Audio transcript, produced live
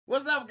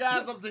What's up,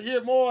 guys? I'm to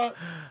hear more.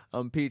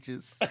 I'm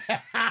Peaches.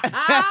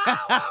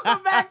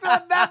 Welcome back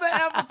to another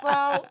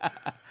episode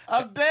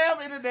of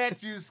Damn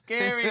Internet, You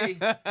Scary.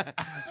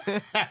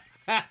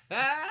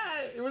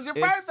 It was your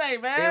birthday,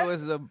 man. It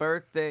was a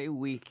birthday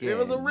weekend. It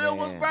was a real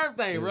one's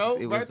birthday, bro.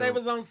 Birthday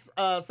was on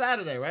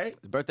Saturday, right?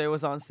 His birthday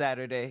was on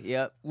Saturday.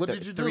 Yep. What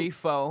did you do?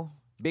 3-4.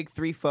 Big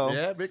 3-4.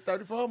 Yeah, big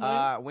 34,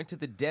 man. Went to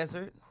the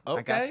desert.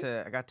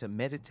 Okay. I got to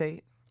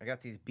meditate. I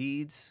got these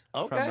beads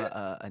from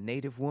a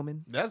native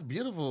woman. That's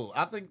beautiful.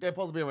 I think they're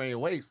supposed to be around your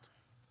waist.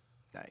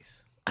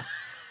 Nice.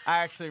 I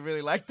actually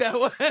really like that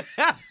one.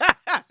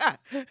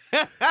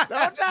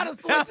 Don't try to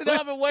switch it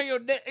up and wear your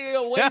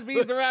waist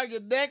beads around your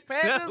neck,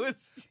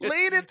 Panthers.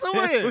 Lean into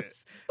it.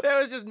 There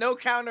was just no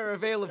counter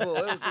available.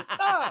 It was just,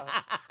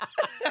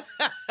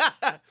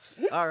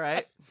 all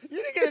right.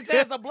 You didn't get a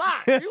chance to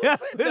block. You were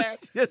sitting there.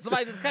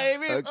 Somebody just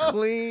came in.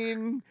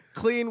 Clean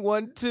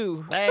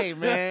 1-2. Hey,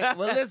 man.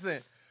 Well,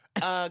 listen.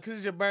 Because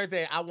it's your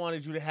birthday, I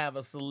wanted you to have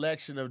a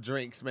selection of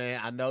drinks,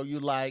 man. I know you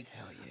like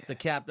the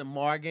Captain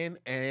Morgan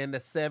and the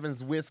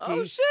Sevens whiskey.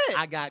 Oh, shit.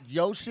 I got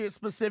your shit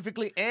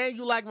specifically, and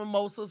you like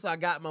mimosas, so I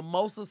got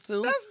mimosas,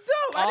 too. That's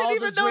dope. I didn't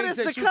even notice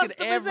the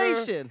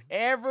customization.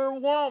 Ever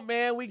want,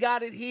 man, we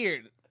got it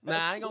here.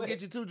 Now, I ain't going to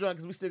get you too drunk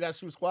because we still got to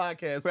shoot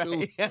Squadcast,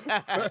 too.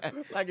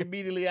 Like,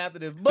 immediately after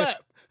this. But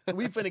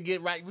we finna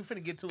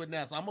get to it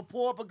now. So I'm going to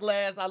pour up a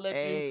glass. I'll let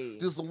you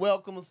do some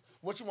welcomes.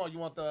 What you want? You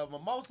want the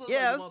mimosas?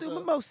 Yeah, let's do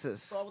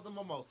mimosas. Start with the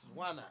mimosas.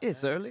 Why not?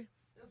 It's early.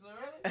 It's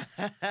early?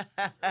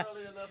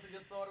 Early enough to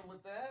get started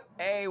with that.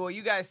 Hey, well,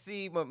 you guys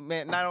see,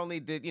 man, not only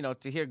did,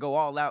 Tahir go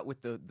all out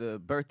with the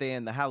birthday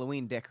and the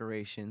Halloween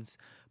decorations,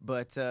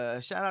 but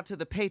shout out to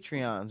the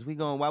Patreons.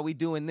 While we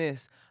doing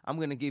this, I'm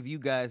going to give you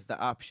guys the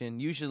option.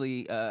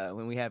 Usually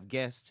when we have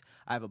guests,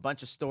 I have a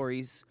bunch of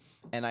stories,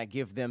 and I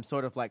give them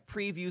sort of like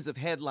previews of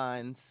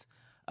headlines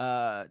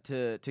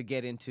to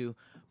get into.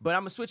 But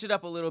I'm going to switch it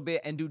up a little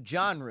bit and do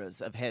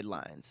genres of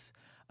headlines.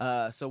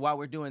 So while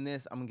we're doing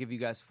this, I'm going to give you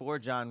guys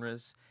 4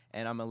 genres,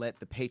 and I'm going to let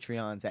the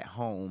Patreons at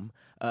home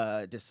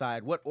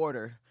decide what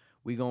order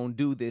we going to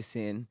do this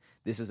in.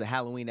 This is a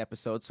Halloween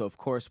episode, so of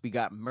course we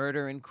got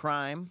murder and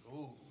crime.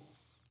 Ooh.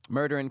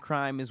 Murder and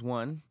crime is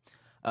one.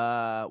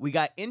 We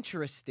got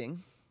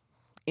interesting.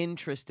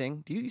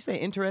 Interesting. Do you say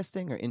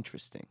interesting or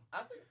interesting? I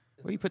think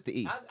Where do you put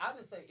the E? I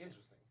just say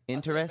interesting.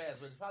 Interest?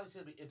 Fast, but it probably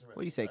should be interesting.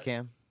 What do you say, right?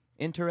 Cam?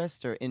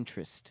 Interest or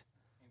interest?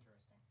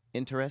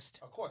 Interest?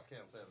 Of course Cam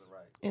says it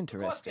right.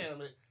 Interesting. Of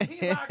course Cam.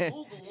 He's not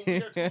Google when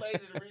we're too lazy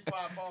to reach for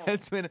our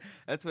phone.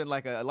 That's when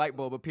like a light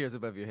bulb appears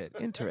above your head.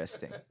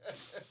 Interesting.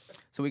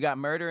 So we got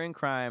murder and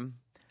crime.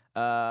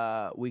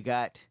 We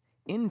got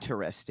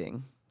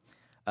interesting.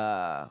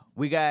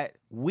 We got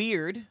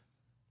weird.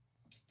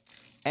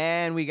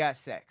 And we got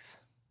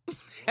sex.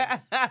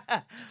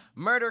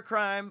 Murder,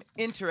 crime,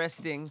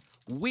 interesting,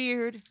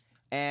 weird,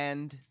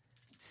 and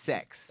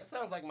sex. That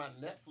sounds like my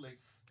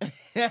Netflix.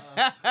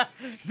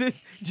 The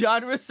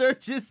genre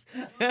searches.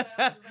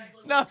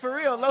 No, for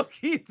real, low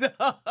key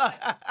though.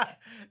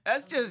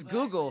 That's just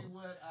Google.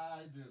 What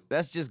I do.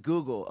 That's just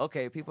Google.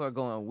 Okay, people are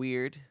going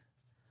weird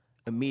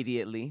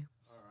immediately.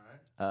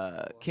 All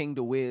right. King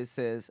DeWiz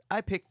says, I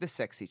picked the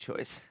sexy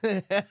choice.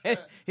 He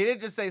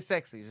didn't just say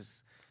sexy,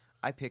 just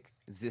I pick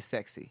this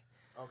sexy.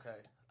 Okay.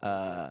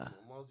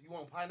 You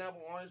want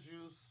pineapple, orange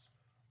juice,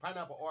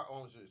 pineapple or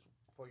orange juice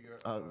for your?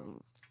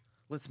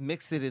 Let's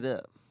mix it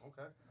up.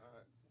 Okay. All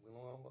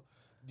right.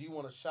 Do you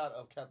want a shot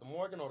of Captain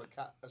Morgan or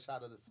a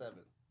shot of the 7?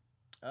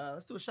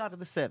 Let's do a shot of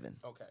the 7.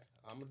 Okay.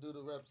 I'm gonna do the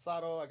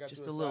Reposado. I got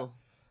just you a little.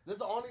 This is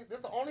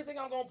the only thing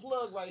I'm gonna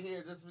plug right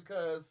here, just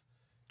because.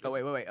 Oh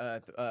wait.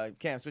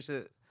 Cam, switch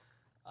it.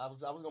 I was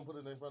gonna put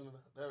it in front of.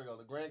 There we go.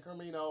 The Gran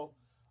Camino.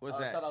 What's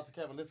that? Shout out to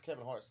Kevin. This is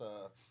Kevin Hart's.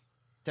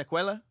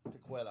 Tequila.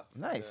 Yeah.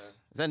 Nice.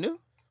 Is that new?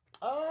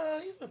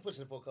 He's been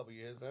pushing it for a couple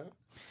years now.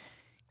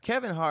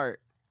 Kevin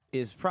Hart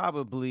is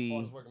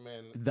probably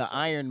the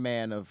Iron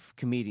Man of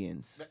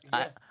comedians.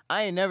 Yeah.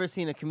 I ain't never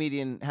seen a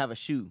comedian have a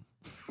shoe.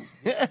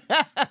 Yeah.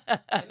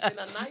 and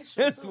a nice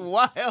shoe. It's too.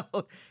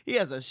 wild. He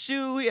has a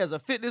shoe, he has a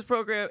fitness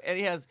program, and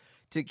he has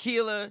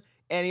tequila,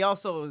 and he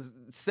also is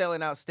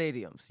selling out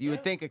stadiums. You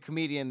would think a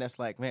comedian that's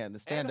like, man, the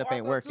stand-up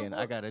ain't working.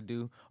 I got to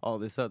do all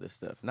this other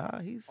stuff.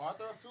 Nah, he's...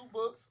 Author of 2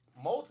 books,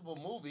 multiple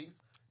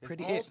movies, his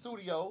Pretty own it.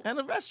 Studio. And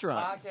a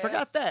restaurant. Podcast,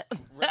 Forgot that.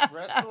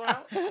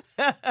 Restaurant.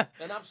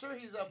 And I'm sure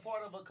he's a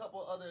part of a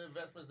couple other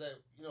investments that,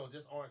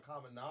 just aren't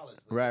common knowledge.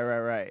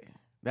 Right.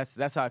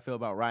 That's how I feel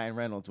about Ryan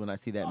Reynolds when I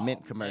see that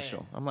Mint commercial.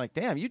 Man. I'm like,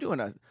 damn, you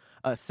doing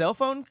a cell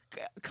phone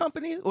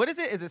company? What is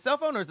it? Is it cell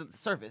phone or is it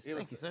service?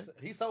 Thank you, sir.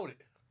 He sold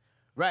it.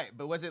 Right,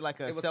 but was it like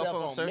a cell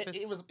phone service?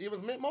 It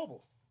was Mint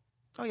Mobile.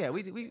 Oh yeah,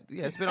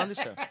 it's been on this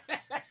show.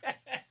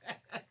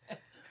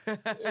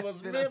 It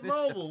was Mint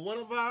Mobile,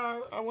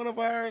 one of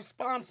our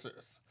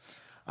sponsors.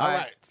 All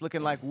right, it's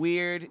looking like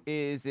weird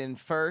is in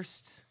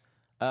first.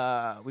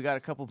 We got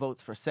a couple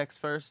votes for sex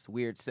first,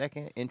 weird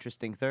second,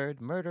 interesting third,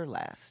 murder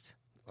last.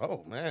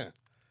 Oh man,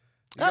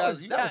 You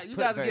guys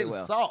are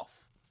getting soft.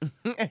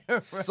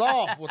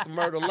 Soft with the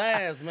murder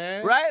last,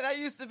 man. Right? That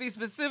used to be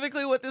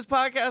specifically what this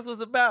podcast was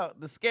about,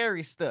 the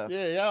scary stuff.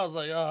 Yeah, y'all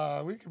was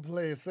like, we can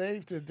play it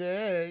safe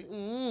today.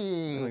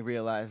 And we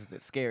realized that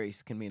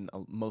scaries can mean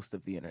most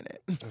of the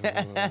internet.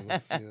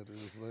 Let's see how to do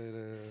this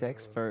later.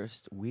 Sex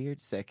first,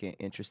 weird second,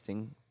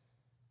 interesting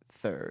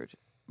third,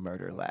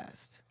 murder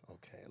last.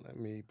 Okay, let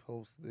me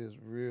post this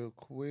real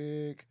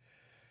quick.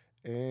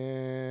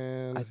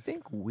 And I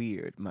think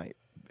weird might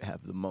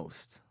have the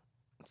most.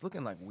 It's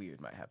looking like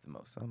weird might have the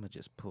most. So I'm going to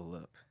just pull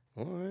up.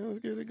 all right, let's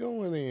get it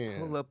going then.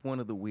 Pull up one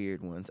of the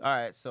weird ones. All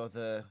right, so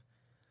the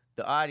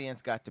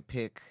audience got to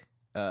pick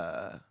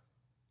the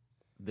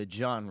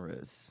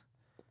genres.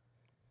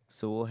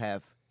 So we'll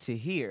have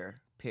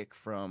Tahir pick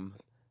from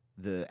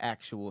the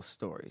actual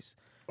stories.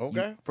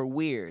 Okay. For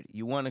weird,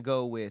 you want to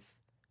go with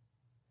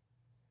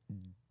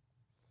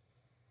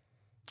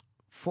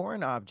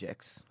foreign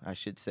objects, I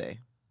should say.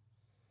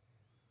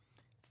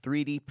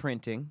 3D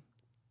printing.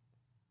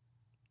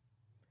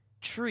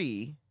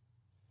 Tree.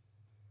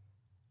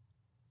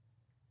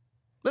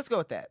 Let's go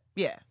with that.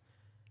 Yeah.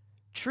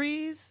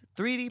 Trees,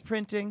 3D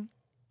printing,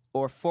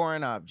 or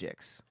foreign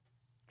objects.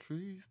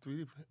 Trees,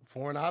 3D,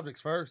 foreign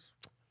objects first.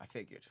 I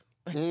figured.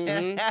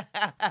 Mhm.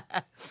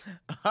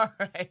 All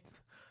right.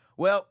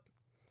 Well,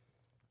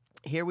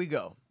 here we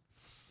go.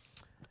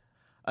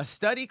 A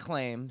study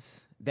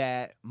claims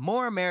that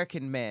more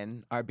American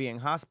men are being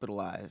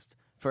hospitalized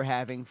for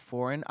having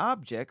foreign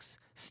objects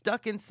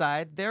stuck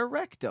inside their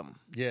rectum.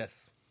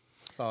 Yes,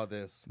 saw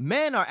this.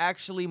 Men are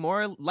actually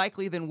more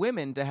likely than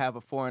women to have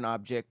a foreign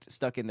object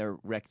stuck in their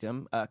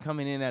rectum,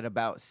 coming in at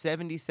about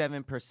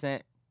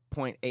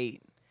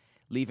 77.8%,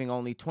 leaving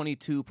only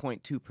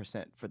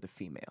 22.2% for the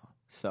female.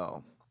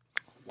 So,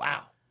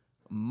 Wow.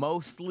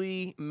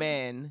 mostly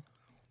men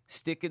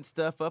sticking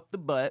stuff up the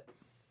butt.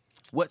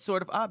 What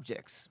sort of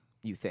objects,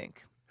 you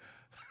think?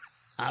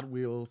 Hot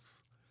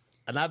Wheels.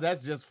 And now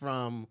that's just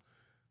from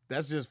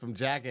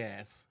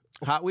Jackass.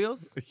 Hot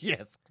Wheels?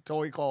 Yes,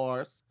 toy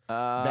cars,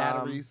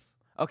 batteries.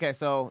 Okay,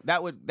 so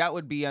that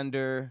would be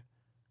under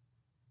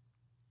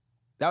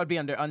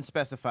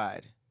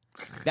unspecified.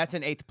 That's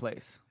in 8th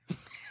place.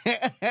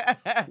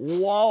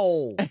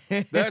 Whoa.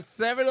 There's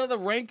 7 other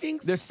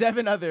rankings? There's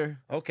 7 other.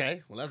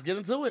 Okay, well, let's get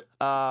into it.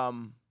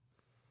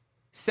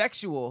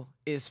 Sexual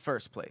is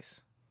 1st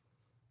place.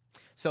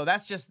 So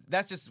that's just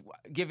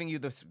giving you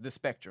the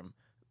spectrum.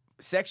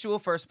 Sexual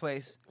 1st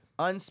place,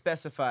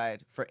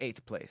 unspecified for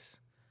 8th place.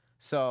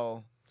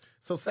 So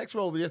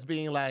sexual just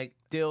being like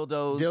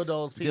dildos,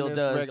 penis,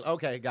 dildos. regular.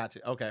 Okay,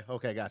 gotcha.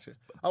 Okay, gotcha.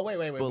 Oh, wait.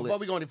 Bullets. Before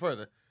we go any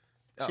further,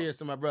 Oh. cheers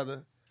to my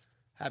brother.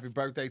 Happy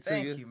birthday to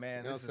you. Thank you,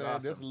 man. You know This is what I'm saying?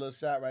 awesome. This is a little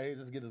shot right here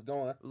just to get us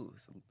going. Ooh,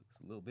 it's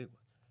a little big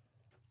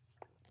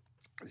one.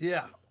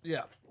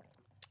 Yeah.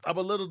 I'm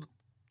a little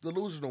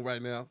delusional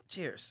right now.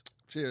 Cheers.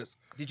 Cheers.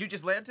 Did you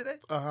just land today?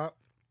 Uh-huh.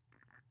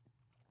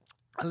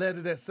 I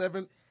landed at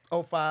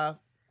 7:05.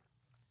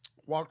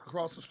 Walked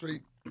across the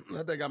street. I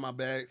think I got my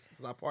bags.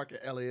 'Cause I park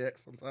at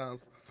LAX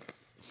sometimes.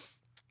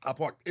 I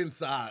park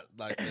inside,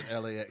 like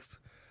at LAX.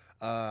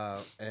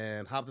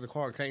 And hopped in the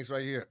car and came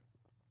right here.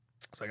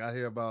 So I got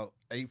here about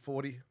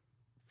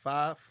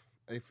 8:45,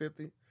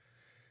 8:50.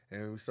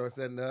 And we started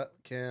setting up.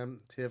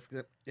 Cam, Tiff.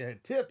 Yeah,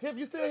 Tiff,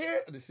 you still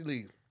here? Or did she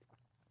leave?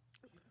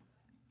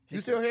 You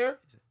still here?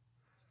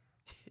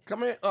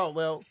 Come in. Oh,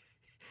 well.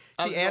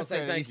 I She was gonna say answered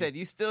and thank you said,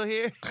 "You still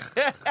here?"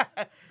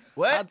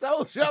 What? I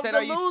told you. I said,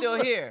 "Are you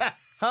still here?"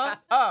 Huh?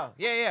 Oh,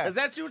 yeah. Is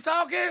that you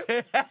talking?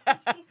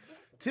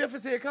 Tiff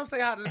is here. Come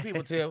say hi to the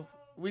people, Tiff.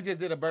 We just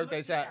did a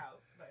birthday shot.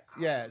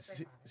 Yeah,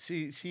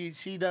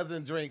 she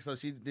doesn't drink, so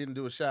she didn't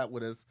do a shot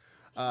with us.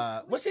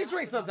 Well, she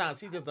drinks sometimes.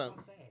 She just doesn't.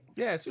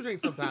 Yeah, she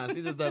drinks sometimes.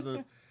 She just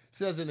doesn't.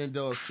 She doesn't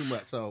indulge too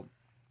much. So,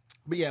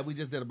 but yeah, we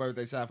just did a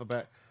birthday shot for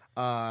Pat.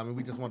 And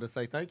we just wanted to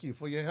say thank you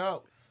for your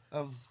help.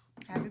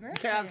 Happy You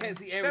birthday. guys can't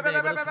see everything,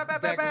 but it's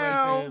just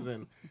decorations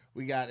and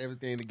we got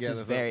everything This together. is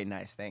so- very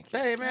nice. Thank you.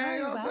 Hey man,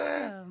 you know You're what I'm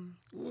saying? welcome.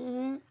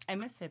 Mm-hmm. I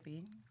miss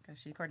Hippie because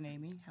she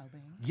coordinated me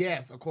helping.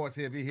 Yes, of course,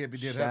 Hippie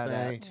did Shout her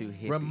out thing to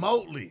Hippie.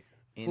 remotely.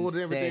 Pulled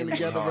everything Insanely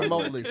together hard.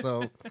 remotely,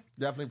 so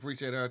definitely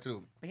appreciate her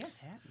too. But yes,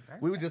 happy birthday.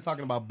 We were just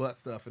talking about butt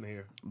stuff in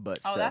here. But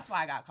Oh, stuff. that's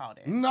why I got called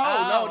in.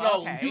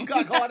 No. Okay. You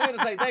got called in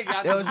to say thank you.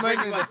 I It was just mainly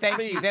bring the up to thank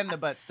speed. you, then the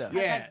butt stuff.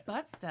 Yeah. Like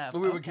butt stuff. But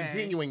we were Okay.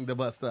 continuing the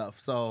butt stuff,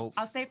 so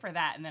I'll stay for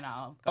that and then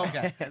I'll go.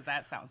 Okay. Because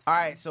that sounds All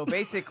fun. right, so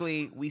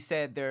basically, we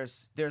said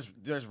there's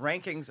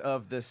rankings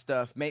of the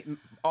stuff.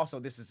 Also,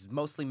 this is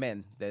mostly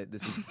men that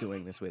this is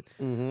doing this with.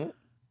 Mm-hmm.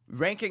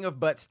 Ranking of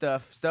butt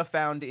stuff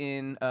found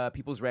in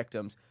people's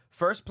rectums.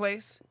 1st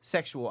place,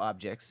 sexual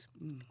objects.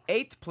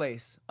 8th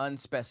place,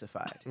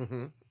 unspecified.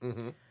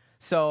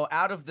 So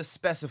out of the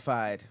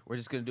specified, we're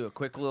just gonna do a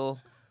quick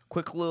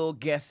little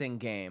guessing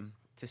game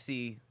to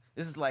see.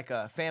 This is like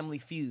a Family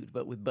Feud,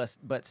 but with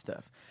butt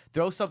stuff.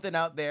 Throw something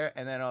out there,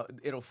 and then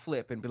it'll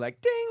flip and be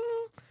like,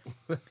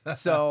 ding.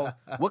 So,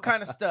 what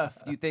kind of stuff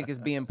do you think is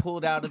being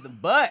pulled out of the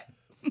butt?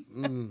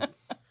 Well,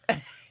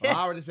 I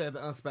already said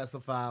the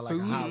unspecified, like a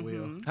Hot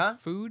Wheel. Huh?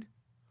 Food?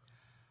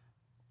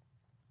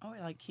 Oh,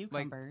 like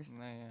cucumbers.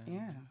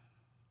 Yeah.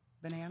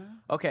 Banana.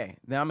 Okay,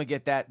 then I'm gonna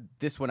get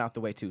this one out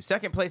the way too.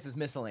 Second place is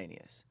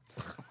miscellaneous.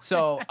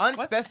 So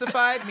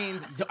unspecified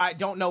means I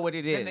don't know what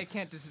it is. Then they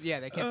can't just they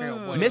can't figure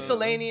out what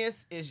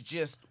Miscellaneous is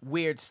just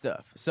weird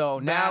stuff. So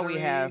now we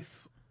have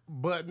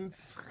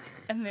buttons.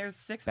 And there's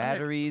 600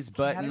 batteries,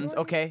 buttons. categories?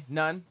 Okay,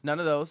 none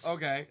of those.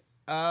 Okay.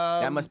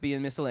 That must be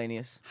in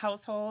miscellaneous.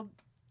 Household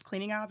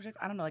cleaning object.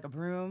 I don't know, like a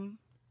broom,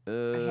 a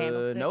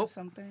handle stick Nope. or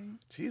something.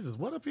 Jesus,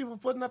 what are people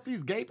putting up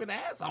these gaping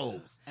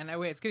assholes? And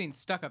it's getting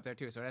stuck up there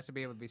too, so it has to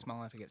be able to be small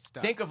enough to get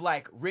stuck. Think of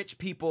like rich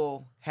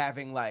people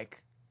having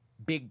like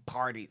big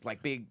parties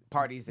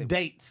at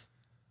Dates.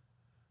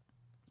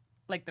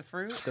 Like the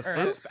fruit? The or,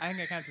 fruit? I think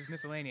it counts as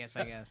miscellaneous,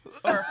 I guess.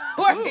 Or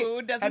Wait,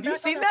 food. Doesn't have you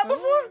count seen as that food?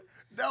 before?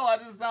 No, I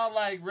just thought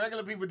like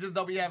regular people just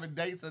don't be having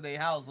dates in their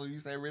house. So you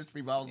say rich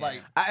people, I was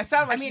like, It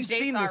sounded like I mean, you've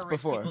dates seen are this rich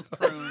before. people's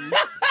prunes.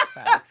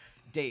 Facts.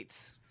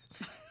 Dates.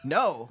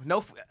 No.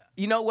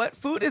 You know what?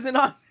 Food isn't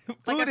on. Food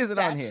Like a isn't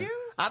on statue? here.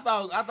 I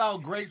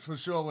thought grapes for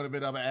sure would have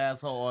been up an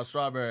asshole or a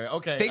strawberry.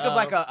 Okay. Think of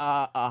like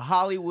a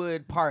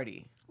Hollywood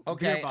party.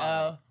 okay. beer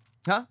bottle.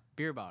 Huh?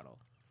 Beer bottle.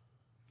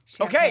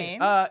 Okay.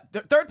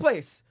 Champagne? Third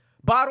place.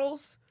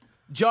 Bottles,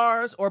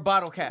 jars, or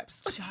bottle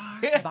caps.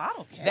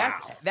 Bottle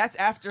cap. That's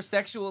after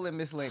sexual and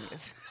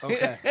miscellaneous.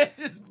 Okay.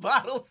 Just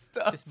bottle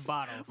stuff. Just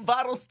bottles.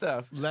 Bottle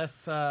stuff.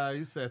 Let's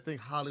you said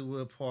think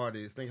Hollywood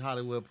parties.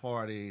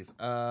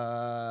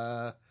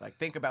 Like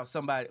think about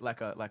somebody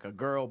like a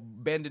girl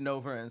bending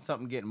over and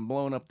something getting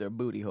blown up their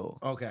booty hole.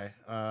 Okay.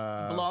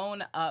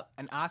 Blown up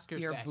An Oscar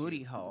your statue.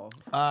 booty hole.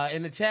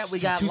 In the chat we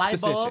got Too light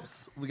specific.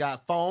 bulbs. We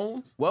got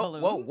phones. Whoa,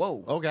 Balloons?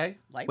 whoa. Okay.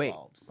 Light Wait,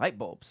 bulbs. light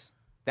bulbs.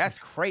 That's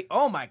crazy.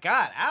 Oh my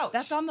God! Ouch.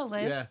 That's on the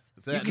list.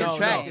 Yeah. You can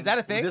track. Is that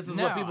a thing? This is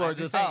No, what people I are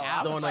just just say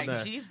out. throwing up Like,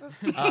 there. Jesus.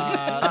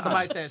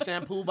 Somebody said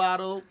shampoo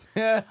bottle.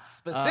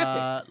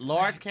 Specific.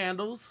 Large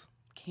candles.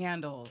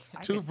 Candles. I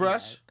can see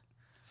Toothbrush. that.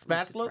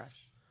 Spatulas. Toothbrush.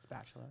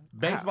 Spatula.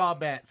 Baseball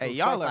bats. So Hey,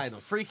 y'all sports are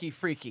items.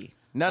 freaky.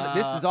 None of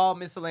this is all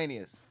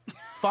miscellaneous.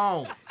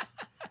 Phones.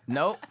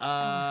 Nope.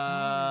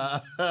 Uh,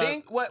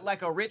 Think what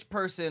like a rich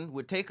person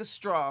would take a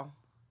straw.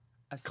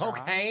 A straw?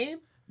 cocaine.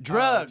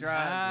 Drugs. drugs.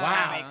 Wow.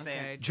 That makes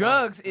Okay. sense.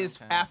 Drugs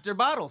is Okay. after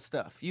bottle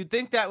stuff. You'd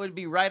think that would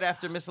be right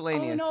after Oh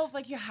miscellaneous. no! If,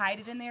 like you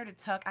hide it in there to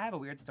tuck. I have a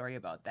weird story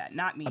about that.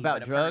 Not me, About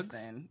but a drugs?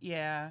 person.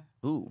 Yeah.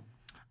 Ooh.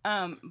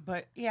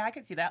 But yeah, I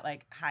could see that,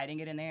 like hiding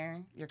it in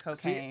there. Your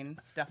cocaine,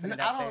 stuffing it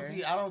I up don't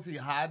there. I don't see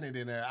hiding it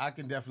in there. I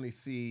can definitely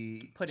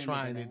see Putting it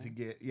trying in it to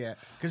there. get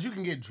because you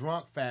can get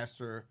drunk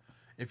faster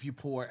if you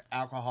pour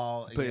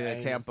alcohol. Put in it your in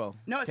a anus. tampon.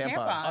 No, a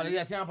tampon. Oh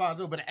yeah, tampons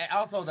too, but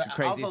also the It's the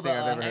craziest thing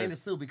I've ever heard.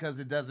 anus too because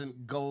it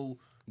doesn't go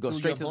through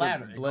straight your to the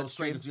bladder. It goes bloodstream?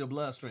 straight into your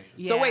bloodstream.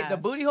 So wait, Yeah. the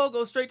booty hole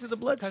goes straight to the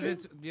Because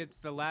bloodstream? it's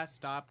the last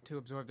stop to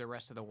absorb the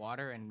rest of the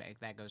water, and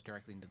that goes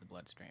directly into the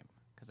bloodstream.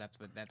 Because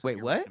that's Wait,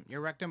 your what? Rectum.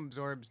 Your rectum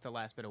absorbs the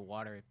last bit of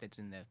water if it's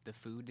in the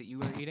food that you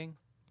were eating.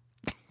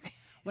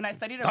 When I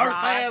studied Thirst abroad,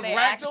 ass they rectum?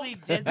 actually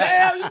did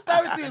that. Damn, you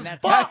thirsty as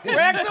fuck,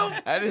 rectum.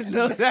 I didn't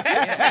know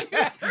that.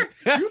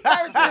 You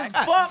thirsty as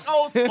fuck,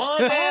 old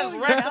sponge ass,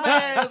 rectum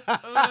ass.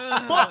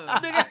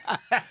 Fuck,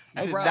 nigga.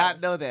 I did Gross,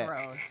 not know that.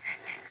 gross.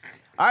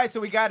 All right,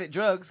 so we got it.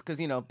 Drugs, because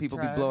people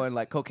be Drugs. blowing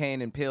like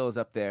cocaine and pills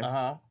up there.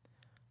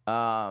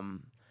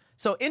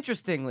 So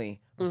interestingly,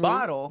 Mm-hmm.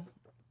 bottle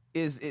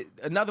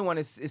another one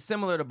is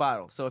similar to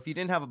bottle. So if you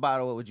didn't have a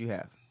bottle, what would you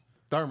have?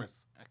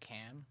 Thermos. A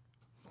can.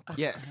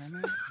 Yes.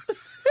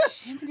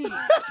 Chimney.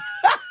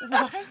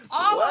 What?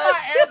 All of my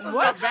answers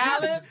are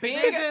valid.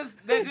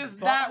 They're just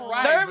not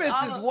right. Thermos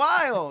All is of-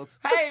 wild.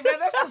 Hey man,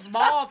 that's a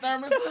small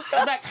thermos.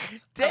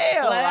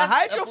 Damn, a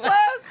hydro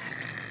flask?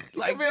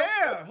 Like, Come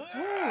here.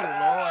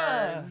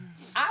 damn.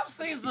 I've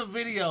seen some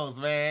videos,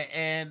 man,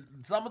 and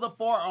some of the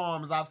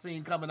forearms I've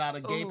seen coming out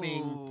of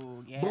gaping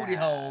Ooh, yeah. booty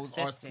holes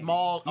are Fisting.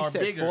 small You or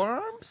said bigger.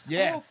 forearms?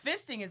 Yes. Oh,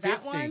 fisting. Is that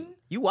Fisting. one?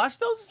 You watch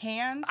those?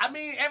 Hands? I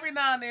mean, every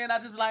now and then I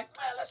just be like,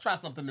 let's try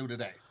something new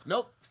today.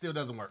 Nope, still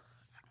doesn't work.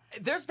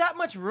 There's that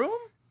much room?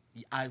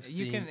 I've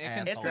You seen can- it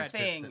can It's a assholes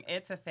thing. fisted.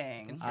 It's a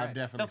thing. I've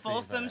definitely The seen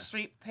Folsom that.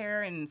 Street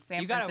Fair in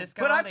San You gotta-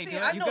 Francisco. But I've they seen, do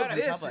it. I You know gotta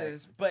this public.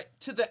 is, but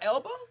to the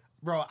elbow?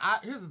 Bro,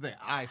 here's the thing.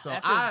 All right, so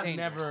That feels I've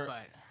dangerous, never.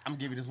 but- I'm gonna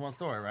give you this one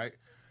story, right?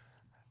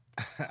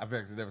 I've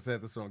actually never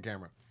said this on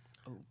camera.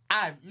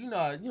 You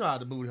know how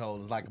the booty hole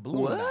is like a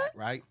balloon What? knot,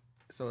 right?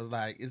 So it's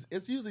like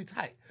it's usually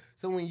tight.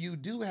 So when you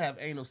do have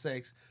anal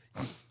sex,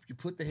 you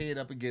put the head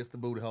up against the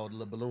booty hole, the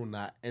little balloon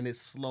knot, and it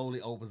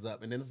slowly opens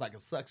up, and then it's like a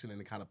suction,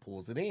 and it kind of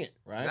pulls it in, Is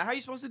right? that how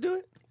you supposed to do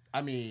it?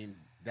 I mean,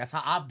 that's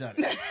how I've done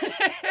it.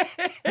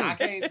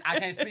 I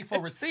can't speak for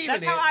receiving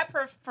That's it. how I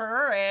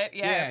prefer it.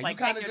 Yeah, Yeah, it's like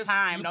you kinda take your just-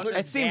 time. you Don't put-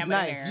 just It seems jam it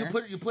in nice.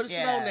 there. You put shit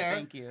Yeah, on there,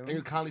 thank you. and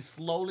you kind of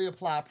slowly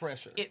apply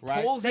pressure. It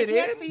right? pulls They it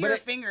can't in? see But your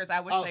it- fingers. I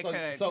wish they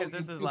could, because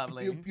this is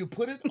lovely. You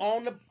put it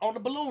on the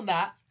balloon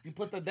knot. You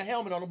put the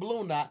helmet on the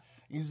balloon knot.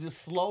 You just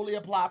slowly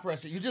apply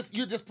pressure. You're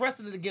just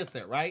pressing it against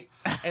it, right?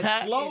 And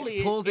slowly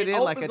It pulls it in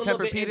like opens a little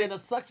bit, Tempur-Pedic. and then the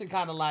suction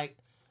kind of like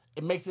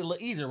it makes it a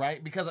little easier,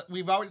 right? Because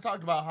we've already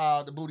talked about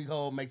how the booty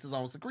hole makes its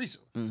own secretion,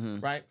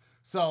 right?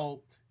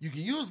 So you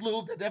can use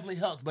lube. That definitely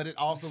helps, but it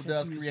also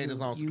does create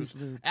its own use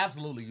secretion. lube.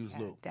 Absolutely use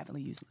lube.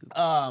 Definitely use lube.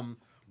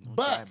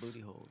 But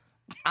booty hole.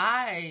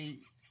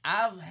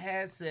 I've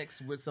had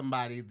sex with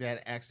somebody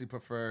that actually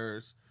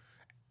prefers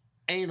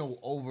anal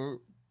over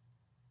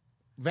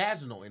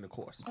vaginal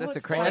intercourse. That's a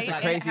it's crazy. tight That's a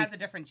and crazy. It has a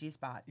different G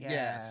spot.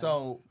 Yeah.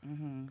 So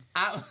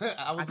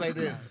I would say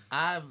this: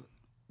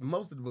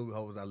 most of the booty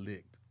holes I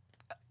licked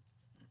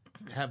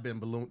have been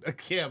ballooned.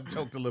 Kim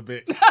choked a little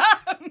bit.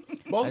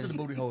 Most of the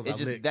booty holes I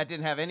licked. That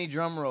didn't have any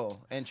drum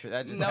roll entry.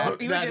 That just No,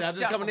 happened. he would just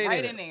jump coming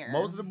right there. in there.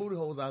 Most of the booty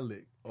holes I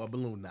licked are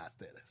balloon knot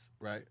status,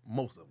 right?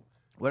 Most of them.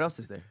 What else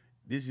is there?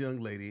 This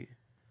young lady,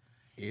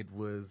 it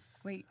was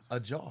a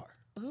jar.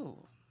 Ooh.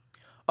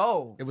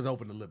 Oh, It was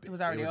open a little bit. It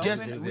was already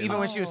just open? even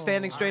when she was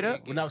standing straight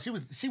up. No, she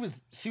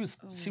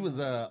was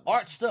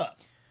arched up.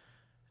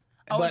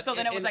 Oh, But so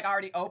then it was like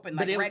already open,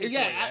 like But ready for you.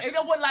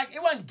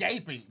 it wasn't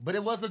gaping, but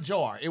it was a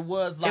jar. It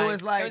was like It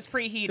was like It was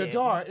preheated. the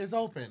door is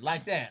open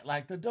like that.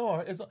 Like the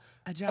door is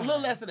A jar. a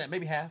little less than that,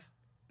 maybe half.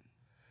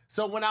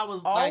 So when I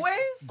was Always?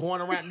 like,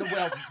 going around,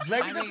 well,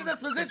 maybe I just mean, in this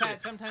position.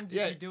 sometimes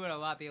Yeah. if you do it a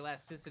lot, the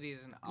elasticity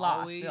isn't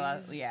Lost. always.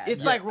 Yeah.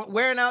 It's like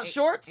wearing out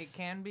shorts. It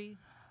can be.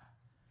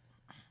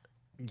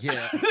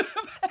 Yeah,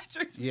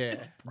 Patrick's yeah.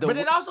 But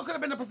it also could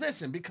have been the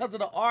position because of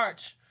the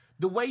arch.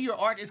 The way your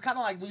arch, it's kind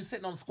of like when you're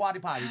sitting on a squatty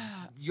potty.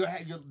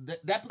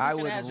 That position I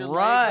would has your run.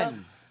 legs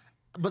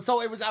up. But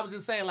so it was. I was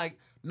just saying, like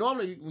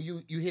normally when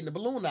you hitting the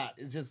balloon knot,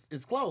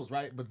 it's closed,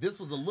 right? But this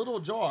was a little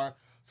jar,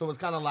 so it's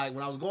kind of like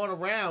when I was going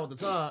around with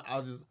the tongue,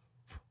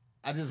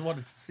 I just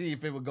wanted to see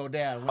if it would go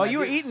down. Oh, you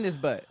were eating this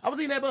butt. I was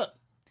eating that butt.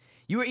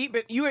 You were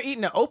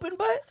eating an open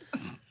butt.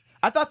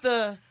 I thought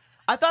the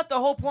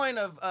whole point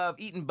of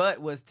eating butt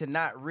was to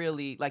not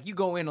really like you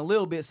go in a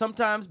little bit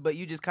sometimes, but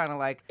you just kind of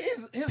like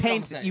Here's what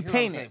paint I'm saying. you Here's what I'm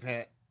paint saying, it.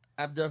 Pat.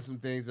 I've done some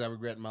things that I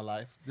regret in my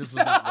life. This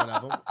was not one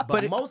of them.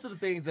 But most of the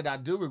things that I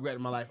do regret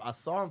in my life, I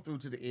saw them through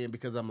to the end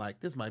because I'm like,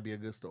 this might be a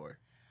good story,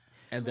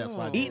 and that's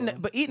why I did Eating it.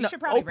 eating should an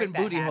probably open break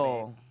that booty habit.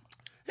 hole.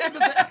 Here's the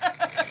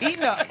thing.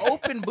 Eating an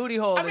open booty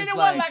hole I mean, is it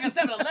like. wasn't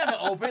like a 7-Eleven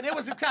open. It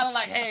was just kind of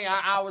like, hey,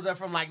 our hours are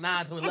from like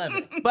 9 to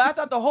 11. But I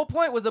thought the whole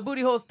point was the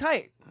booty hole's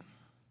tight.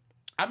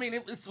 I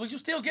mean, was you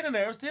still getting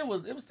there? It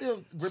was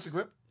still grippy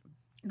grip.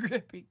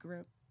 grippy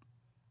grip.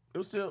 It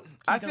was still.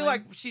 I feel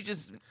like she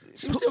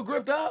She was still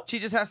gripped up.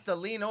 just has to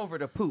lean over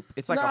to poop.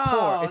 It's like a No,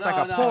 pour. It's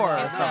like a no, pour no,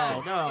 or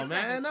something. No, It's not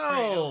man, just straight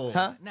no. open.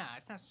 Huh? Nah,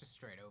 it's not just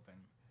straight open.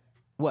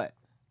 What?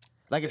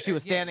 Like if she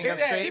was standing up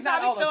Yeah, straight? she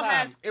probably not all the still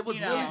time. has, It was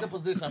you really know, the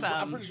position. I'm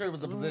some- pretty sure it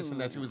was the position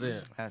that she was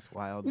in. That's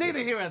wild. Neither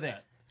business. here nor there.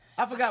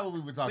 I forgot what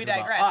we were talking We about.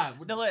 digress. All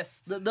right, The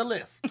list. The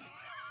list.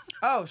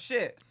 Oh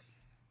shit!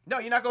 No,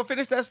 you're not gonna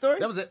finish that story.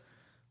 That was it.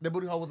 The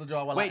booty hole was a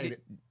jar while I ate Wait,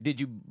 it. did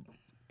you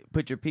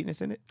put your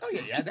penis in it? Oh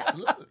yeah. That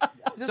was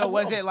just So a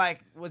was little. it like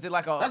a? That's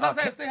what I'm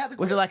saying. Still had the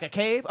Was it grip. like a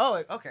cave?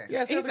 Oh, okay.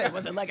 Yeah, He said,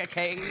 was it like a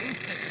cave?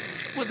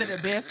 Was it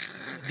abyss?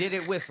 Did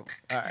it whistle?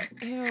 All right.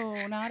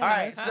 Ew, not All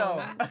right.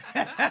 So.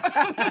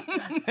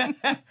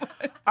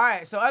 All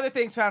right. So other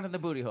things found in the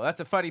booty hole. That's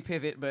a funny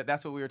pivot, but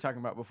that's what we were talking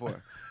about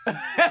before. All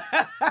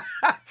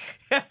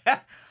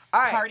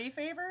right. Party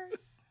favors?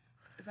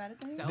 Is that a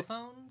thing? Cell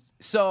phones?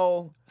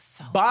 So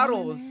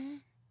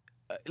bottles,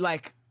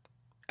 like,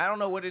 I don't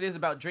know what it is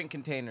about drink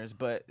containers,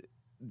 but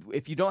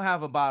if you don't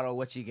have a bottle,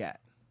 what you got?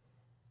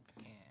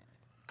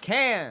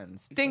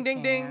 Cans. Ding,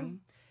 ding, ding. Can.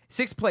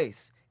 Sixth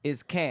place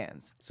is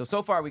cans.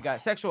 So far we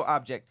got sexual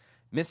object,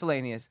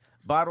 miscellaneous,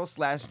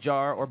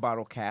 bottle/jar or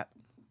bottle cap.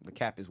 The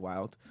cap is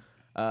wild.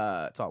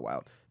 It's all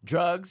wild.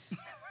 Drugs,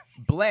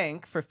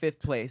 blank for fifth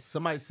place.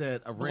 Somebody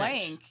said a wrench.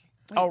 Blank.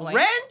 Wait, A blank?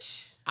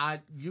 wrench?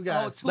 You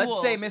guys. Oh,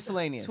 Let's say Tools.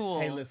 miscellaneous. Tools.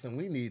 Hey, listen,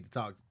 we need to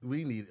talk.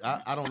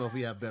 I don't know if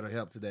we have better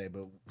help today,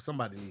 but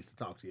somebody needs to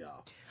talk to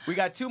y'all. We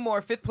got two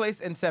more, fifth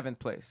place and seventh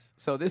place.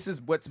 So this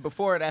is what's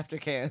before and after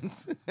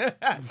cans.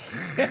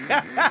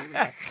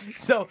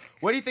 So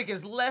what do you think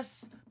is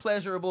less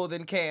pleasurable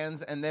than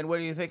cans? And then what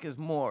do you think is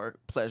more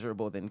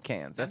pleasurable than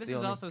cans? Now, That's this the is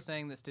only... also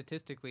saying that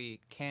statistically,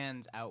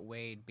 cans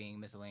outweighed being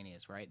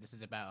miscellaneous, right? This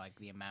is about like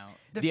the amount.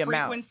 The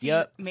amount, frequency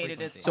yep. made it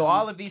Frequency. its So own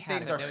all of these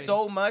things are category.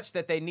 so much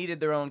that they needed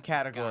their own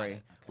category. Got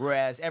it.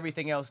 Whereas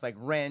everything else like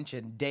wrench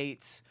and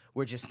dates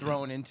were just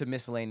thrown into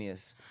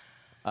miscellaneous.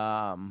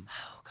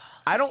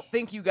 I don't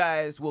think you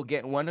guys will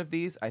get one of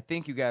these. I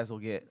think you guys will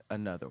get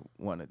another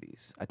one of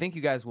these. I think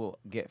you guys will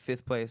get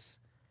fifth place.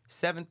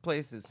 Seventh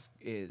place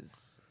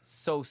is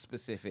so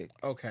specific.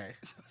 Okay.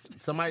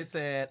 Somebody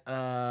said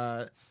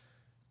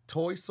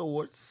toy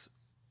swords,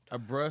 a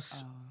brush.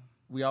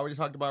 We already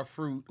talked about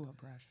fruit. Ooh, a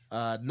brush.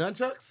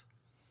 Nunchucks.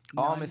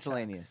 All Nunchucks.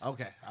 miscellaneous.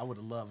 Okay, I would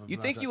have loved. You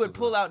think you would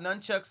pull out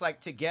nunchucks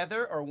like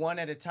together or one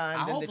at a time?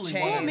 Then the Hopefully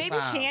chain. one Oh, at a maybe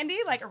time. candy,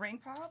 like a ring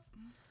pop,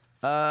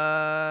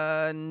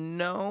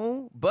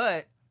 No,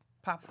 but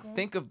popsicle.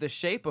 think of the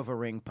shape of a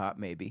ring pop,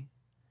 maybe.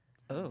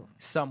 Oh,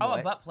 Somewhat.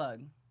 a butt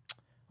plug.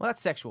 Well,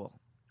 that's sexual.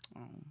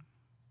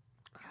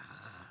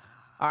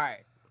 All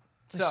right.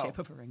 The So shape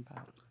of a ring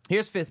pop.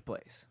 here's fifth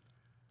place.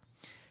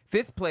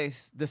 Fifth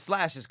place, the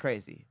slash is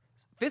crazy.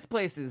 Fifth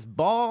place is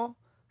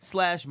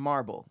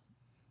ball/marble.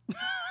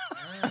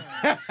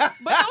 But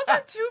those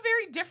are two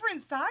very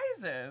different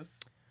sizes.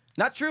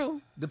 Not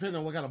true. Depending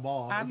on what kind of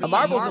ball. I If mean, it's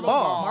marble's a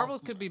ball.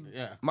 Marbles could be.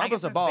 Yeah. Marbles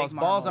guess are it's balls. big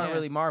Balls marbles. aren't Yeah.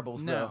 really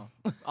marbles, No,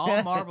 though.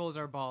 all marbles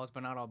are balls,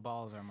 but not all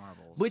balls are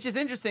marbles. Which is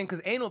interesting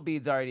because anal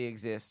beads already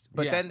exist,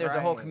 but Yeah. then there's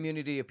a whole Right.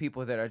 community of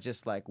people that are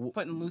just like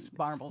Putting loose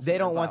marbles. they in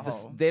your don't want this.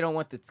 butthole. They don't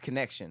want the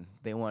connection.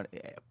 They want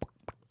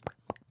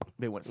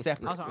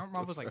separate. Also, aren't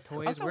marbles like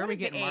toys? Also, Where are what we is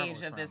the getting age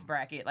marbles of from? this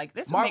bracket? Like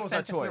this Marbles would make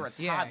sense are if we were toys.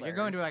 Yeah, toddlers. you're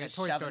going to, like, a just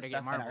toy shoving store to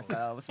get stuff in marbles.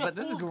 ourselves. But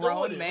this is Who's grown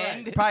doing it,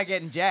 men. right? Probably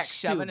getting jacks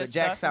too, Shoving but his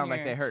jacks stuff in sound like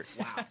here. they hurt.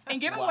 And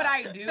given what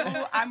I do,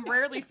 I'm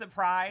rarely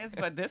surprised.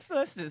 But this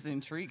list is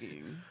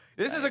intriguing.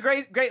 This is a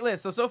great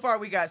list. So far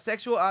we got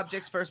sexual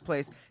objects first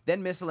place,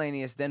 then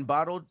miscellaneous, then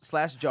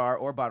bottle/jar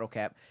or bottle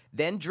cap,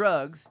 then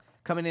drugs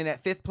coming in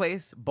at 5th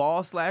place,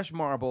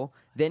 ball/marble,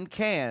 then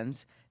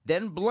cans,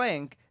 then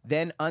blank,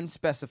 then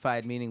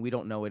unspecified, meaning we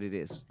don't know what it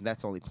is.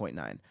 That's only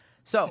 0.9.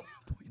 So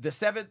the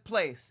 7th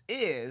place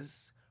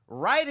is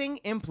writing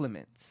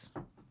implements,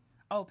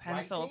 Oh,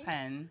 pencil, Writing?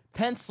 pen,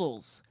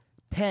 pencils,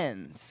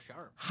 pens,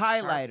 Sharp.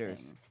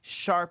 highlighters,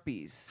 Sharp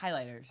Sharpies.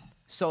 highlighters.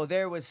 So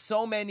there was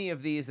so many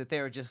of these that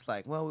they were just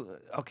like, well,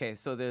 okay,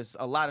 so there's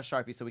a lot of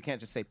Sharpies, so we can't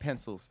just say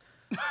pencils.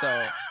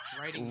 So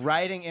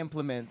writing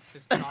implements,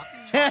 Just chalk,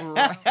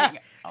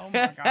 Oh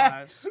my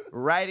gosh.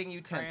 writing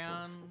utensils.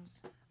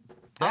 crayons.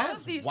 All That's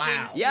of these wow.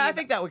 things. Yeah, I seem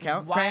think that would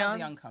count. Wildly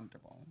Crayon.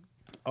 uncomfortable.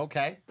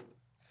 Okay.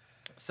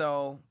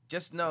 So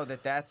just know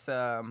that that's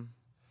oh,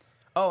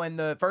 and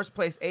the first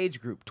place age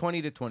group,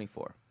 20 to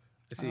 24.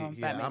 See, that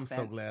yeah, makes I'm so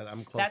sense. glad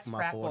I'm close That's to my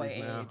frat boy 40s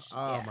now. age.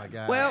 Oh Yeah. my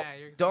god. Well,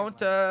 you're don't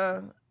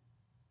good.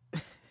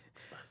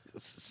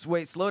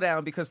 wait, slow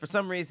down because for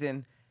some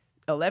reason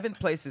 11th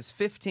place is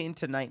 15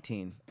 to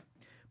 19.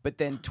 But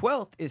then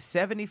 12th is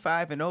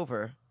 75 and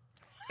over.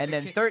 And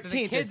then 13th So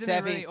the is kids that are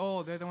 7. really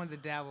old, they're the ones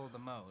that dabble the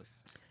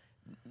most.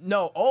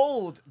 No,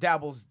 old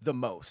dabbles the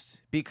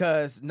most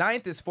because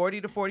 9th is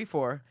 40 to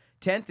 44,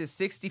 10th is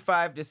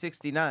 65 to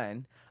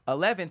 69,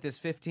 11th is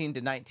 15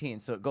 to 19,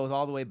 so it goes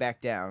all the way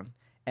back down.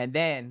 And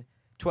then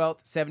 12th,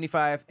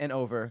 75 and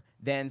over,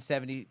 then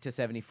 70 to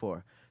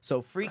 74.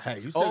 So freaks, Hey,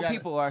 you still old gotta-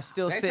 people are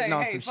still they sitting say,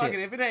 on hey, some fuck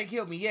shit. it. If it ain't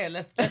killed me yet,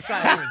 let's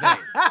try everything.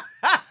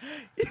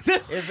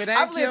 If it ain't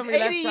I've killed lived me,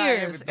 let's 80 try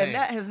years, everything. and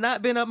that has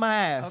not been up my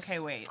ass. Okay,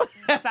 wait.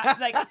 So,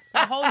 like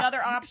a whole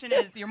other option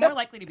is you're more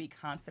likely to be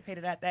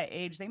constipated at that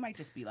age. They might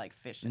just be like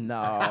fishing. No.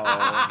 You know what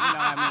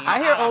I mean?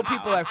 I hear old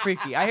people are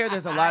freaky. I hear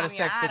there's a lot I of mean,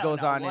 sex I that don't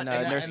goes know on what in the-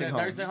 And the nursing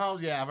homes, nursing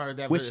homes, yeah, I've heard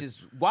that. which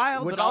is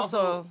wild, which but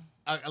also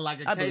like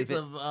I a case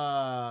believe it.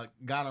 of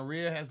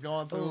gonorrhea has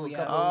gone through Ooh, a yeah.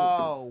 couple.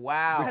 oh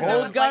wow, Because they're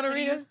old less likely to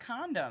gonorrhea. use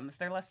condoms.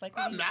 They're less likely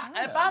to I'm use not,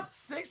 condoms. if I'm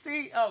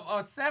 60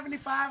 or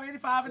 75,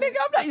 85, and Nigga,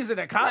 I'm not using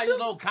a like condom.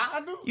 no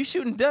condom. You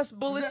shooting dust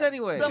bullets The-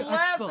 anyway. The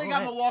last thing bullet.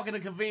 I'm gonna walk in the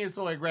convens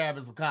store and grab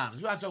is some condoms.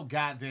 You out your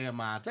goddamn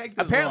mind. Take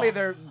this. Apparently, off.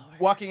 they're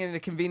walking into the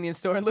convenience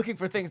store and looking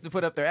for things to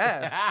put up their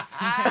ass.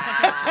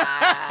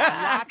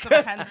 Lots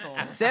of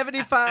pencils.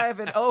 75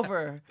 and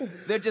over,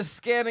 they're just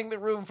scanning the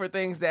room for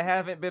things that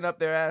haven't been up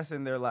their ass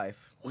in their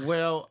life.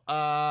 Well,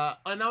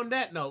 and on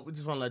that note, we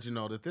just want to let you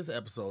know that this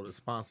episode is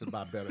sponsored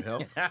by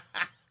BetterHelp.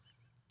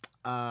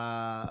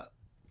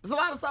 There's a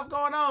lot of stuff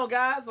going on,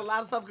 guys. A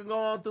lot of stuff can go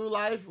on through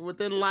life,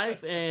 within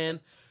life, and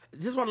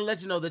just want to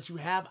let you know that you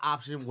have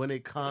option when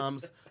it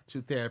comes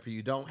to therapy.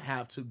 You don't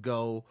have to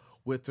go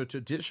with the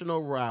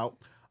traditional route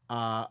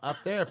of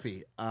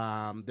therapy. There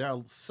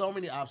are so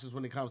many options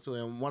when it comes to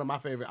it, and one of my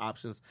favorite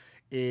options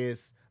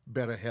is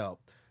BetterHelp.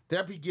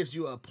 Therapy gives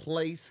you a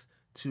place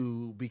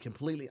to be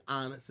completely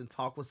honest and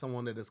talk with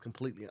someone that is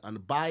completely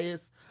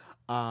unbiased.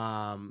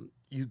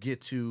 You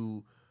get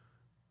to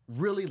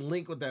really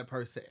link with that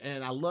person.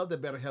 And I love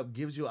that BetterHelp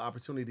gives you an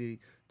opportunity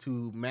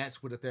to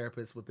match with a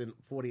therapist within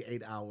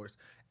 48 hours.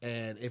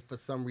 And if for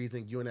some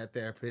reason you and that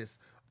therapist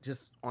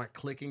just aren't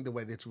clicking the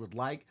way that you would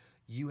like,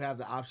 you have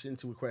the option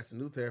to request a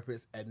new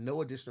therapist at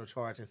no additional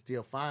charge and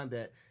still find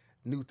that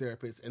new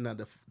therapist in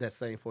under that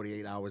same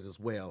 48 hours as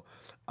well.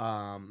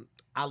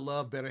 I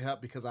love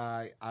BetterHelp because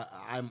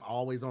I'm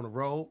always on the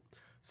road.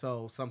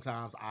 So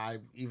sometimes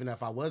even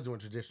if I was doing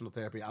traditional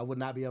therapy, I would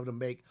not be able to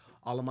make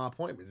all of my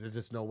appointments. There's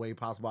just no way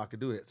possible I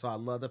could do it. So I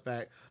love the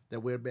fact that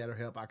with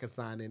BetterHelp, I can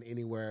sign in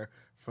anywhere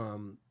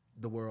from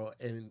the world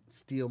and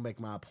still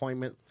make my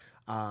appointment.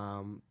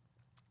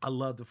 I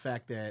love the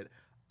fact that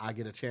I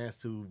get a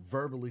chance to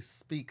verbally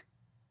speak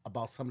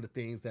about some of the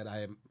things that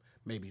I am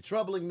maybe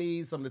troubling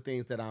me, some of the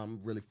things that I'm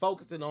really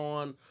focusing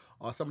on,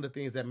 or some of the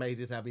things that may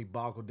just have me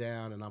boggled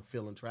down and I'm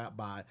feeling trapped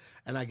by.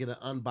 And I get an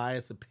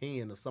unbiased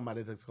opinion of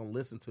somebody that's going to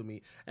listen to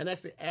me and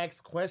actually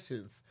ask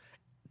questions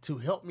to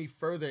help me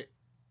further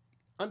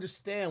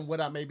understand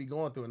what I may be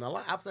going through. And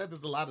I've said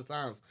this a lot of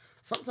times.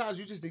 Sometimes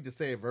you just need to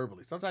say it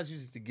verbally. Sometimes you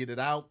just need to get it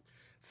out,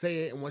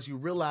 say it, and once you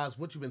realize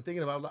what you've been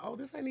thinking about, like, oh,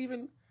 this ain't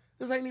even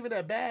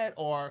that bad,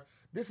 or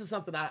this is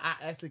something I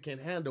actually can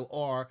handle,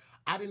 or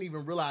I didn't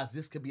even realize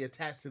this could be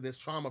attached to this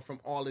trauma from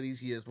all of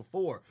these years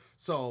before.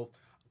 So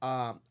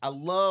I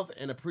love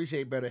and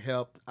appreciate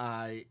BetterHelp.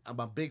 I'm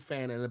a big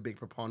fan and a big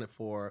proponent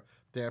for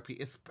therapy,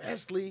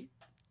 especially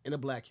in the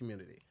Black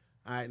community.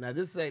 All right, now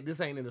this ain't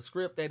in the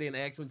script. They didn't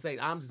ask me to say it.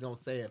 I'm just gonna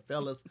say it,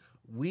 fellas.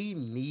 We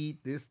need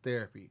this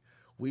therapy.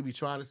 We be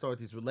trying to start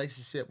these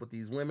relationships with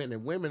these women,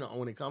 and women,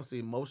 when it comes to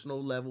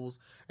emotional levels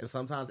and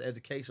sometimes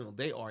educational,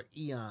 they are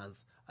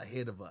eons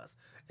ahead of us.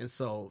 And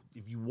so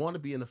if you want to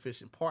be an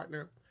efficient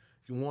partner,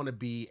 if you want to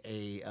be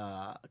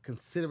a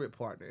considerate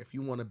partner, if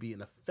you want to be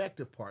an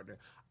effective partner,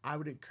 I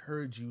would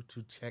encourage you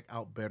to check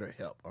out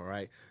BetterHelp, all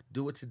right?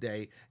 Do it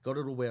today. Go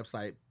to the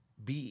website,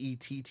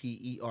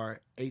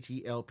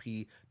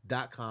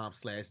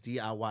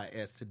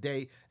 BetterHelp.com/DIYS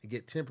today and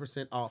get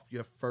 10% off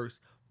your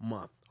first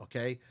month,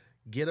 okay?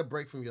 Get a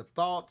break from your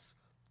thoughts.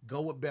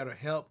 Go with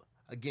BetterHelp.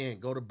 Again,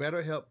 go to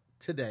BetterHelp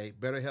today,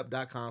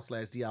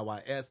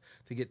 BetterHelp.com/DIYS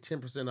to get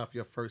 10% off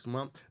your first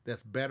month.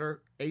 That's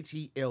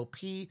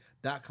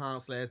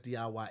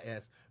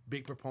BetterHelp.com/DIYS.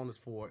 Big proponents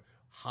for it.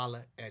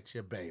 Holla at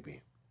your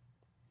baby.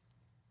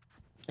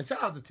 And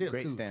shout out to Tiff,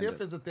 Great too. stand-up.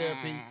 Tiff is a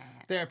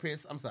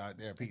therapist. I'm sorry,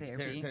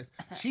 therapy.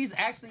 She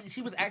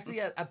was actually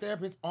a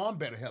therapist on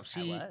BetterHelp.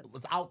 She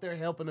was out there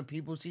helping the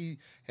people. She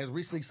has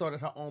recently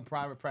started her own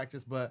private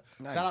practice, but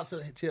shout out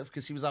to Tiff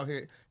because she was out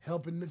here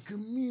helping the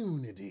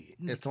community,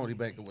 as Tony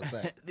Baker would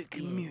say. The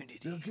community.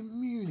 The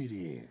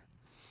community.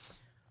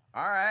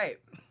 All right.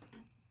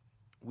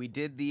 We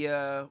did the,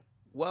 that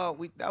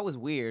was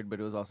weird,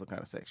 but it was also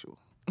kind of sexual.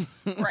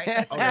 Right.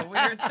 That's a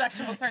weird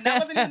sexual turn. That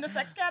wasn't in the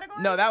sex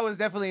category? No, that was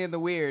definitely in the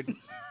weird.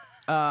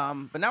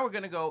 But now we're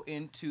going to go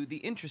into the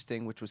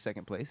interesting, which was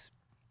second place.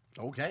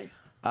 Okay.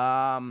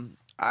 All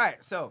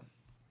right, so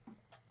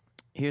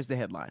here's the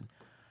headline.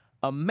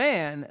 A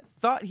man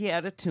thought he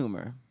had a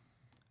tumor,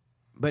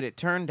 but it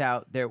turned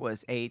out there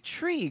was a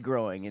tree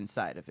growing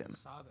inside of him. I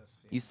saw this.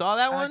 You saw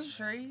that one? A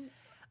tree?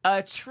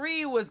 A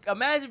tree was,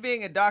 imagine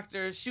being a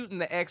doctor shooting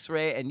the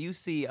x-ray and you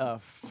see a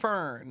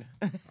fern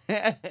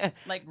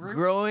Like root?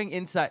 growing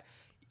inside.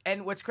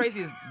 And what's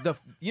crazy is there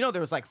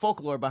was like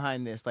folklore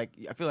behind this. Like,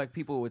 I feel like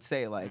people would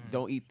say like,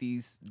 don't eat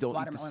the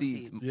Watermelon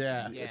seeds. seeds.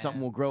 Yeah.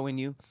 Something will grow in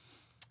you.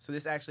 So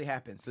this actually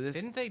happened. So this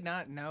Didn't they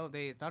not know?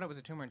 They thought it was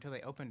a tumor until they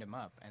opened him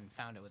up and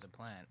found it was a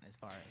plant. As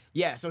far as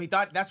Yeah, so he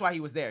thought that's why he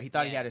was there. He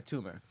thought he Yeah. had a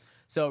tumor.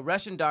 So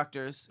Russian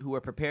doctors who were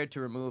prepared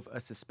to remove a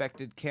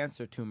suspected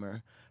cancer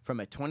tumor from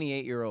a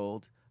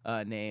 28-year-old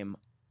named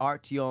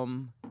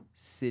Artyom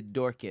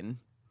Sidorkin.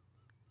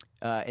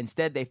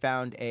 Instead, they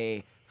found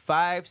a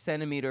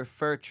 5-centimeter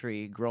fir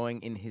tree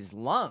growing in his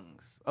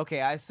lungs.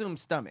 Okay, I assume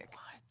stomach. What?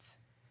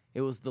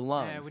 It was the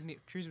lungs. Yeah,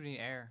 trees would need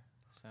air.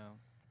 So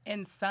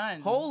In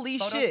sun. Holy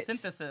shit.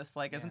 Photosynthesis.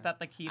 Like, isn't Yeah. that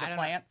the key I to don't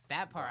plants? know.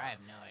 That part I have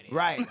no idea.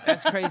 Right,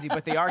 that's crazy,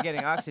 but they are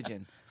getting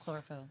oxygen.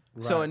 Chlorophyll.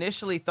 So Right.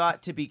 initially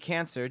thought to be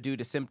cancer due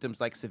to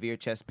symptoms like severe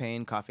chest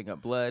pain, coughing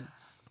up blood,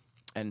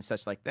 and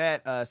such like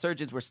that.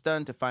 Surgeons were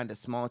stunned to find a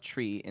small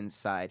tree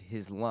inside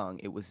his lung.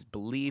 It was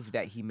believed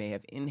that he may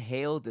have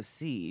inhaled the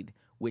seed,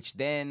 which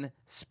then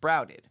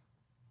sprouted.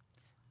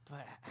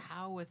 But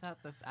how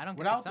without the? I don't get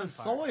Without the the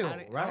sun part. soil, How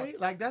do- right?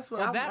 Like, that's what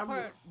Well, I'm... that I'm-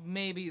 part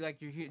maybe like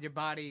your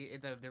body,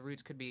 the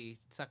roots could be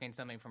sucking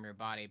something from your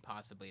body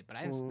possibly, but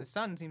the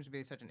sun seems to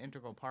be such an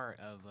integral part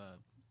of a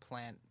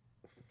plant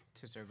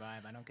to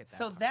survive. I don't get that.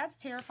 So part.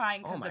 that's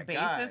terrifying Oh because my the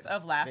basis God.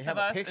 of Last They of have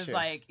a Us is picture.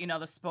 like,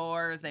 the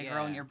spores, they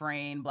grow in Yeah. your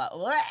brain, blah,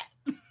 blah.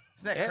 Isn't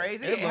that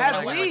crazy? It, looked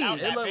has like-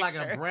 leaves. It looked like a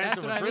picture. branch That's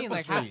of what a I mean.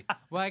 Christmas Like, tree.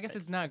 well, I guess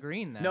it's not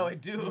green then. No,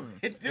 it do.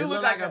 It do It look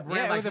looked like like a branch,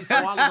 yeah, it like was you a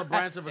swallowed a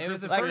branch of a it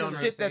was a Christmas like tree the on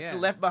shit it. that's yeah.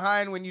 left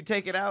behind when you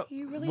take it out.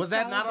 You really Was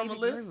that swallowed not on the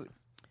Baby list? Groot.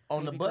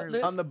 On the Baby butt Groot.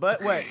 list? On the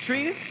butt, what?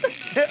 Trees?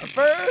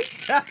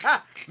 First?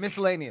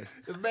 Miscellaneous.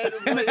 It's made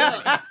his way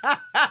up.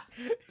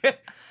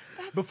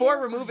 Before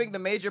removing the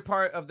major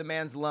part of the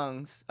man's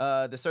lungs,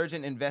 the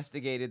surgeon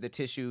investigated the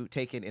tissue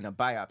taken in a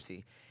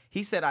biopsy.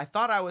 He said, "I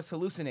thought I was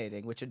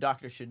hallucinating," which a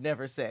doctor should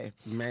never say.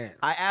 Man.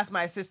 I asked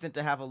my assistant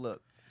to have a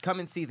look. "Come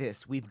and see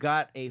this. We've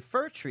got a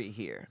fir tree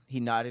here." He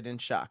nodded in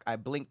shock. I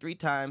blinked 3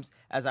 times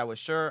as I was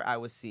sure I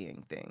was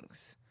seeing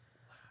things.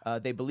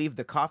 They believe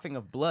the coughing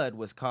of blood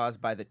was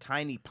caused by the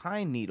tiny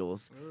pine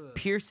needles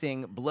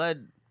piercing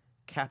blood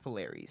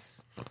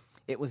capillaries.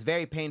 It was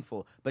very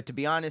painful, but to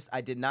be honest,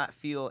 I did not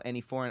feel any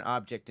foreign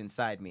object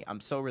inside me. I'm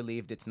so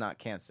relieved it's not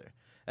cancer.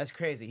 That's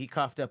crazy. He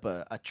coughed up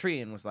a tree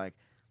and was like,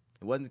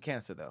 it wasn't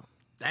cancer though.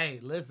 Hey,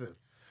 listen.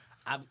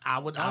 I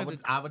would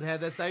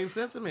have that same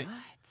sentiment.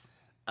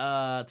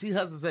 T.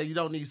 Hudson said you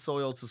don't need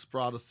soil to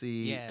sprout a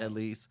seed. Yeah. At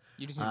least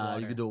You just need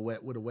water. You can do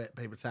it with a wet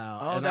paper towel.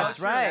 Oh, And that's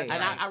I- right.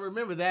 And I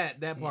remember that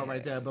part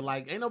right there. But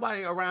like, ain't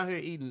nobody around here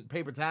eating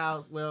paper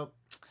towels. Well,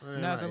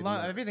 No,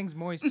 everything's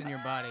moist in your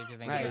body. If you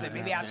think Right. about it.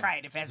 Maybe I'll try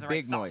it if it has the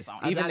Big right moist. sauce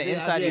on it. Even the did-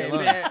 inside of your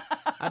lung. yeah,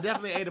 I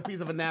definitely ate a piece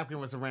of a napkin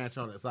with some ranch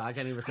on it, so I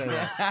can't even say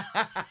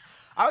that.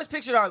 I always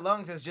pictured our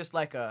lungs as just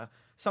like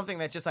something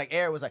that just like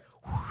air was like.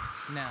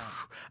 No.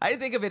 I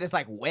didn't think of it as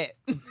like wet.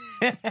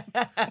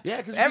 Yeah,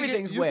 because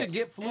Everything's you wet. can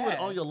get fluid Yeah.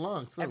 on your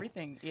lungs. Too.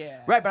 Everything,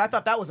 yeah. Right, but I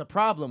thought that was a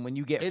problem when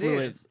you get It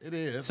fluid. is. It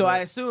is. So but- I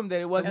assumed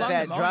that it wasn't As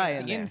long that as dry the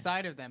in there.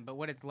 inside of them, but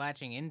what it's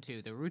latching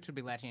into, the roots would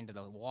be latching into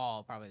the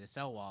wall, probably the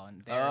cell wall,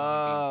 and there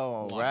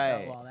Oh, would be water.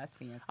 right. Well, that's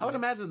fancy. I would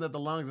imagine that the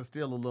lungs are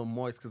still a little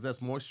moist because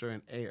that's moisture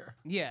in air.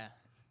 Yeah.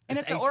 And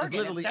it's an It's organ.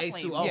 literally it's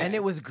definitely H2O. Yeah. And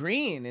it was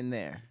green in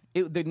there.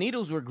 The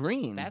needles were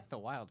green. That's the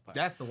wild part.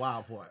 That's the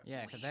wild part.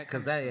 Yeah, because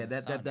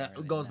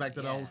that goes back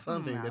to the whole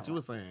sun thing that you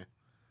were saying.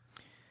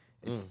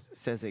 It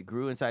says it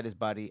grew inside his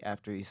body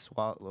after he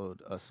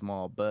swallowed a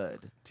small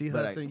bud. T.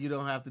 Hudson, you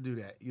don't have to do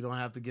that. You don't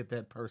have to get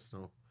that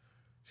personal.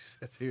 She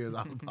said, "Tears."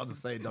 I was about to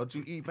say, don't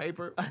you eat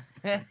paper?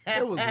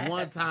 It was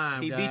one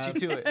time, He guys.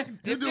 beat you to it.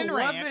 You do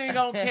one thing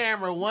on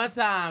camera one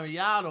time, and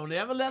y'all don't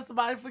ever let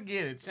somebody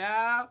forget it,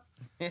 child.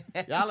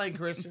 Y'all ain't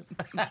Christians.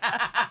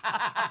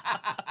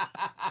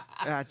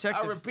 I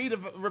checked.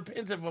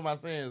 Repented for my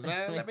sins,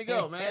 man. Let me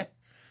go, man.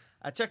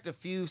 I checked a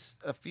few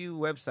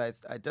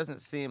websites. It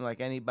doesn't seem like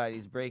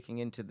anybody's breaking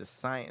into the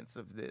science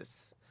of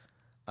this,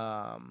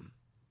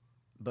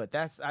 but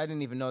I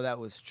didn't even know that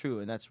was true,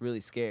 and that's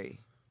really scary.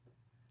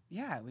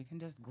 Yeah, we can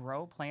just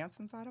grow plants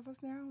inside of us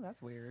now. That's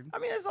weird. I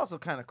mean, it's also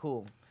kind of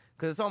cool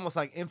because it's almost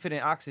like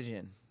infinite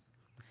oxygen.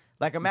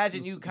 Like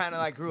imagine you kind of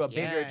like grew a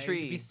bigger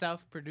tree. You'd be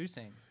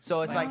self-producing.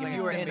 So it's like it's if like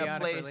you a were in a symbiotic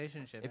place,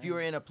 relationship, if you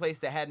were in a place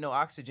that had no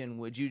oxygen,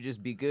 would you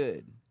just be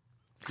good?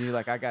 You're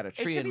like, I got a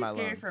tree in my lungs.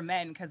 It should be scary for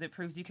men because it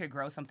proves you could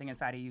grow something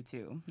inside of you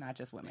too, not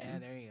just women. Yeah,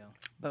 there you go.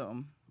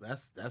 Boom.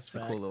 That's a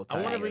cool little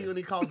I wonder title. when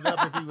he called it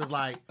up if he was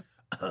like,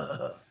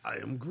 "I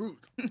am Groot."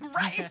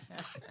 Right.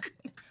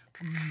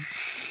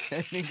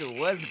 That nigga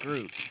was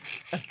Groot.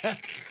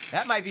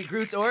 That might be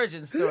Groot's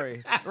origin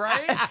story.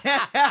 Right?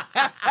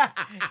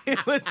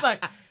 It was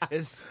like,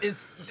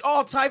 it's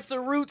all types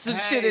of roots and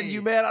shit in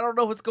you, man. I don't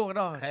know what's going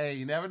on. Hey,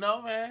 you never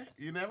know, man.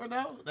 You never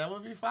know. That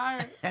would be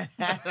fire.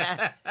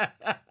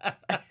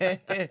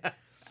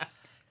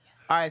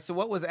 All right, so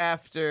what was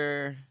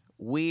after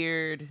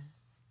weird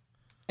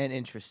and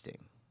interesting?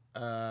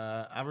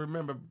 I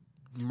remember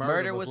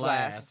Murder was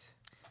last.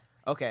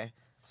 Okay,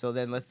 so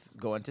then let's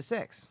go into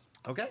sex.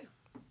 Okay.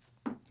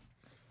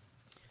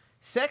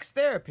 Sex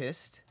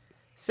therapist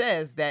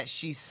says that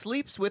she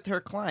sleeps with her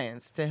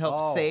clients to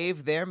help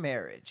save their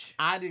marriage.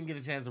 I didn't get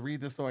a chance to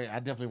read this story. I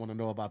definitely want to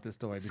know about this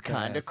story. It's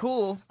kind of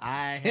cool.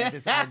 I had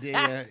this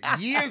idea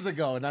years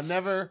ago, and I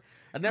never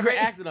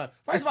acted on it.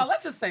 First of all,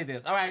 let's just say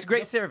this. All right. It's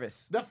great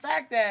service. The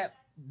fact that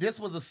this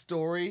was a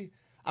story,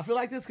 I feel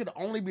like this could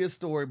only be a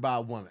story by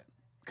a woman.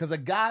 Because a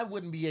guy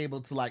wouldn't be able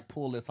to, like,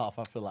 pull this off,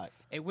 I feel like.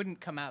 It wouldn't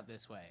come out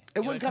this way.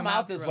 It wouldn't come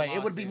out this through a way.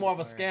 It would be more of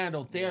a lawsuit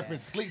scandal.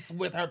 Therapist sleeps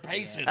with her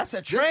patient. That's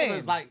a This train. one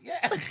is like,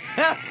 yeah.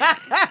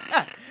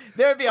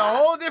 There would be a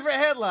whole different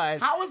headline.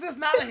 How is this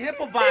not a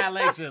HIPAA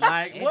violation?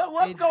 Like,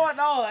 what's going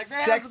on? Like, there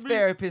has Sex to be-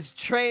 therapist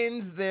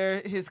trains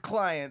his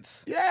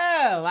clients.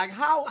 Yeah, like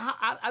how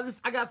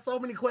I got so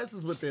many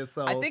questions with this.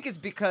 So I think it's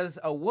because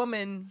a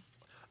woman.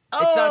 oh,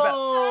 It's not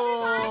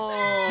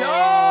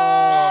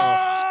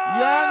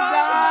young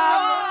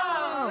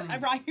Dom. I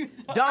brought you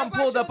Dom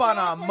pulled up on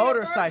a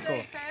motorcycle.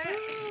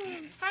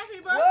 Happy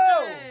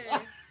birthday! Whoa!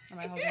 Am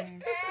I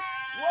holding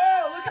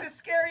Whoa! Look at his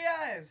scary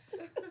eyes.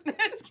 It's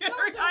Don't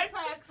scary. do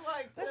facts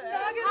like This that.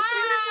 dog is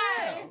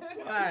Hi.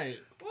 cute. Right.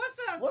 What's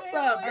up? What's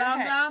family? up, Dom?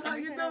 Okay. Dom, how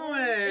you doing?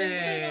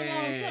 It's been a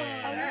long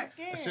time. I'm I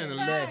scared. should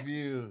have left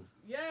you.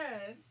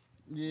 Yes.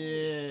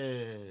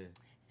 Yeah.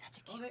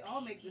 Oh, they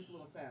all make this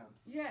little sound.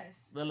 Yes.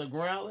 The little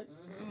growling.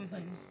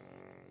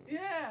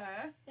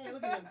 Yeah. Hey,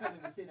 look at him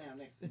coming to sit down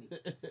next to me.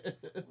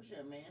 What's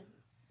up, man?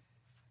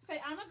 Say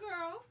I'm a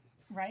girl.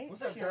 Right?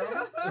 What's up, She-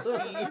 girl?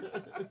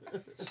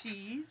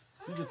 She's.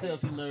 You can tell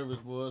she nervous,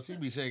 boy. She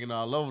be shaking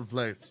all over the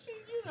place.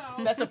 You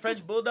know. That's a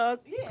French bulldog?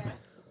 Yeah.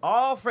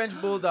 All French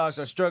bulldogs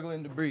are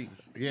struggling to breathe.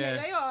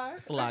 Yeah. They are.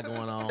 It's a lot going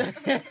on.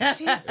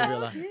 She's It so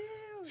really- cute.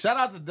 Shout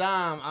out to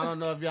Dom. I don't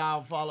know if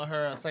y'all follow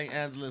her at St.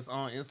 Angeles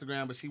on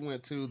Instagram, but she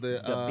went to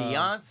the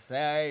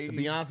Beyonce. the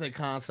Beyonce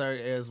concert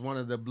as one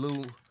of the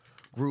Blue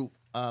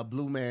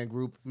Man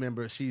group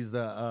members. She's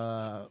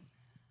the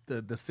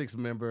sixth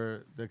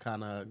member, the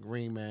kind of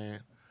green man.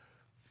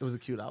 It was a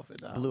cute outfit,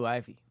 Dom. Blue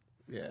Ivy.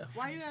 Yeah.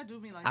 Why you gotta do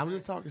me like I'm that?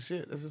 just talking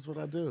shit. That's just what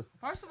I do.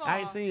 First of all, I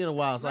ain't seen you in a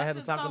while, so I had to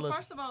listen, talk a little.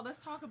 First of all, let's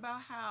talk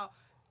about how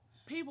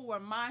people were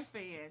my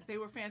fans. They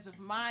were fans of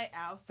my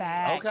outfit.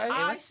 Facts. Okay. It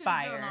I was should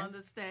have been fire. on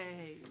the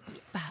stage.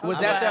 Was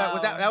Oh, that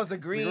wow. that was the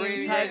green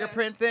tiger yeah.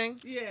 print thing?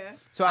 Yeah.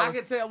 So I was,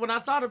 could tell when I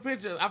saw the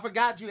picture. I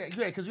forgot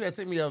because you had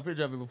sent me a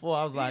picture of it before.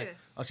 I was like, Yeah.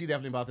 oh, she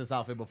definitely bought this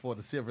outfit before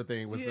the silver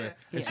thing was. Yeah.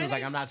 And she Yeah. was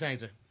like, I'm not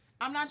changing.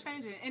 I'm not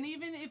changing. And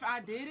even if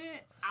I did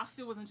it, I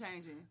still wasn't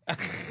changing.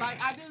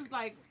 Like, I just,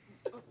 like,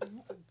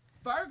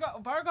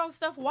 Virgo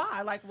stuff,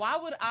 why? Like, why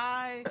would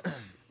I,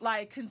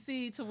 like,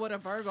 concede to what a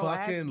Virgo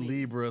asks Fucking me?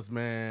 Libras,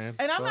 man.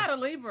 And I'm Fuck. not a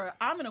Libra.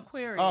 I'm an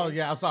Aquarius. Oh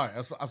yeah, I'm sorry.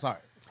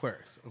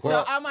 Aquarius.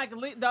 So I'm like,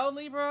 though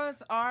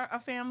Libras are a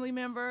family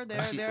member,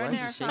 they're in there.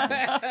 Because she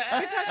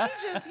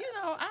just,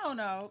 I don't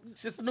know.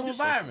 It's just a new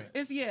environment.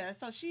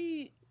 So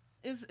she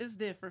is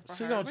different for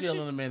She her. gonna but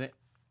chill in a minute.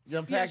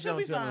 Young Yeah, Pack she'll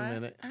gonna be chill in a fine.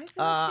 minute. I feel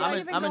like she don't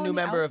even I'm a go new on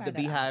member of the outside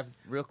house Beehive,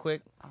 real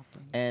quick,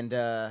 often.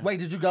 and Wait,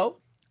 did you go?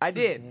 I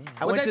did.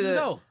 I What went day to did you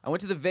go? I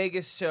went to the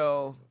Vegas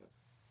show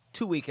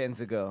 2 weekends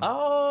ago.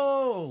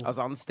 Oh, I was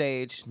on the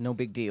stage, no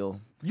big deal.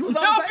 you was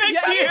on No the same big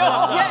shit? deal.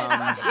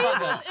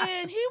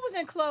 Yes, he was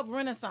in Club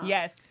Renaissance.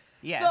 Yes.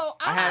 Yes. So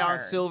I had on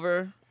heard.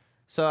 silver,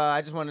 So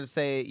I just wanted to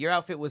say your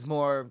outfit was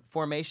more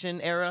formation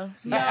era.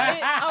 No, no.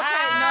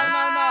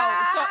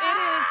 So it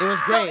is. It was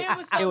great.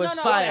 It was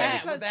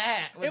fire. With the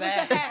hat. It was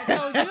the hat.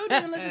 So you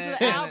didn't listen to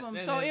the album.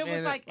 So it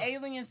was like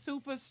Alien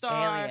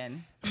Superstar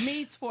Alien.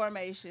 meets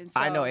Formation. So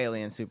I know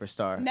Alien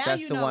Superstar. Now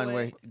That's you the know one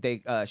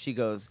it. where she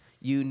goes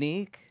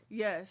unique.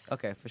 Yes.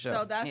 Okay, for sure.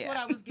 So that's Yeah. what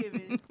I was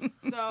given.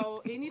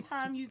 So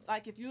anytime you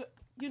like, if you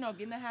get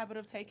in the habit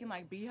of taking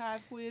like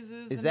Beehive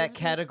quizzes, Is and that everything,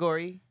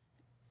 category?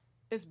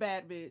 It's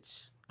bad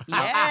bitch.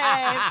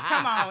 Yes,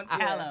 come on, tell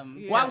Yeah. him.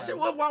 Yeah. While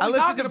we I listen to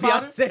talking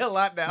about it, Beyonce a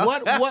lot now.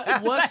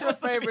 what's your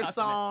favorite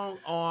song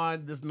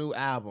on this new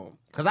album?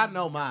 Because I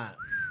know mine.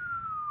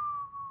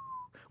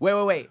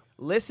 Wait.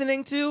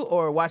 Listening to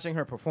or watching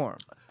her perform?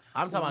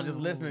 I'm talking about just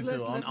listening to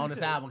Listen on this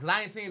to. album because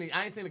I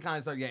ain't seen the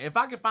concert yet. If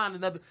I could find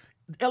another,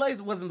 LA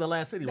wasn't the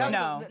last city, right?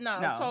 No.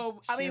 No.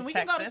 So, I mean, She's we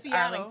can go to Texas,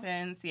 Seattle.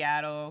 Arlington,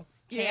 Seattle.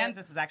 Yeah.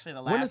 Kansas is actually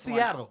the last When is one.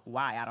 Seattle?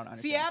 Why? I don't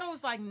understand. Seattle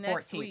is like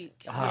next 14th.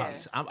 week. Ah,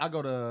 Yeah. I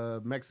go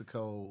to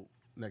Mexico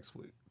next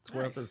week,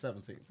 12th to the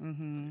 17th.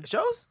 Mm-hmm.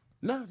 Shows?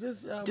 No,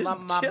 just Just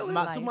chilling.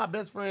 two of my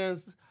best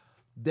friends.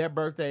 Their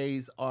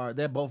birthdays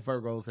they're both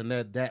Virgos, and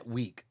they're that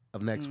week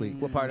of next week.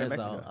 What part of And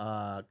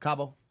Mexico?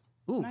 Cabo.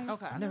 Ooh, Nice.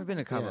 Okay. I've never been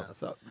to Cabo. Yeah,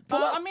 so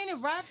I mean, it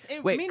raps.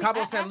 Wait,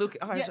 Cabo San Lucas.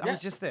 Oh, Yeah, I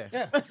was just there.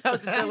 yeah. I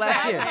was just there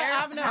last year.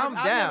 I've never I'm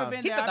down.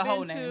 been He there. said the I've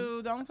whole been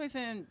to the only place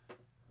in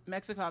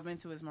Mexico I've been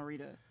to is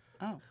Merida.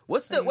 Oh.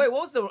 What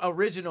was the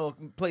original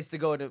place to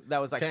go to that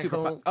was like super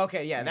Cancun.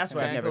 Okay, yeah, that's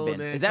where I've never been.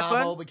 then Is that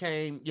Cabo fun?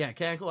 became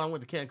Cancun. I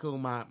went to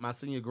Cancun my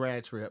senior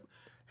grad trip.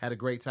 Had a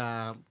great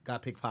time.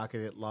 Got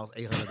pickpocketed. Lost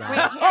 $800.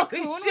 Holy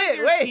Cancun was shit,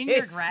 your wait.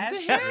 senior grad So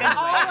trip? he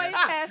always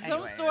has some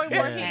Anyway. story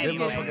Yeah, where he them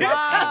gets motherfuckers-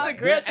 robbed. That's a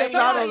great thing.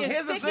 Somebody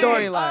Here's the is thing.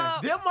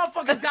 Storyline. Them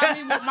motherfuckers got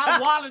me with my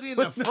wallet in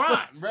the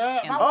front,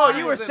 bruh. My Oh, wallet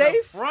you were was in the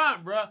safe?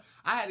 front, bruh.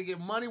 I had to get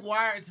money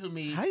wired to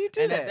me. How you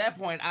do and that? at that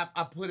point,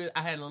 I put it.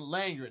 I had a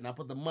lanyard, and I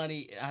put the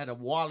money. I had a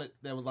wallet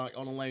that was like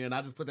on the lanyard, and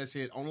I just put that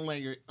shit on the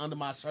lanyard under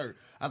my shirt.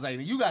 I was like,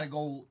 you got to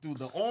go through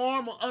the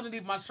arm or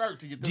underneath my shirt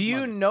to get this Do you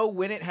money. know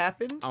when it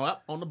happened? I'm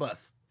up on the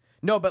bus.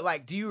 No, but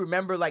like, do you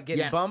remember like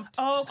getting Yes. bumped?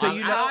 Oh, So I,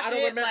 you I know- don't, I don't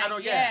remember. Like, I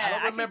don't I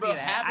can remember see it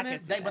that. I happening.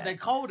 can see But they that.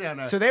 cold down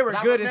there. So they were But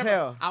I good as remember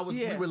hell. I was.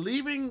 Yeah. We were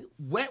leaving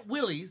Wet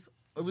Willie's.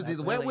 It was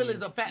either Wet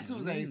Willie's or Fat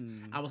Tuesdays.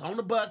 I was on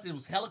the bus. It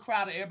was hella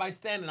crowded. Everybody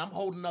standing. I'm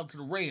holding up to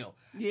the rail.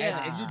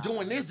 Yeah. And you're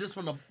doing this just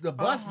from the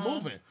bus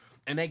moving.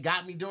 And they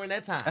got me during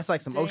that time. That's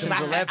like some Damn. Ocean's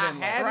 'Cause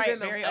 11. I had Right, it in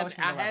the, very and Ocean's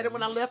I had it 11.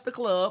 when I left the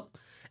club.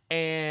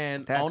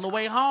 And That's on the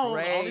way home,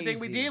 the only thing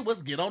we crazy. did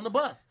was get on the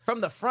bus.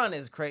 From the front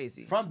is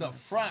crazy. From the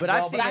front, But bro.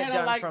 I've seen I it had done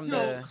on, like, from you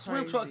know, the- swim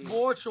Crazy. trunks,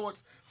 board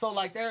shorts. So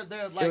like they're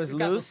like was they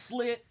got the loose?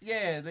 slit.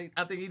 Yeah,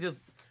 I think he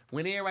just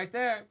went in right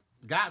there,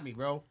 got me,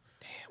 bro.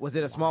 Was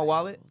it a small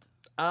wallet?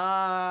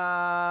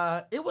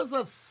 It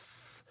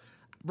was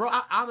bro.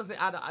 Honestly,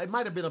 it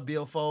might have been a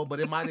billfold,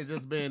 but it might have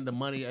just been the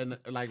money and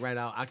like right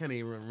out. I can't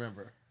even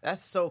remember.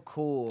 That's so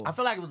cool. I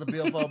feel like it was a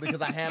billfold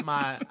because I had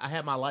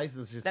my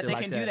license and That shit they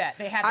like can that. do that.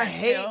 They have that I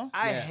hate skill.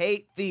 I Yeah.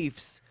 hate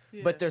thieves,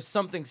 Yeah. but there's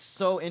something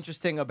so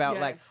interesting about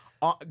like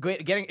Yes.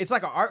 getting. It's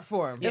like an art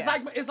form. It's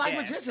like Yeah,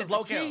 magicians, it's a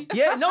low skill. key.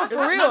 Yeah, no, for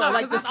No, real. no,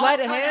 like 'cause the it's sleight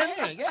all of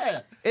hand.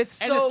 Yeah. It's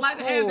And so the sleight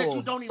of hand that cool.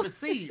 you don't even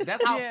see.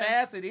 That's how Yeah.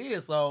 fast it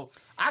is. So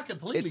I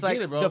completely It's like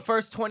get it, bro. the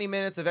first 20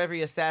 minutes of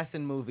every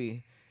assassin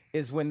movie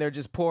is when they're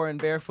just pouring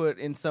barefoot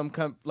in some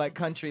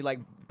country, like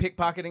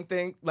pickpocketing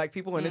thing, like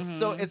people, and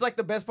it's like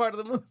the best part of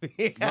the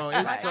movie. No,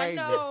 it's Right, crazy.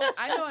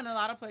 I know in a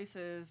lot of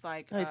places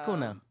like Oh, he's cool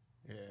now.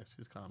 Yeah,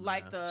 she's calm.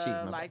 like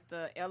now.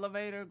 the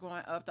elevator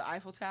going up the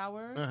Eiffel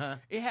Tower. Uh-huh.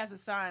 It has a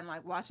sign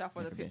like "Watch out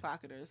for the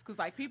pickpocketers," because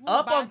like people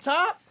Up buy- on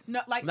top?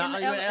 No, like No, in the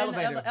you're in the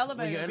elevator. elevator.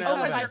 elevator. When you're in the because,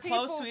 Oh, because elevator. they're like,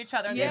 close people- to each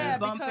other and Yeah, they're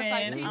because bumping.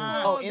 like people.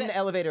 Oh, in the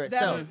elevator that-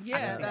 itself. Yeah, I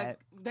can see like,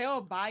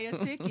 they'll buy a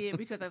ticket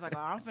because they're like, "Oh,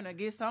 I'm finna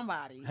get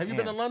somebody." Have you Damn.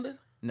 been to London,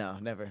 No,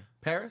 never.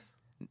 Paris?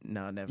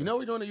 No, never. You know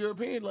we're doing a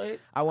European leg.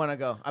 I want to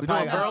go. I'm We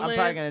probably, doing I'm Berlin,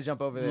 probably gonna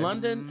jump over there.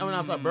 London. I mean,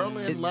 I'm sorry,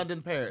 Berlin,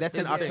 London, Paris. That's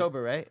in It's the thing.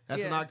 October, right?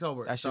 That's in Yeah.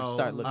 October. I should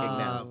start looking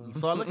now.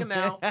 Start looking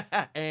now.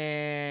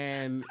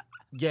 And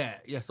yeah,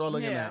 start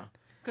looking Yeah. now.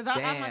 Because I'm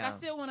like, I Damn.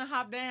 still want to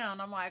hop down.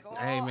 I'm like, oh,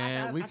 Hey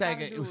man, we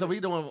taking. So we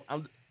doing.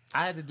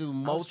 I had to do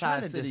I was trying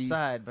to multi-city.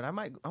 decide, but I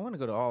want to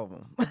go to all of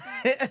them.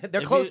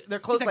 they're If close. you- They're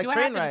close He's like like, do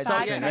I train have to rides. So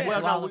decide? to yeah, tonight?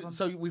 well, All no, of them.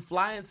 so we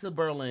fly into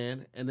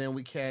Berlin and then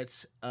we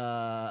catch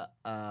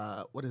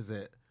what is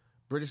it?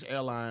 British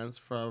Airlines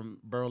from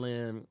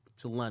Berlin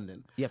to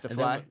London. You have to And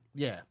fly?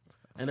 then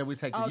and then we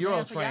take the oh, Euro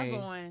damn, so y'all train.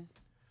 going,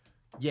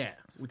 Yeah,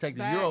 we take the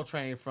back Euro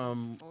train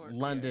from forward,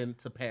 London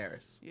to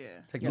Paris. yeah,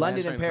 Take that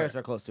London last and train Paris to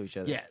are close to each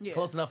other. Yeah, Yeah.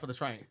 close enough for the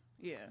train.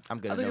 yeah. I'm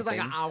good. I think at it's like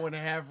those an things. hour and a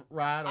half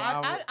ride. Or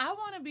hour. I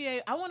want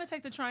want to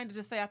take the train to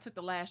just say I took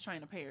the last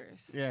train to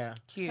Paris. Yeah.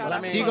 Cute. Shout Well, I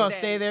out mean, So you to my gonna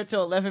daddy. stay there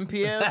till 11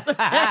 p.m.?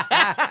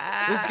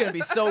 This is gonna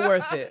be so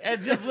worth it.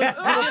 And just listen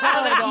to the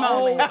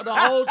song the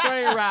whole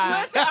train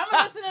ride. Listen, I'm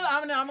gonna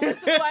listen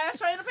to the last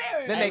train to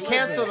Paris. Then they Hey,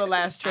 cancel listen. the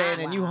last train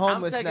and you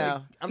homeless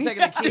now. I'm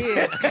taking a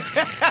kid.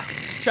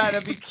 Trying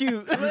to be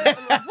cute.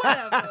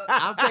 Whatever.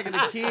 I'm taking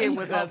a kid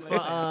with us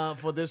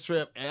for this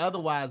trip. And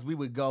otherwise, we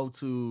would go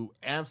to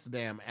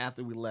Amsterdam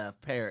after we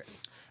left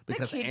Paris. The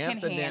Because kid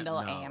Amsterdam, can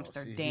handle no,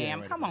 Amsterdam. she ain't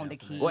ready Come for on, the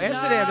Amsterdam. kid. Well,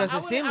 Amsterdam No,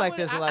 doesn't seem like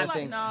there's a lot of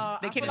things.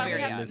 The kid is very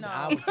young. Listen, No.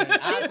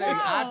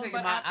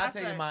 I'll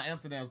tell you I my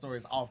Amsterdam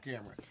stories off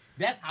camera.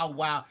 That's how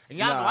wild. And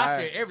y'all No, know I I-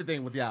 share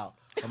everything with y'all.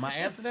 But my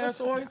Amsterdam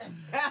stories,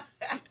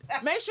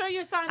 Make sure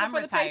you're signed up I'm for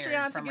the retired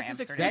Patreon to from get this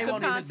Amsterdam.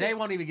 exclusive content. they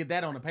won't even get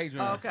that on the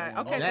Patreon. Okay,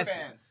 okay. That's,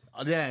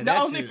 yeah, The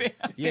that OnlyFans. shit.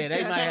 Yeah,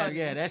 they That's might have. funny.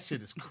 Yeah, that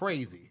shit is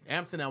crazy.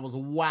 Amsterdam was a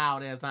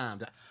wild ass time.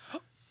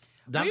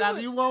 We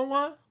would- You want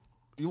one?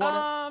 You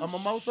want a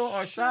mimosa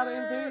or a shot or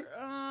anything?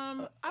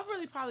 I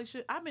really probably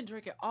should. I've been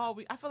drinking all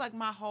week. I feel like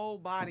my whole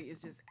body is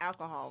just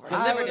alcohol right The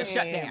now. liver just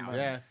shut down.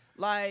 Yeah.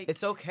 Like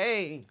It's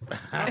okay.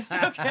 It's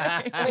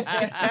okay.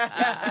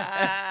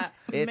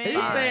 It's Man. He's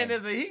fine. saying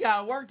this, and he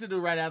got work to do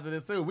right after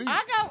this too.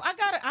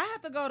 I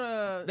have to go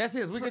to. That's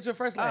his. We get your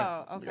first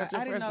class. Oh, We okay. got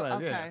your I didn't first know. class.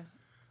 Okay. Yeah.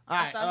 All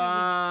I right.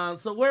 thought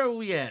So where are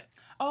we at?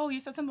 Oh, you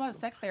said something about a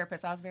sex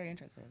therapist. I was very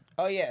interested.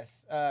 Oh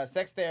yes,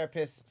 sex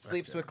therapist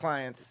sleeps good. with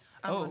clients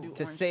I'm gonna do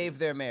to orange save juice.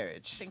 their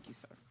marriage. Thank you,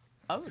 sir.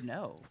 Oh,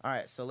 no. All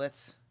right, so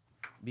let's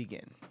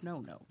begin.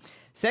 No.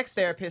 Sex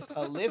therapist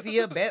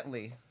Olivia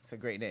Bentley, it's a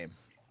great name.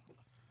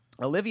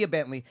 Olivia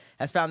Bentley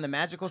has found the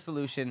magical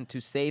solution to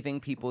saving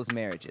people's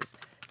marriages,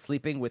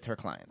 sleeping with her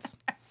clients.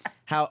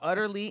 How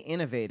utterly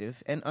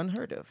innovative and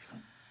unheard of.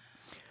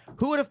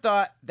 Who would have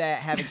thought that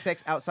having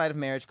sex outside of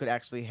marriage could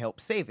actually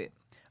help save it?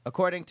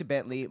 According to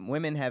Bentley,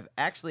 women have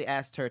actually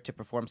asked her to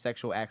perform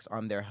sexual acts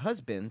on their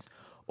husbands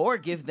or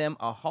give them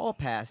a hall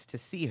pass to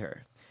see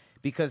her.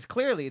 Because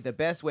clearly, the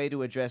best way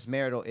to address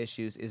marital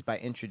issues is by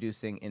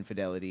introducing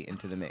infidelity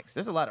into the mix.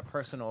 There's a lot of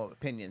personal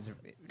opinions.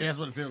 That's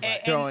what it feels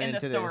like. Thrown In the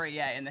into story,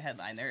 this. in the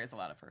headline, there is a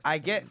lot of person. I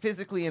get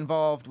physically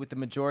involved with the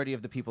majority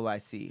of the people I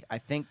see. I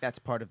think that's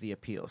part of the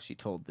appeal, she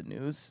told the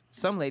news.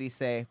 Some ladies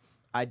say,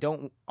 I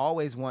don't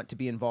always want to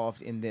be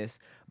involved in this,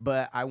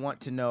 but I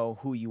want to know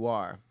who you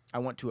are. I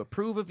want to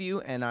approve of you,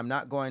 and I'm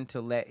not going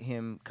to let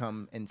him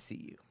come and see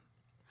you.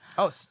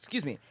 Oh,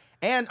 excuse me.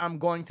 And I'm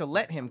going to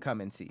let him come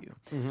and see you.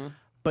 Mm-hmm.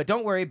 But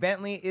don't worry,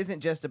 Bentley isn't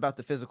just about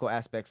the physical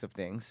aspects of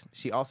things.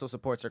 She also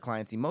supports her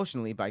clients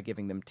emotionally by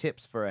giving them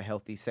tips for a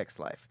healthy sex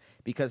life.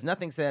 Because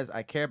nothing says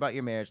I care about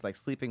your marriage like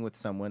sleeping with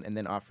someone and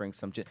then offering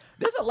some...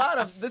 There's a lot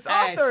of... This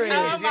Hey, author she is...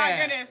 Oh, my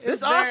Yeah. goodness. This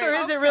It's very-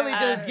 author isn't really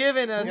just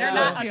giving us... You're the-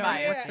 not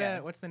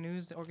unbiased. What's the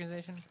news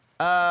organization?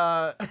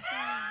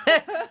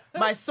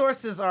 My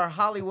sources are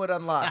Hollywood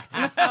Unlocked.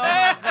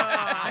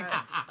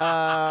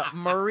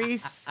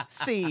 Maurice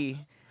C.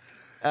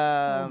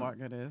 Oh, my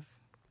goodness.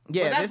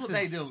 Yeah, But that's this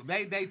what is... they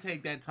do. They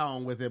take that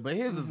tone with it. But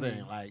here's the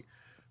thing, like,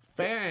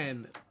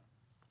 Farron,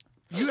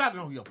 you gotta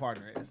know who your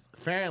partner is.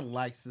 Farron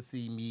likes to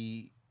see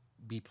me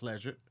be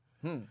pleasured.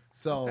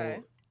 So Okay.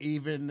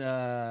 even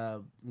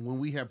when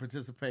we have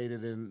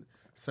participated in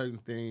certain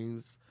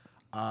things,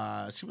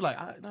 she be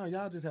like, "No,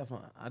 y'all just have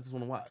fun. I just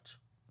want to watch."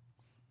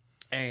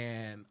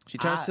 And She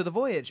turns to the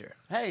Voyager.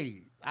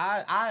 Hey,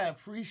 I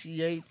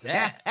appreciate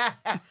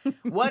that.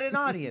 What an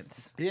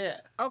audience. Yeah.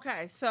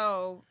 Okay,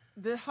 so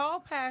the hall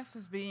pass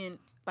has been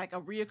like a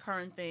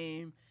reoccurring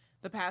theme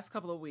the past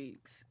couple of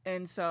weeks.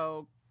 And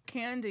so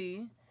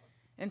Candy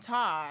and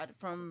Todd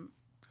from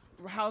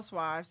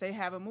Housewives, they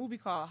have a movie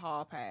called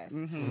Hall Pass.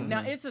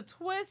 Now, it's a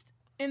twist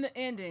in the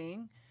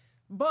ending,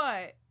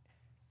 but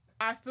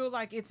I feel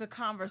like it's a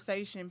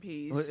conversation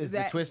piece. What is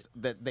the twist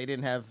that they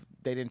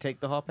didn't take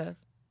the hall pass?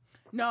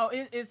 No,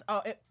 it is.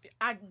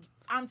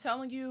 I'm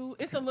telling you,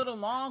 it's a little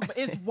long, but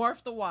it's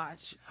worth the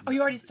watch. Oh, you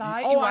already saw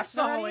it? You Oh, I watched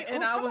saw already? it,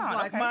 and Oh, I come was on,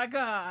 like, okay. my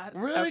God.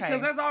 Really? Okay.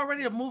 Because there's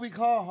already a movie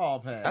called Hall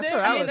Pass. That's what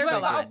I was there's a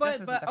thinking. lot. This But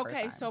isn't the first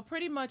okay, time. so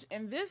pretty much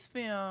in this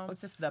film, Oh,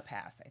 it's just the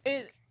pass, I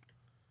think.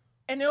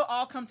 and it'll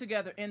all come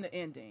together in the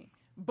ending.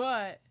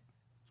 But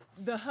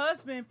the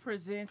husband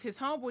presents his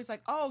homeboy's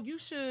like, oh, you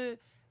should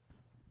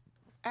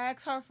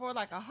ask her for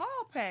like a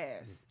hall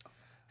pass.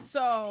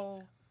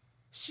 So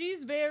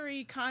she's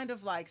very kind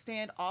of like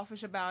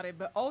standoffish about it,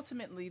 but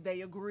ultimately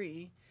they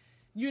agree.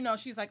 You know,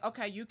 she's like,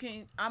 okay, you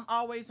can, I'm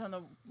always on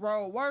the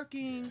road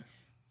working,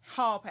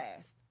 hall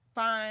pass.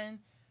 Fine.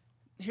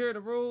 Here are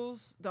the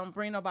rules. Don't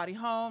bring nobody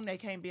home. They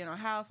can't be in our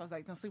house. I was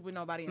like, don't sleep with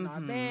nobody in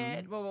our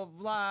bed, blah, blah,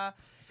 blah.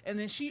 And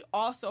then she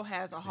also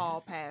has a hall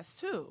pass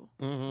too.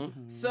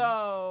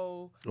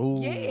 So, Ooh,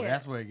 yeah.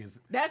 that's where it gets.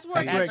 That's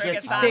where That's where it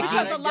gets sticky.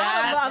 Because a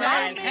lot of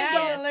men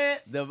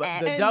don't. The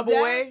And double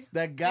that's- way?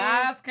 The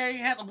guys can't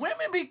handle.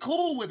 Women be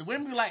cool with it.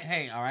 Women be like,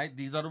 "Hey, all right,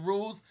 these are the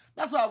rules."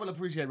 That's what I will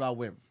appreciate about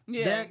women.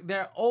 Yeah.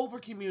 Their over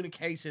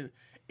communication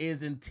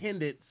is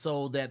intended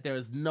so that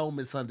there's no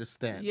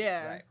misunderstanding.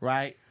 Yeah.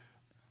 Right.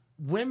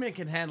 Women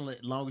can handle it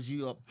as long as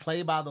you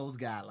play by those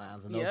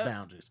guidelines and those Yep.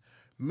 boundaries.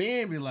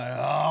 Men be like,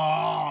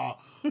 "Oh,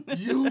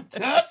 You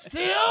touched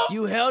him?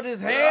 You held his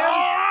hand.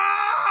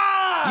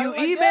 Ah! You Like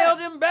emailed that.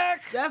 him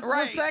back. That's what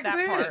Right, sex that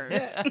is. part.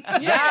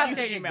 Yeah.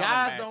 Email him Guys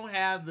back. don't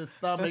have the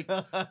stomach,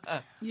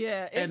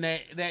 Yeah, and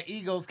their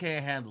egos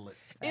can't handle it.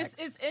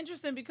 It's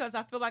interesting because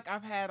I feel like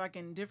I've had like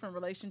in different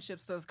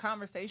relationships this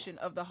conversation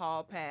of the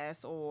hall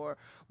pass or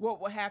what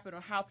will happen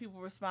or how people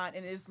respond,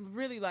 and it's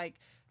really like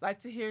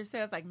to hear it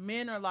says like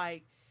men are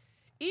like,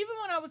 even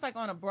when I was like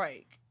on a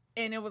break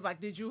and it was like,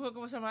 did you hook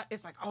up with somebody?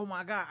 It's like, oh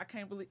my God, I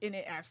can't believe, and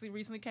it actually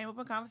recently came up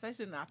in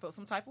conversation and I felt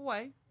some type of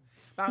way,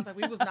 but I was like,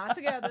 we was not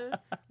together,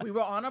 we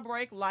were on a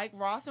break like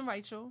Ross and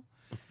Rachel.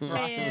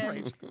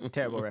 And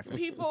Terrible reference.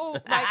 people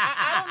like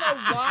I don't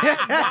know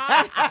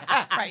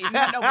why Right, you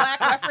know black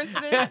reference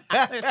to this?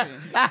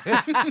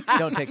 Listen.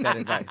 Don't take that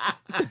advice.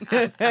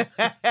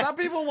 Some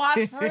people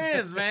watch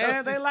Friends,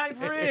 man. They like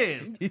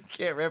Friends. You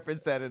can't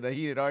reference that in a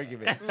heated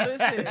argument.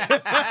 Listen,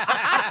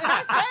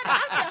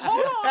 I said,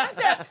 hold on. I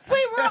said,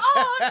 we were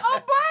on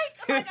a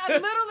break. Like, I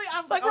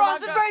was like, Like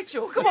Ross and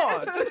Rachel, come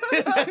on. But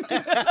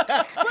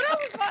I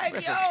was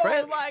like, yo,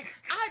 Friends. like,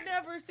 I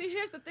never see.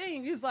 Here's the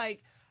thing. He's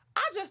like,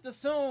 I just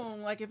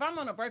assume, like, if I'm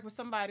on a break with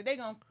somebody, they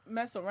gonna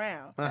mess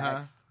around.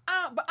 Uh-huh.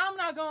 But I'm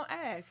not gonna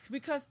ask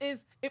because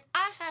if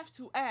I have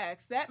to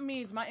ask, that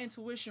means my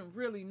intuition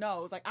really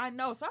knows. Like, I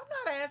know, so I'm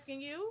not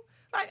asking you.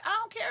 Like, I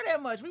don't care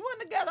that much. We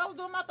weren't together. I was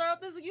doing my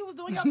therapist, and you was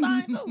doing your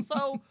thing too.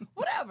 So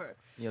whatever.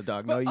 Yo,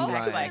 dog, But no, you lying.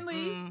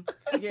 ultimately,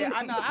 yeah,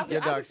 I know. I be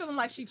dog's- feeling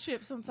like she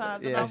chipped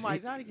sometimes, and Yeah, I'm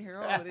like, Johnny can hear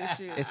all of this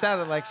shit. It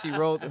sounded like she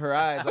rolled her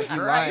eyes like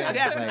you Right, lying.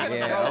 definitely.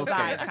 Like, yeah, Roll's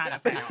eyes okay. kind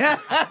of thing.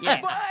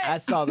 Yeah. I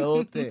saw the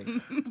whole thing.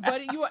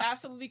 But you are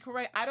absolutely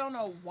correct. I don't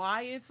know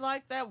why it's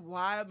like that.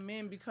 Why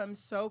men become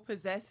so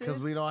possessive?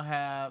 Because they don't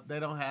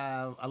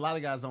have, a lot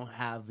of guys don't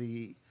have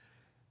the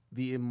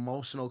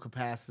emotional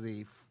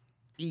capacity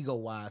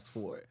ego-wise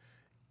for it.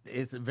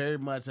 It's very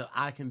much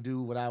I can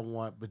do what I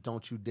want, but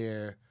don't you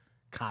dare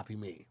copy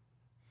me.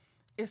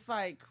 It's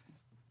like,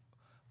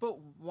 but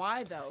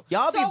why though?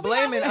 Y'all So be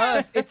blaming we have-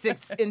 us.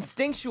 It's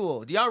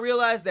instinctual. Do y'all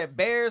realize that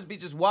bears be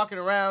just walking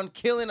around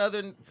killing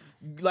other,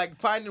 like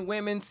finding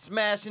women,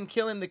 smashing,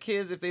 killing the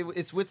kids if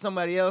it's with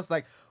somebody else?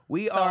 Like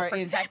we So are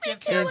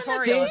protective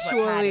territorial is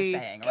what Pat is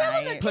saying,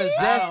 right?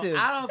 possessive.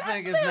 I don't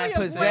think it's very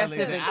necessarily possessive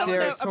that. and I don't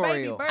think-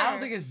 territorial. bird. I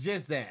don't think it's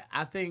just that.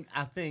 I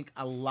think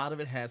a lot of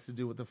it has to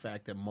do with the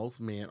fact that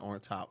most men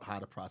aren't taught how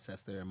to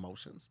process their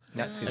emotions.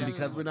 Not too. And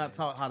because we're not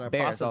taught how to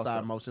Bears process also. our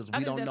emotions, I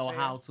we think don't know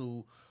that's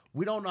fair.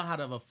 we don't know how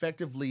to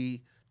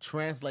effectively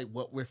translate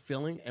what we're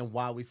feeling and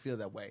why we feel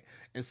that way.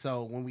 And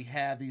so when we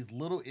have these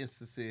little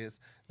instances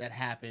that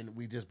happen,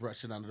 we just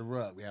brush it under the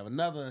rug. We have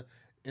another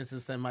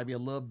instance that might be a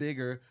little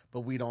bigger,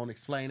 but we don't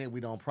explain it, we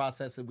don't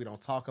process it, we don't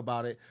talk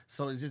about it.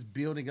 So it's just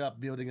building up.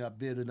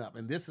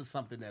 And this is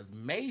something that's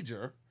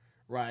major,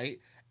 right?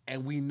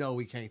 And we know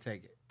we can't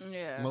take it.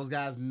 Yeah. Most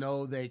guys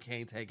know they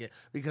can't take it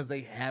because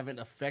they haven't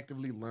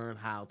effectively learned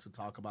how to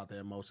talk about their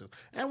emotions.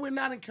 And we're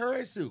not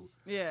encouraged to.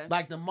 Yeah.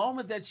 Like the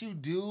moment that you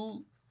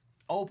do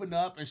open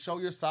up and show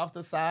your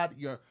softer side,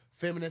 your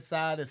feminine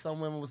side, as some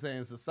women would say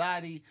in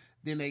society,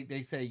 then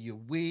they say you're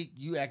weak,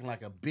 you acting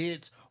like a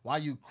bitch, why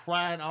you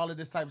crying, all of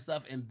this type of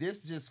stuff. And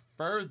this just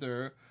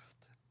further,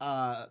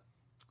 God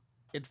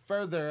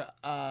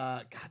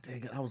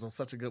dang it, I was on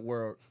such a good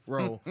roll.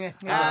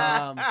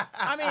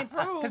 I mean,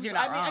 proves. 'Cause you're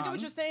not I get wrong.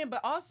 what you're saying,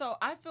 but also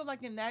I feel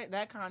like in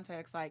that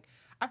context, like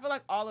I feel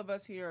like all of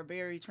us here are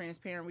very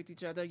transparent with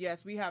each other.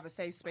 Yes, we have a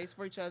safe space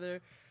for each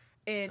other,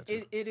 and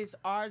it is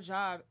our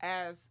job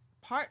as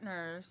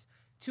partners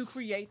to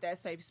create that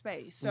safe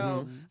space.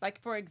 So,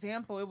 like for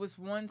example, it was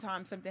one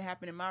time something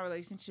happened in my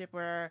relationship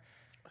where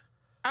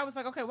I was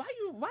like, okay,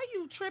 why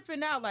you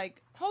tripping out?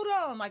 Like, hold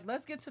on, like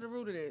let's get to the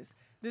root of this.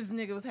 This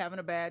nigga was having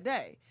a bad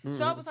day.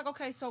 So I was like,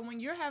 okay, so when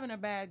you're having a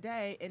bad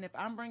day, and if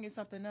I'm bringing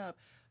something up,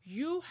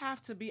 you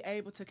have to be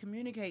able to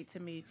communicate to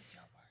me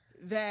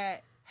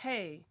that,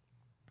 hey,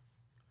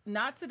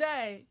 not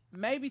today,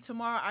 maybe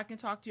tomorrow I can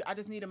talk to you. I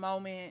just need a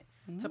moment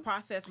to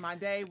process my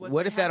day.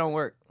 What if that don't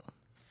work?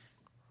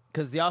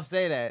 Because y'all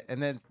say that,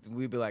 and then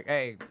we'd be like,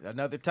 hey,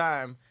 another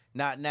time,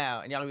 not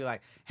now. And y'all be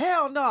like,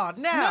 hell no,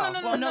 now.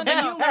 No. Well, no,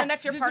 then you learn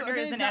that your This- partner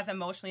this is isn't not- as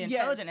emotionally Yes,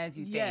 intelligent as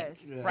you think, yes.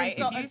 Yeah. right? And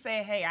so- If you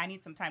say, hey, I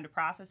need some time to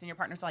process, and your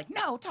partner's like,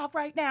 no, talk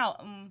right now.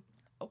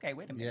 Okay,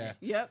 wait a minute.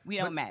 Yeah. Yep. We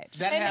don't match.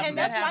 That happens- And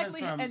that's that happens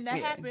likely, from- and that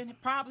yeah. happened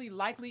probably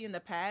likely in the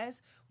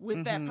past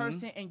with that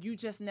person, and you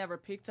just never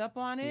picked up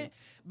on it.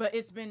 But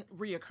it's been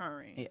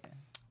reoccurring. Yeah.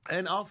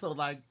 And also,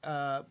 like,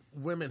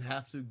 women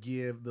have to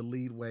give the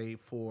lead way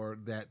for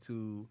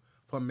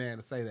a man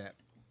to say that.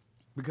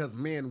 Because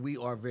men, we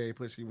are very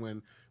pushy.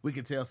 When we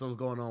can tell something's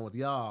going on with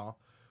y'all,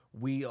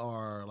 we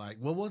are like,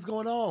 well, what's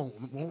going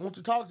on? Won't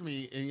you talk to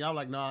me? And y'all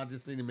like, no, I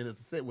just need a minute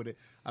to sit with it.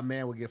 A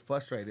man will get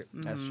frustrated.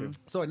 That's true.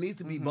 So it needs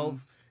to be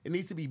both. It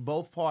needs to be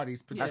both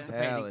parties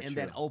participating hella in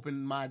that true.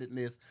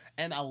 open-mindedness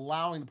and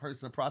allowing the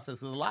person to process.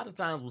 Because a lot of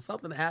times when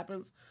something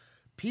happens,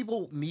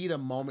 people need a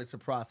moment to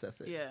process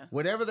it. Yeah.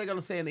 Whatever they're going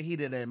to say in the heat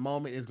of that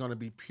moment is going to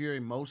be pure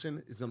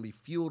emotion. It's going to be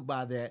fueled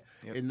by that.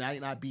 Yep. It might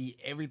not be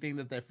everything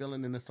that they're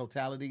feeling in the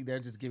totality. They're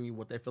just giving you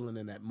what they're feeling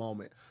in that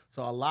moment.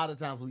 So a lot of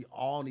times we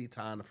all need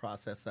time to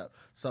process up.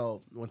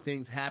 So when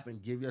things happen,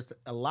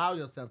 allow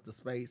yourself the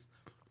space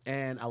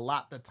and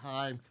allot the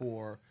time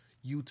for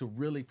you to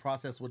really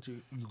process what you're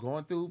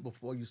going through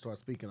before you start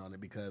speaking on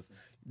it, because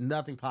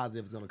nothing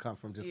positive is going to come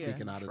from just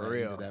speaking out of For that,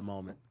 real. heat of that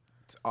moment.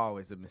 It's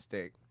always a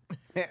mistake.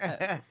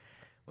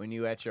 When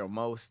you at your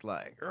most,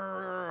 like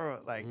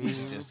you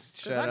should just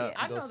shut up.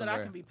 I and go know that I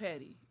somewhere. can be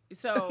petty.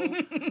 So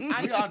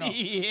We all know.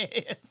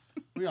 Yes.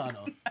 We all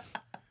know.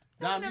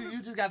 Dom,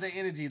 you just got the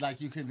energy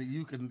like you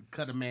can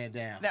cut a man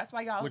down. That's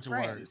why y'all with your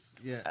friends. words.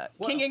 Yeah.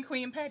 Well, King and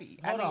Queen petty.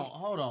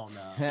 hold on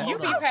now. You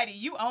Hold be on. petty.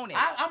 You own it.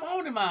 I'm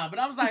owning mine, but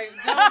I was like,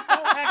 don't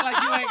act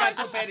like you ain't got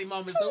your petty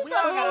moments. So we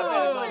all got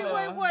our petty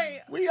moments.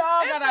 Wait. We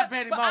all got our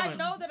petty But moments. I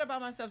know that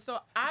about myself. So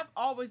I've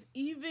always,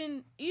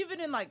 even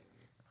in like,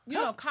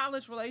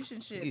 college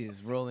relationships.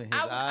 He's rolling his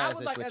I eyes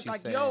would at what you like,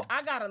 saying. yo,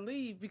 I gotta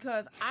leave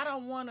because I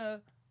don't want to,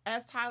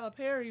 as Tyler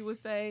Perry would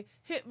say,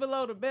 hit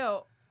below the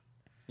belt.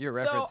 Your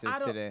So references I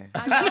don't- today.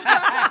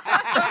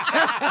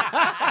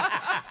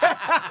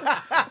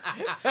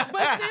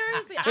 But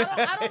seriously,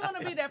 I don't want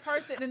to be that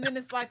person, and then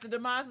it's like the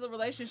demise of the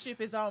relationship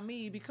is on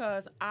me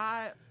because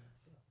I.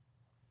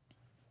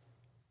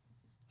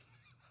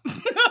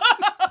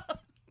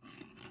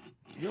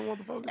 You don't want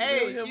the focus.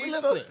 Hey, Yeah, we you're live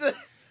supposed it. to.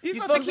 You're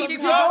You're supposed to keep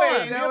keep going.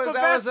 going. You're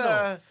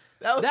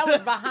That was That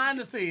was behind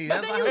the scenes.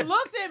 But That's then you why-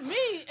 looked at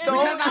me and The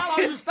whole Because I thought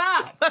you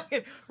stopped.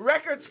 fucking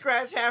record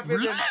scratch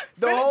happened. And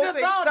the Finish whole your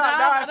thing thought, stopped. Dom.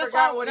 Now I That's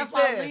forgot why- what he that's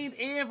why I said. leaned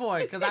in for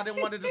it, because I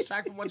didn't want to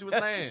distract from what you were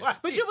saying.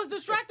 but you was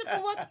distracted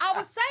from what I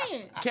was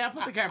saying. Can I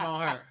put the camera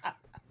on her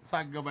so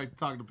I can go back to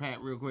talking to Pat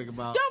real quick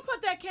about? Don't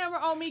put that camera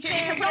on me,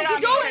 Cam. Put it Don't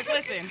on you me, do it.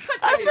 because listen.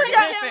 I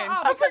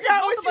Listen.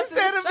 forgot what you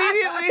said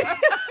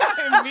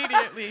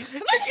immediately.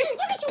 Look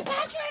at you,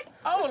 Patrick.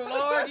 Oh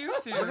Lord, you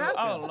too.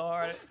 Oh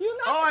Lord. You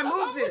know, Oh, I I'm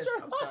moved with this.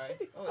 your I'm mic.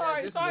 sorry. Oh, yeah,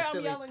 Sorry, this is sorry, a I'm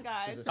silly- yelling,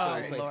 guys. this is a Oh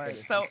silly place Lord. for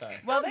this. So I'm sorry.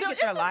 well, they Dude, get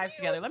their it's lives just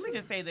together. used Let me to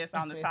just say this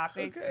on the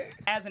topic. Okay.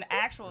 As an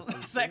actual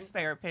sex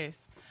therapist,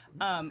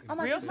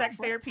 real sex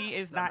therapy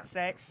is not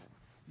sex.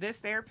 This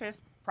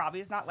therapist probably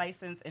is not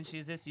licensed, and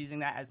she's just using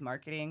that as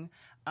marketing.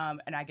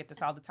 And I get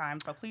this all the time.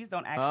 So please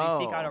don't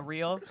actually seek out a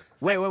real sex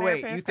Wait.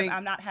 therapist. You 'cause think-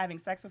 I'm not having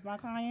sex with my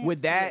client?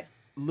 Would that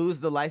lose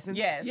the license?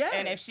 Yes. Yes.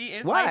 And if she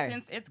is Why?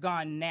 licensed, it's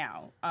gone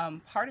now.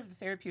 Part of the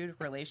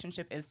therapeutic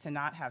relationship is to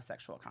not have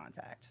sexual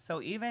contact. So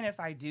even if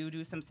I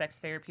do some sex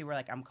therapy where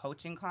like I'm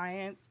coaching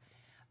clients,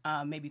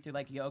 maybe through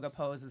like yoga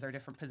poses or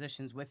different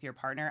positions with your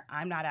partner,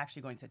 I'm not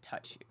actually going to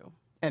touch you.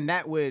 And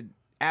that would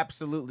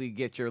absolutely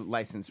get your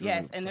license removed.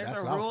 Yes, and there's That's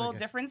a what I was rule. thinking.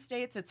 Different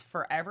states, it's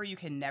forever. You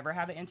can never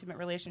have an intimate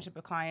relationship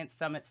with clients.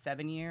 Some it's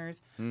 7 years.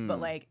 But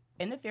like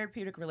in the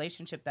therapeutic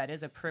relationship, that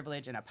is a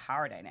privilege and a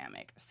power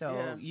dynamic. So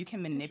Yeah. you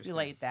can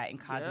manipulate that and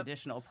cause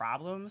additional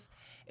problems.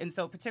 And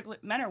so particularly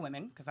men or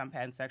women, because I'm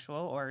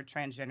pansexual, or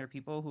transgender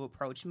people who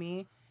approach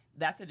me,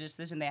 that's a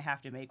decision they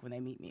have to make when they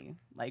meet me.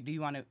 Like, do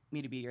you want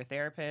me to be your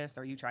therapist,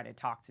 or are you trying to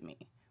talk to me?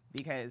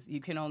 Because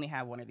you can only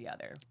have one or the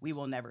other. We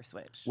will never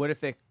switch. What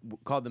if they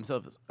called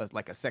themselves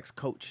like a sex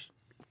coach?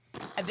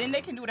 And then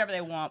they can do whatever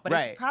they want, but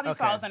Right, it probably okay.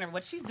 falls under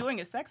what she's doing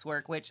is sex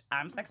work, which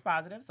I'm sex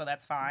positive, so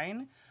that's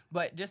fine.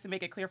 But just to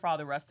make it clear for all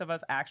the rest of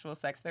us actual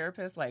sex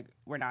therapists, like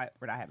we're not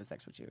having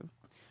sex with you.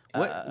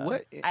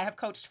 What? I have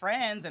coached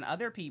friends and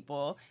other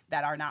people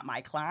that are not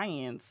my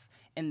clients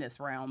in this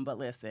realm, but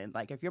listen,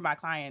 like if you're my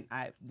client,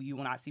 you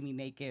will not see me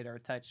naked or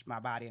touch my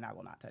body, and I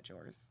will not touch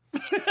yours.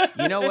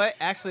 You know what?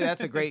 Actually,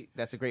 that's a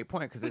great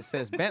point, because it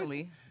says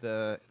Bentley,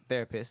 the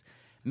therapist,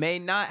 may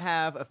not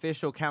have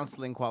official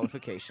counseling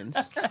qualifications,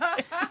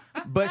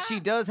 but she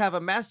does have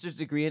a master's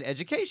degree in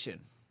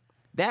education.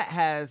 That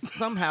has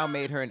somehow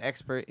made her an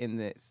expert in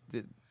this.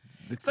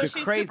 So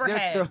she's super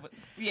head.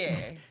 Yeah.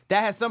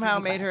 That has somehow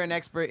made her an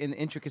expert in the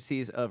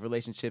intricacies of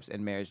relationships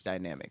and marriage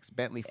dynamics.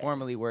 Bentley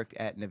formerly worked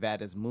at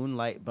Nevada's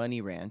Moonlight Bunny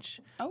Ranch,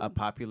 a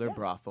popular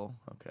brothel.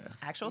 Okay.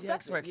 Actual Yeah,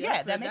 sex work. yeah, Yeah,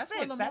 that but makes that's where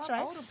sense. Lamar That's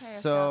right. Odom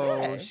passed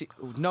So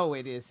Yeah. no,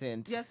 it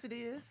isn't. Yes, it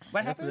is.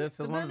 What Yes, happened? this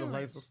is one of the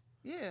places.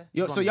 Yeah.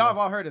 Yo, so y'all have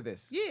all heard of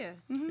this? Yeah.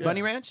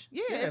 Bunny Ranch?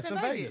 Yeah, Yeah, it's in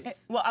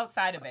Vegas. Well,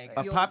 outside of Vegas.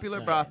 A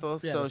popular brothel,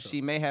 Yeah, so that's she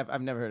may have,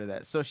 I've never heard of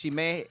that. So she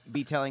may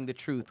be telling the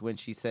truth when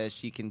she says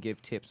she can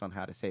give tips on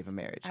how to save a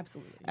marriage.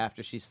 Absolutely.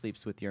 After she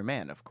sleeps with your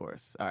man, of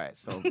course. All right,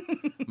 so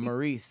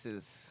Maurice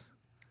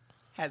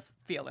Has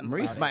feelings.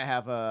 Maurice about might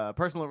have a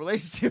personal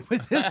relationship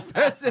with this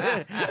person.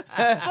 it.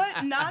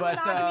 But non-monogamy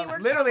But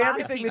works literally for a lot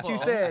of everything that you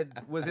people.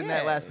 said was in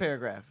that Yeah. last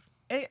paragraph.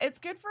 It's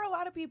good for a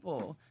lot of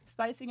people.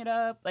 Spicing it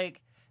up,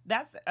 like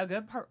that's a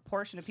good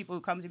portion of people who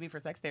come to me for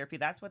sex therapy.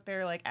 That's what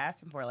they're like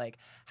asking for. Like,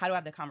 how do I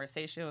have the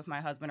conversation with my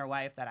husband or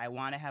wife that I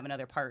want to have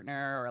another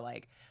partner, or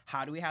like,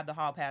 how do we have the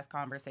hall pass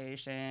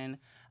conversation?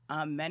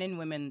 Men and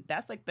women,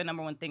 that's like the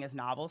number one thing is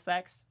novel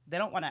sex. They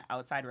don't want an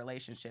outside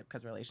relationship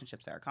because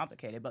relationships are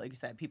complicated. But like you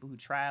said, people who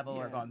travel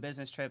or go on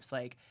business trips,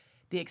 like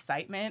the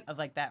excitement of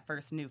like that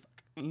first new,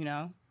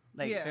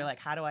 Like Yeah. they're like,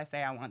 how do I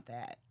say I want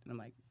that? And I'm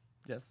like,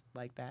 just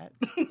like that.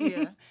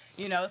 Yeah.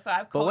 You know, so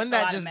I've coached But wouldn't a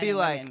that lot of just men be and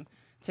like, women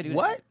to do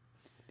what?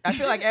 that. I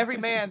feel like every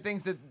man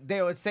thinks that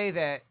they would say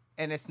that,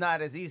 and it's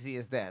not as easy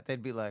as that.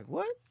 They'd be like,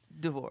 what?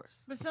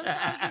 Divorce. But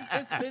sometimes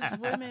it's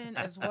women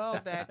as well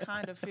that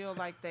kind of feel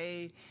like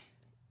they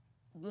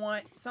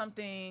want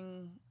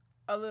something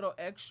a little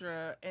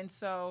extra, and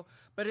so,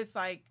 but it's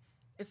like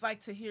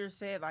to hear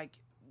said, like,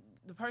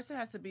 the person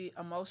has to be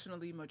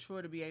emotionally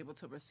mature to be able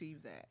to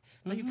receive that.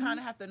 So you kind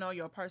of have to know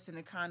your person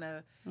and kind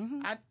of,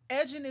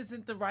 edging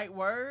isn't the right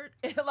word,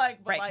 like,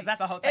 but Right, 'cause like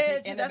that's a whole technique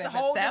edge, in that's and a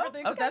of whole itself. different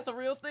thing. 'Cause Okay. that's a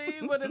real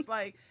thing, but it's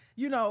like,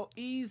 you know,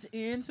 ease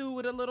into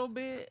it a little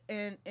bit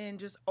and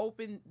just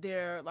open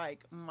their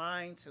like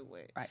mind to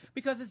it, Right.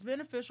 because it's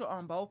beneficial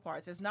on both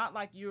parts. It's not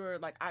like you're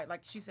like,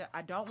 like she said,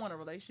 I don't want a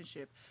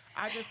relationship.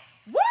 I just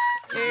what?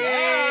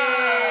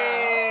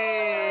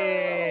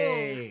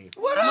 Hey.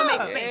 What I'm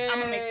gonna up? make space. I'm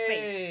gonna make space.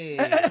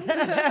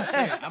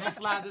 Here, I'm gonna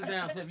slide this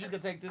down. Tiff, you can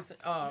take this.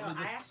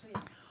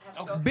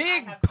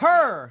 Big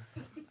purr.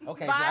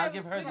 Okay, Bye. so I'll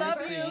give her We love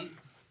this you. seat.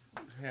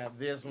 Have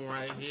this one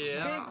right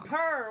here. Big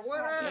purr.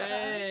 What up?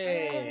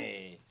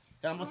 Hey.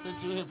 I'm gonna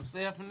sit you here,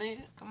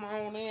 Stephanie. Come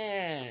on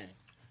in.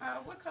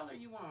 What color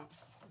you want?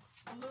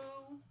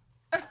 Blue,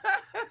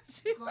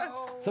 She-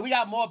 gold. So we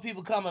got more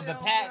people coming, but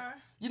Pat, Silver.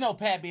 you know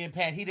Pat being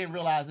Pat, he didn't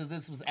realize that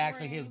this was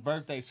actually his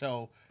birthday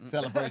show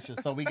celebration.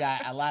 So we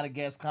got a lot of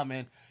guests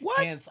coming,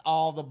 What? hence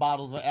all the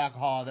bottles of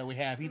alcohol that we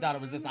have. He thought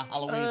it was just a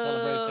Halloween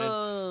celebration.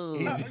 Oh.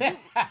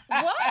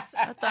 what?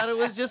 I thought it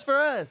was just for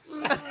us.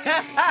 What?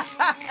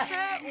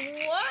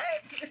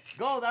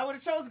 Gold. I would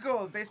have chose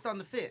gold based on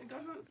the fit.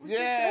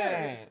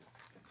 Yeah.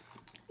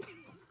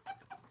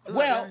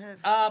 Well,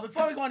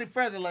 before we go any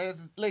further,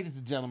 ladies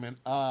and gentlemen,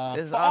 for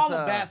This is all the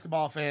awesome.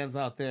 basketball fans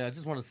out there, I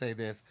just want to say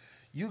this.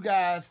 You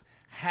guys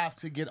have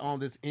to get on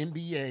this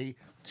NBA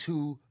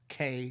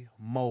 2K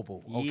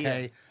mobile,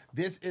 okay? Yeah.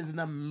 This is an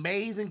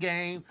amazing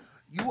game.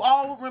 You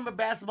all remember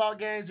basketball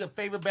games, your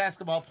favorite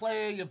basketball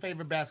player, your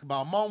favorite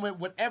basketball moment,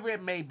 whatever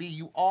it may be,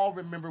 you all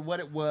remember what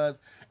it was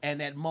and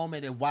that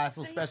moment and why it's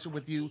so special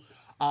with you.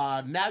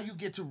 Now you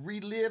get to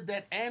relive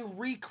that and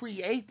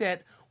recreate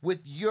that with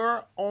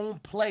your own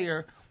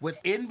player with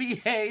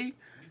NBA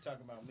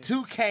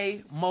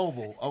 2K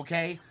Mobile,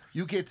 okay?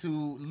 You get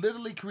to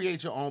literally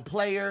create your own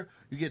player.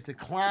 You get to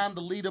climb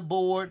the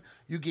leaderboard.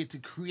 You get to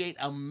create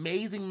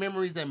amazing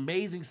memories,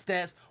 amazing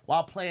stats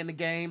while playing the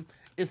game.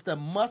 It's the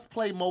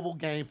must-play mobile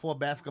game for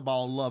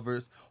basketball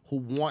lovers who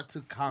want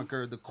to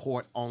conquer the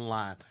court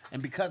online.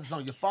 And because it's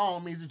on your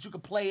phone, means that you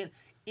can play it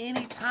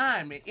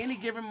anytime, at any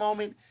given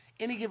moment,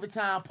 any given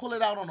time. Pull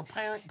it out on a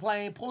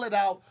plane, pull it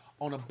out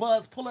on a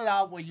bus, pull it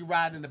out when you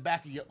ride in the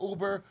back of your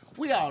Uber.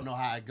 We all know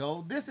how it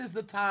goes. This is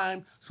the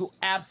time to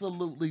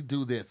absolutely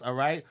do this, all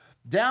right?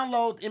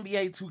 Download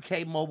NBA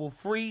 2K Mobile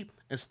free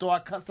and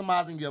start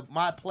customizing your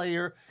My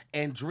Player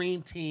and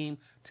Dream Team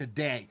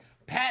today.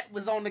 Pat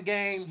was on the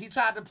game. He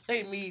tried to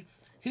play me.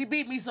 He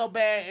beat me so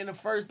bad in the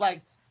first,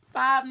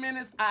 5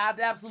 minutes, I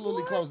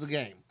absolutely closed the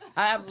game.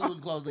 I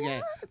absolutely closed the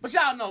game. But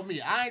y'all know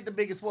me. I ain't the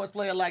biggest sports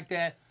player like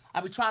that.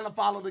 I be trying to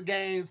follow the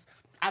games.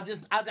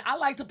 I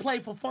like to play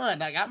for fun.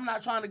 Like, I'm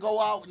not trying to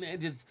go out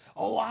and just,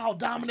 I'll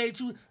dominate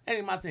you. That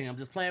ain't my thing. I'm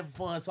just playing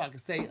for fun so I can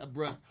stay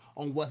abreast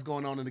on what's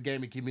going on in the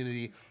gaming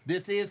community.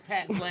 This is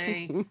Pat's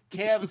lane.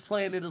 Kev is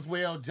playing it as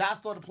well. Josh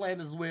started playing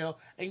it as well.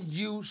 And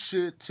you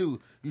should too.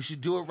 You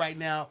should do it right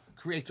now.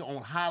 Create your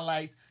own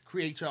highlights.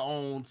 Create your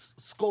own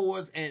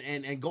scores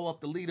and go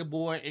up the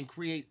leaderboard and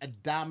create a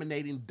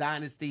dominating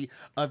dynasty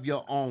of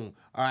your own.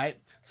 All right?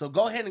 So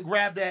go ahead and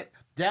grab that.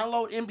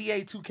 Download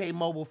NBA 2K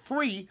Mobile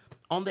free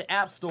on the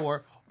App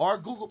Store or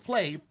Google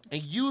Play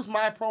and use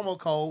my promo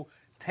code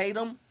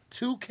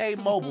Tatum2K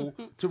Mobile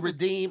to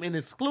redeem an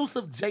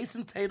exclusive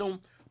Jason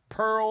Tatum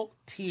Pearl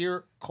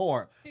Tier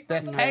Core.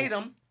 That's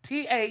Tatum,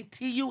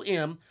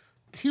 Tatum,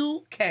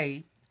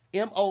 2K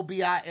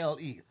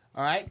Mobile.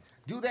 All right?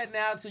 Do that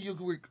now so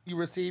you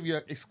receive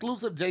your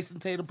exclusive Jason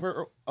Tatum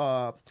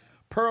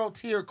Pearl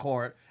Tier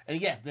card. And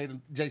yes,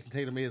 Jason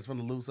Tatum is from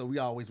the Lou, so we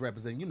always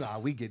represent. You know how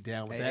we get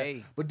down with that.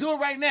 But do it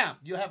right now.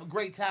 You'll have a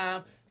great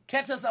time.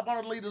 Catch us up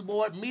on the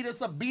leaderboard. Meet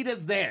us up. Beat us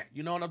there.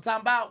 You know what I'm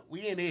talking about?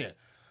 We in here.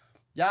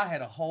 Y'all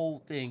had a whole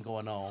thing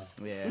going on.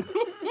 Yeah.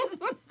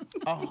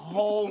 A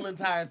whole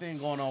entire thing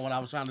going on when I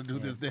was trying to do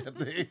this damn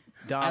thing.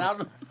 Dom. And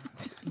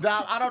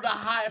I don't know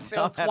how I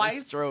felt Had a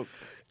twice. stroke.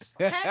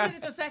 Pat did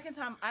it the second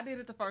time. I did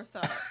it the first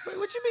time. Wait,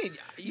 what you mean?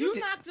 You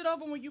did- knocked it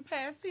over when you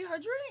passed P her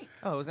drink.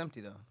 Oh, it was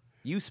empty though.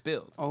 You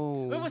spilled.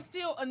 Oh. It was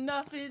still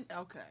enough in.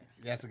 Okay.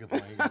 That's a good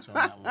point. You got you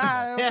on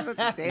that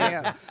one.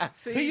 Damn.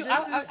 See, Can you,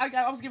 this is-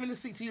 I was giving the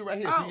seat to you right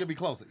here, so Oh. you can be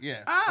closer.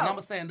 Yeah. Oh. And I'm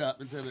gonna stand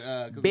up until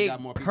because we Big got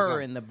more people. purr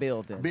coming. in the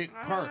building. Big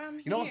purr. I'm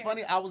You know what's here.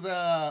 funny?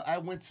 I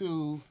went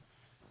to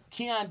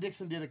Keon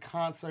Dixon did a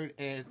concert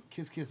at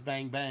Kiss Kiss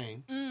Bang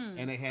Bang,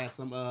 and they had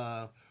some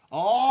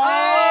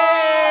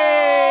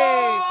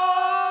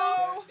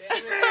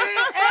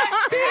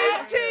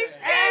B.T.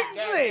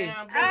 Kingsley.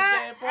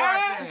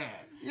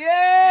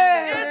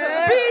 Yeah,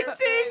 It's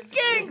B.T.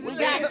 Kingsley. We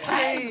got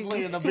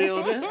Ainsley in the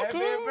building. Happy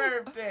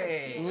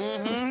birthday.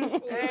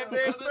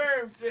 Happy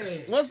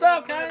birthday. What's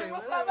up, Kanye?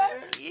 What's up,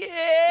 man?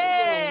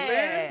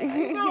 Yeah.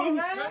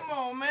 Come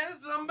on, man.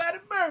 It's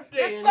somebody's birthday.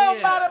 It's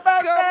somebody's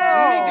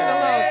birthday. Get a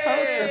little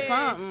toast or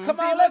something. Come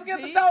on, let's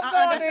get the toast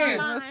going then.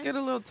 Let's get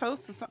a little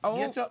toast or something. Oh,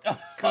 Get your,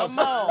 Come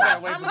on.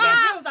 I'm gonna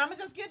get juice. I'm gonna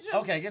just get juice.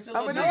 Okay, get your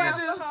little No juice.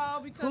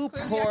 alcohol because Who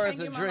clearly I pours can't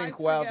a get my drink lights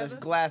while together.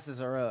 the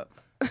glasses are up?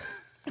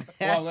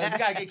 Well, you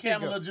gotta get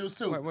Camel juice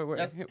too. Wait.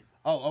 That's,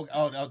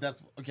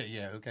 that's okay.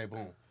 Yeah, okay,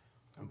 boom.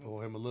 I'm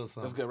pour him a little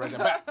something. Let's get right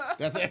there.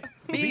 That's it.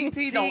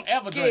 BT don't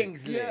ever drink.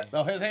 Kingsley. Yeah.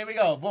 So here we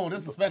go. Boom.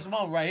 This is a special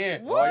moment right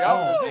here. Oh,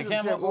 y'all Boom. can see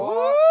Camel. some- Woo!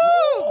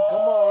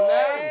 Come on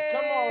now.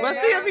 Come on. Let's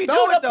now. see if he do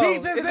Throw it the though.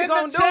 peaches Is in he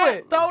gonna the do chat.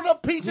 it? Throw the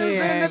peaches in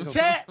Yeah. the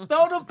chat.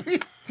 Throw the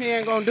peaches. He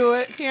ain't gonna do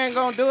it. He ain't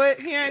gonna do it.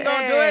 He ain't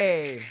gonna do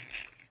it.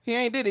 He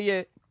ain't did it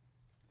yet.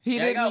 He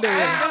There you didn't go. do I'm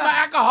it. an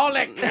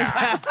alcoholic.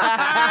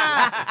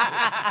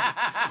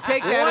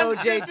 Take that One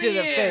OJ sip to the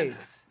in.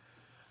 face.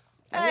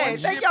 Hey, One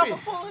thank sip y'all in.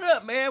 for pulling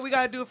up, man. We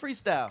gotta do a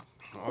freestyle.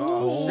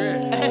 Oh,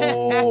 shit.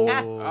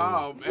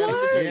 Oh, man. Let me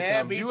tell you Yeah,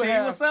 something. BT,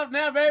 what's up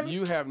now, baby?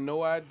 You have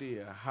no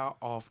idea how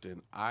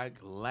often I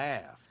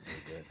laugh,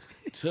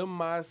 nigga, to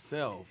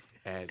myself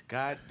at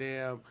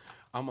goddamn,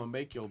 I'm gonna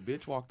make your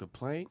bitch walk the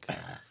plank.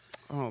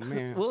 Oh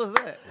man. What was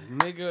that?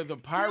 Nigga, the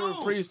pirate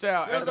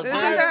freestyle at the This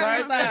very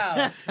is time.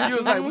 freestyle. You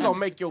was like, we gonna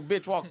make your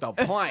bitch walk the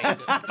plank.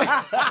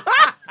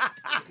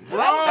 Bro,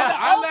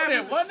 I I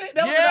it, wasn't it?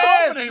 That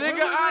yes, was the opening.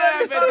 nigga,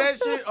 I laugh at that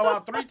shit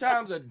about 3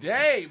 times a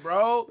day,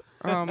 bro.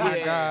 Oh my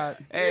Yeah. God.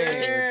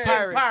 Hey,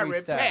 Yeah,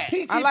 pirate freestyle. Pat.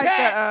 Peachy I like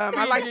Pat. the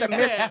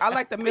I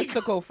like the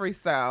mystical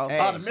freestyle. Hey.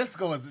 Oh, the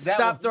mystical is that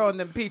Stop was, throwing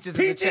them peaches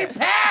in the Peachy chat.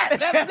 Pat.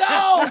 Let's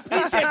go.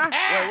 Peachy Wait,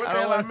 Pat. what the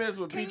hell I missed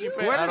with Peachy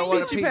Pat? What I is don't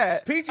want a Peachy peach.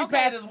 Pat? Peachy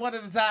Pat is one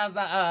of the times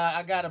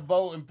I got a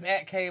boat and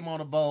Pat came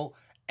on a boat,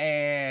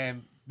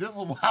 and this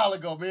was a while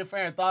ago. Me and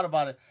Farron thought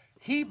about it.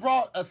 He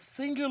brought a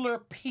singular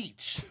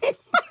peach.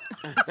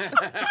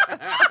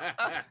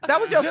 That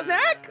was your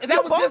snack? And Your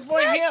that was boat just for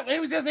snack?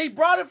 him. He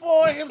brought it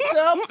for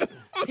himself.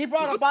 He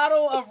brought a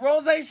bottle of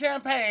rosé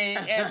champagne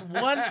and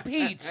 1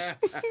 peach.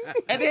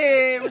 And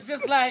then it was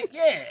just like,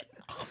 yeah.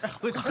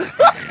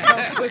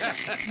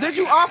 Did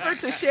you offer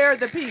to share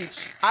the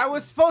peach? I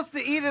was supposed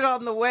to eat it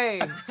on the way,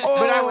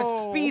 but I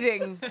was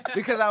speeding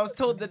because I was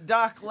told the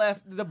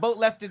boat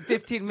left in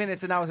 15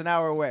 minutes and I was an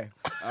hour away.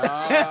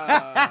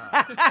 Damn.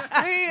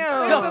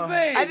 So the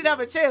thing. I didn't have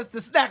a chance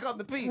to snack on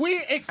the peach.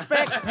 We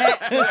expect Pat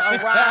to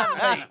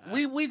arrive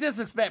late. We just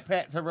expect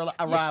Pat to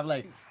arrive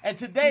late. And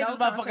today, No this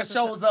motherfucker concept of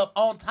shows up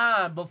on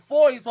time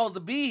before he's supposed to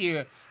be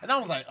here. And I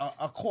was like,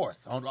 of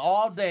course, on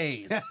all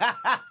days.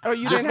 Oh,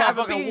 you This didn't have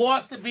a motherfucker peach?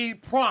 wants to be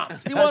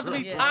prompt. He wants to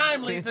be Yeah.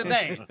 timely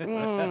today.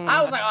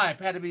 I was like, all right,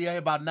 Pat to be here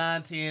about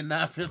 9:10,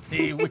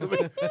 9:15. We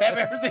have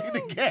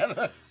everything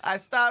together. I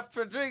stopped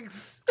for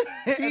drinks,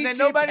 and Peachy then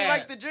nobody Pat.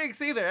 liked the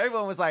drinks either.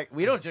 Everyone was like,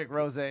 "We don't drink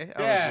rosé."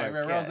 Yeah, I was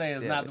like, rosé "God is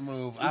damn not it." the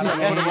move. I don't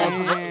want to go to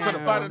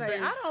the final Rosé,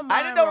 thing. I don't mind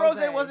I didn't know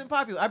rosé rosé wasn't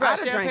popular. I brought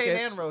I'd have drank champagne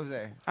it. and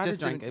rosé I'd have just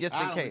drank it. in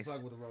I don't case.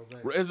 fuck with the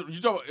rosé.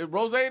 You talking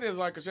rosé is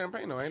like a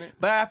champagne, though, ain't it?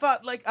 But I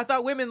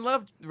thought women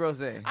loved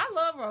rosé. I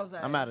love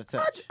rosé. I'm out of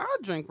touch. I'll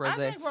drink I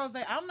rosé. drink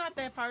rosé. I'm not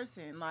that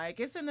person.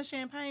 Like it's in the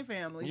champagne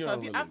family. You So don't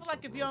if you, really I feel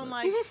like if you fuck don't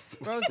like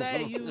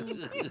rosé,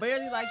 you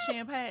barely like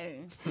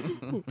champagne.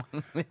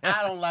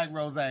 I don't like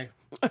rosé.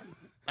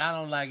 I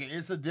don't like it.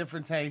 It's a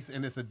different taste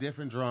and it's a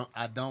different drunk.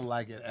 I don't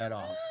like it at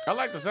all. I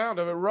like the sound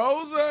of it.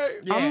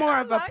 Rosé. Yeah. I'm more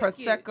of a I like it.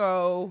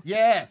 prosecco.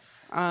 Yes.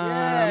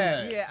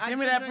 Yeah, I Give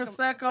me do that drink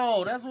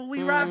prosecco. That's what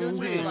we I rocking do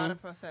drink a with. lot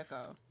of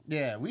prosecco.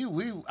 Yeah,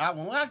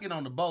 when I get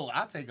on the boat,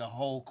 I take a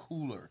whole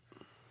cooler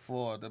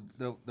for the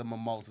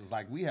mimosas.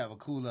 Like we have a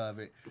cooler of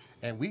it,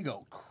 and we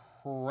go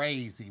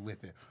crazy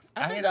with it.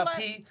 I think hit a up lot-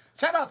 P.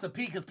 Shout out to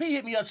P because P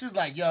hit me up. She was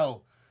like,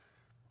 "Yo,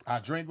 I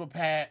drink with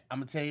Pat. I'm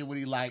gonna tell you what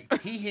he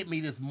like." He hit me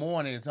this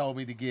morning and told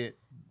me to get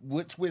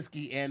Witch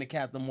whiskey and the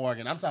Captain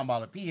Morgan. I'm talking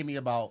about it. P hit me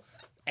about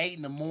 8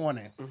 in the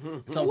morning.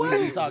 So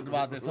we talked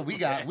about this. So we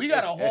got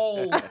a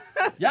whole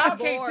y'all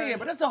can't see it,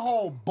 but it's a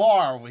whole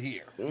bar over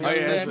here. You know Oh,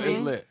 yeah, what I'm it's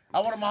saying? lit. I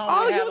wanted my homie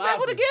Oh, to you have was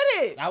able to options.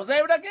 get it. I was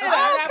able to get it. Okay.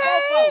 I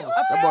got both.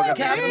 That boy got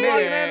Captain some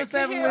Morgan and the snacks.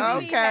 Seven Here, Whiskey. we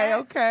need Okay,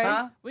 hats. okay.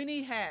 Huh? We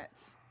need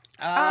hats.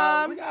 We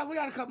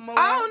got a couple more.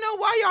 I don't know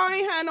why y'all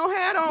ain't had no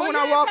hat on Well, when you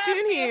I ain't walked pass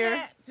in me a here.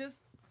 hat. Just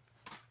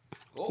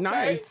Okay.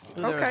 Nice.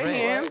 There was Okay, rain.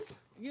 hands.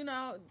 you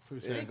know,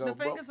 Appreciate it. the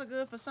fingers are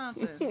good for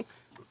something.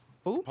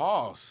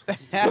 Pause.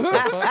 Okay.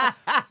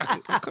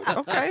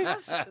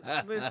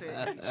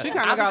 Listen, She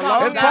kind of got I'm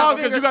long It's pause ass 'cause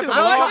you fingers got too. the I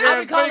long like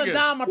ass to call it fingers.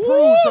 Dom Woo,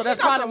 approved, so she that's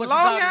got probably some what she's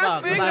long talking ass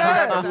about. 'cause fingers. I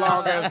heard Those that long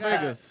song. ass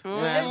fingers. It's You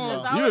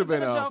would have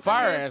been always a joke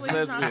fire in ass here,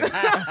 please, lesbian.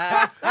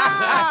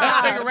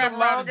 That nigga wrapped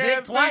around his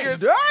dick twice.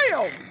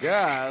 Damn.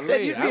 God,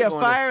 Said you'd be a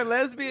fire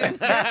lesbian.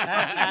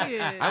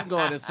 Yeah. I'm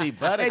going to see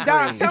Buttercream. Hey,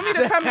 Dom, tell me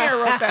to come here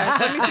real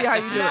fast. Let me see how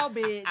you do No, it.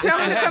 bitch. Tell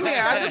me to come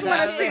here. I just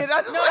want to see it.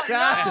 I just want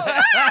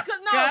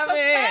Come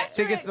here.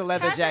 She gets the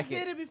leather Patrick jacket.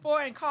 did it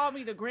before and called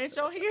me the Grinch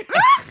on here.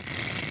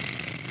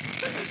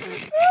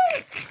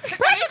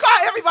 But you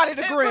call everybody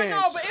the But Grinch.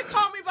 no, but it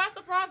caught me by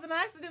surprise, and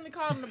I accidentally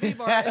called him the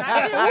B-boy. And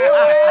I didn't feel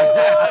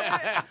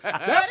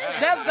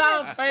bad. That's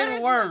Dom's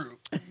favorite word.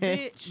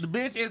 Bitch. The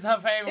bitch is her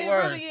favorite It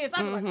word. really is.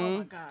 I'm like, oh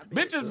my god,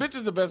 bitch. Bitch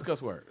is the best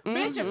cuss word.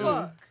 Bitch and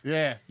fuck.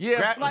 Yeah.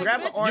 Yeah, Like, grab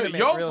an bitch, ornament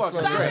your real fucking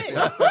slow.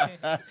 Stop breath.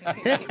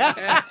 it.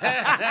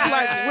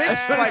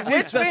 like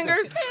witch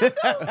fingers? Do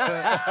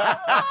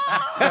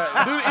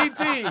the ET.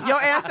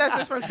 Your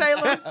ancestors from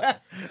Salem?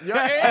 Your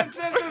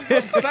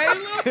ancestors from Salem?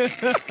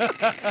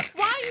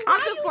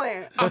 I'm just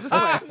playing. I'm just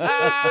playing.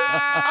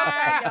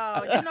 Okay,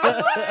 y'all. You know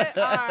what?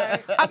 All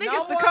right. I think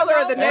it's the color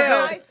of the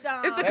nails. It's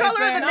the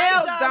color of the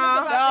nails,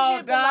 Dom.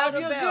 No, Dom,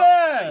 you're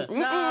good.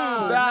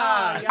 Nah, I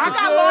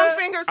got long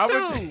fingers I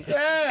too. would-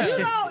 Yeah. You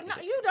don't. No,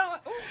 you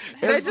don't. Ooh.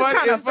 They It's just funny-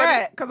 kind of it's funny-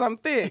 fat because I'm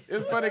thick.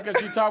 It's funny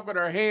because she talk with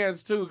her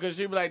hands too, because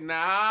she be like, no.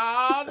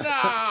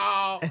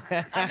 I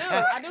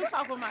do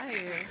talk with my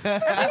hands.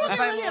 And people the get same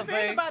really little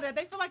offended thing. by that.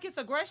 They feel like it's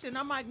aggression.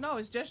 I'm like, no,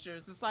 it's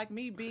gestures. It's like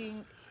me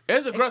being.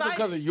 It's aggressive Excited.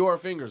 because of your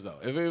fingers, though.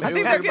 If it, I if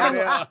think everybody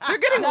they're else-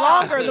 getting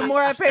longer the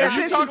more I pay if you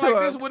attention talk to like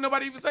them. this, wouldn't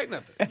nobody even say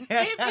nothing.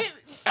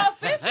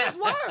 Offense is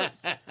worse.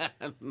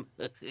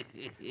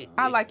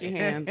 I like your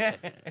hands.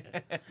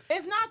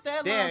 It's not that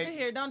long Dang. to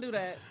hear. Don't do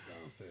that.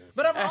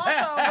 But I'm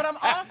also.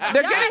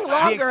 They're y'all- getting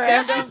longer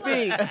as we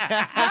speak. Y'all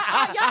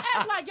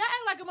act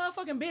like a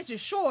motherfucking bitch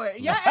is short.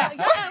 Y'all act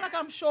like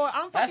I'm short.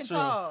 I'm fucking That's true.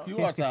 tall. You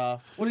are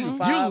tall. What are you, You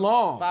 5?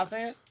 long.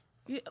 5'10"?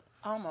 Yeah,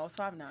 almost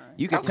 5'9".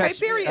 You can Okay, touch.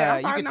 period. You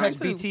I'm can 5'9" touch too.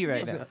 BT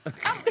right now. You sure?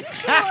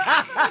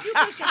 I feel like you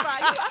pushing 5.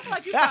 I feel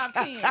like you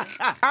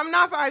 5'10". I'm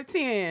not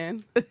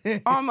 5'10".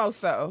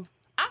 Almost though.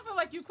 I feel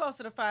like you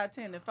closer to 5'10"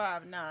 than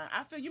 5'9".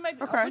 I feel you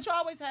make, Okay. but you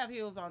always have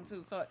heels on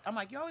too. So I'm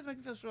like, you always make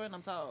me feel short and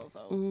I'm tall.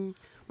 So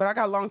But I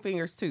got long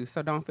fingers too,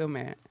 so don't feel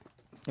mad.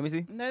 Let me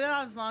see. no, they're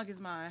not as long as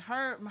mine.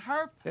 Her,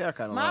 They are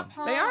kind of my long.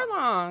 palm. They are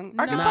long.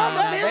 I can Nah, palm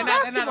they're up men's They're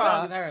not as basketball.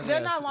 long as hers. They're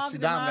is. not She longer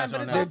than Dom mine, got you but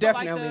on it's that. also They're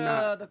like definitely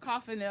not. the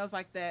coffin nails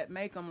like that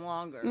make them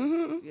longer.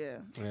 Yeah.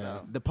 Yeah.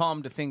 So, The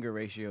palm to finger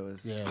ratio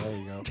is. Yeah, there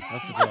you go.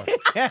 That's what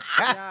yeah.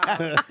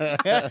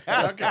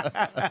 Okay.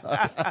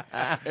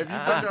 If you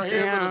put your hands on the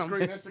Damn.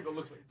 screen, that shit gonna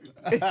look like this.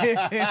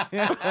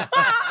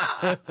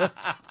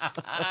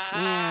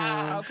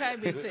 Okay,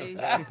 BT.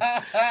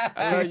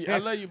 I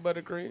love you,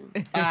 Buttercream.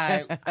 All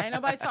right. Ain't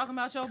nobody talking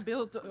about your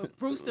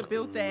Brewster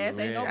built ass.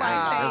 Ain't nobody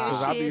That's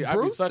because I saying be, shit. I be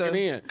Brewster. sucking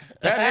in.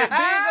 That,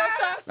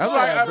 That's that's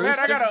why I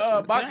Brewster. got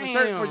a box of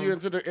shirts for Damn. you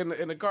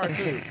in the car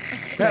too.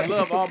 Pat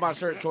love all my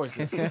shirt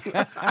choices.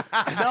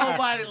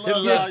 Nobody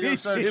loves all your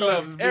shirt He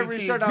loves choices, every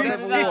BT. shirt I've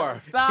ever wore.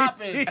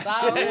 Stop it.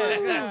 Stop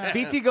it.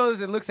 BT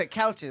goes and looks at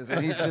couches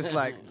and he's just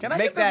like, Can I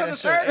make get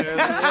this that in a the shirt.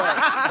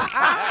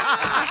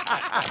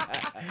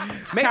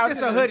 Make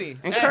this a hoodie.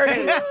 And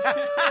curtains.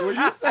 When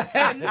you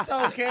said you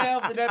told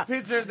Cam in that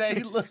picture that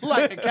he looked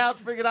like a couch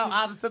figured out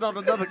how to sit on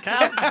another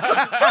couch.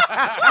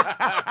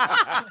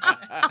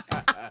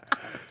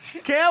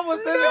 Cam was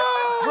in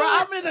it. Bro,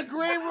 I'm in the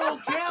green room.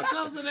 Cam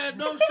comes in there,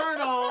 no shirt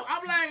on.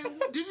 I'm like,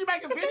 did you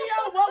make a video?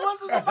 What was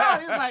this about?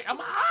 He's like, I'm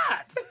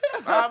hot.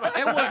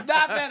 It was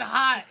not that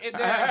hot in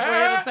there for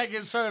him to take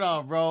his shirt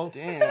off, bro.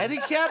 Damn. And he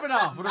kept it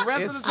off for the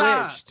rest It's of the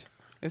time. switched.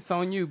 It's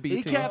on you, BT.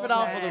 He kept it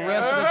off for the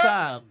rest of the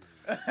time.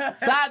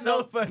 Side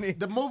note, funny.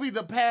 the movie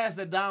The Past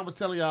that Don was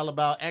telling y'all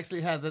about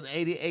actually has an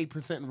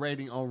 88%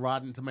 rating on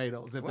Rotten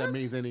Tomatoes, if that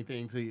means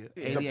anything to you.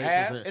 88%.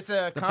 Past? It's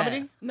a The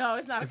comedy? Past. No,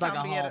 it's not It's a like a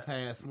comedy. hall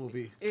pass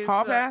movie. It's,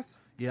 Hall pass?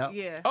 Yep.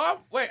 Yeah.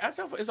 Oh wait, it's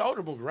an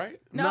older movie, right?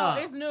 No, Nah.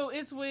 it's new.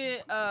 It's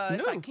with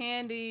it's like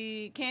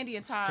Candy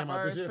and Todd Came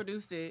out this Murs year.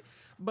 produced it,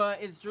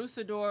 but it's Drew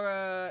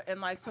Sidora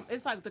and like some.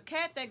 It's like the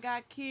cat that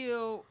got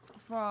killed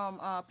from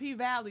P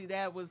Valley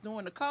that was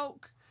doing the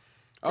coke.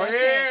 Oh That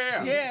yeah.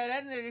 cat- yeah.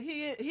 That nigga,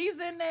 he's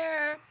in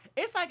there.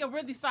 It's like a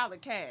really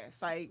solid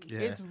cast. Like Yeah.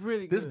 it's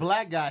really This good.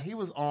 black guy, he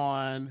was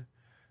on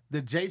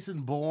the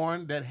Jason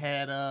Bourne that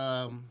had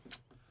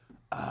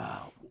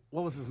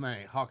what was his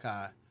name?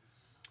 Hawkeye.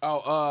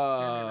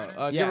 Oh,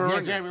 Jimmy Yeah,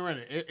 Renner. Jeremy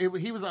Renner.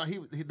 He was on. He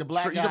the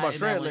black You guy. talking about in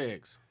shred that one.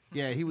 legs?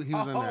 Yeah, he was in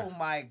there. Oh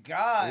my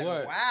God.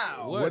 What?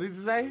 Wow. What did he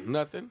say?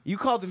 Nothing. You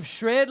called them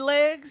shred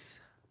legs?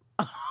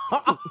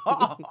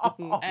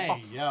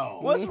 Hey, yo.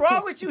 What's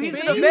wrong with you? He's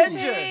an BT.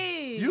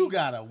 Avenger. You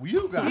gotta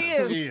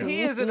chill.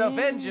 He is an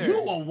Avenger. You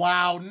a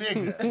wild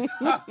nigga.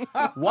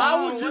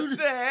 Why would you? What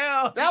the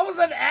hell? That was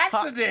an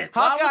accident.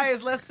 Why Hawkeye would-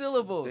 is less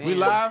syllables. We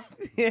live?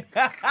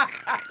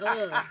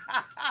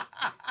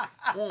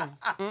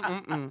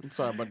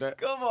 Sorry about that.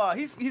 Come on.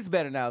 He's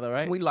better now though,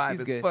 right? We live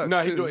He's as good. fuck.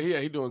 No, he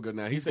too. doing good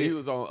now. He said he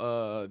was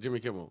on Jimmy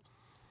Kimmel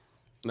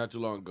not too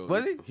long ago.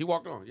 Was he? He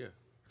walked on, yeah.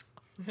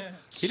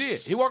 He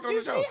did. He walked on You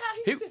the see show. how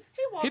he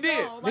walked He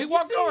did. on. Like, He you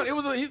walked see-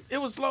 on. It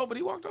was slow, but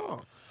he walked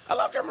on. I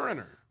love Jeremy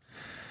Renner.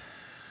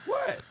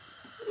 What?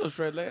 Little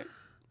shred leg.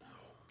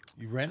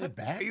 You ran it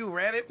back? You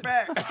ran it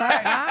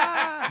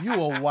back. You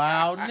a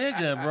wild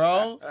nigga,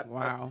 bro.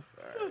 Wow.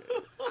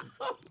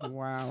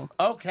 Wow.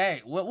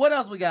 Okay, what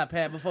else we got,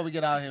 Pat? Before we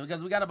get out of here,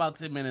 because we got about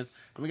 10 minutes,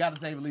 and we got to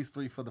save at least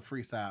 3 for the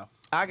freestyle.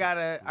 I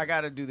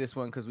gotta do this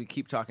one because we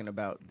keep talking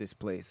about this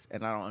place,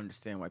 and I don't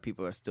understand why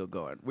people are still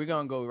going. We're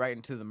gonna go right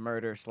into the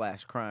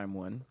murder/crime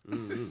one.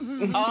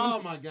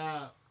 Oh my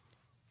God!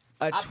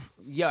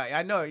 Yeah,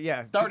 I know.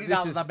 Yeah,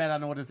 $30. I bet I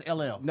know what it's.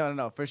 LL.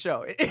 No, for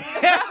sure.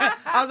 I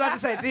was about to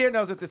say, Tahir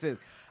knows what this is.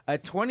 A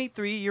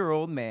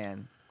 23-year-old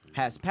man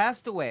has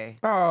passed away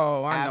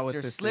Oh, I know what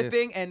after this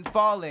slipping is. and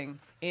falling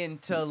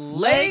into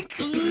Lake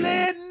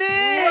Lanier.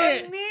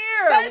 Lanier.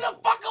 Stay the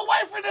fuck away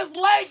from this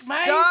lake,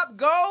 man. Stop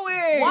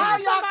going. Why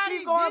y'all Somebody-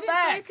 keep going didn't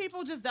back? 3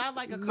 people just died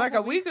like a couple Like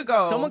a week weeks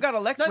ago. Someone got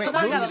electrocuted.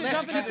 Somebody got Jumping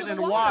electrocuted into in the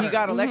the water. water. He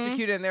got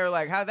electrocuted, and they were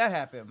like, "How'd that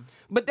happen?"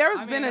 But there's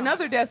I been mean,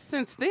 another death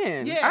since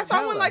then. Yeah, I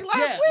saw one like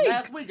last week.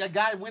 Last week, a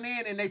guy went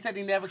in and they said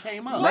he never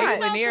came up. Lake Right.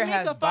 Lanier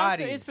has Tamika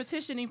Foster bodies. is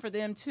petitioning for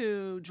them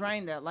to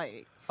drain that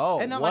lake. Oh,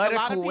 and what like, a a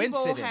lot coincidence.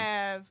 of people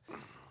have.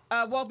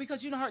 Well,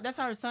 because that's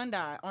how her son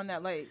died on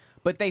that lake.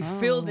 But they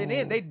filled it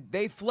in.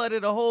 They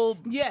flooded a whole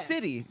Yes.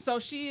 city. So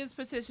she is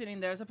petitioning.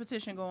 There's a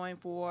petition going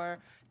for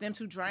them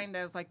to drain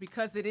that, like,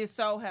 because it is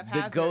so The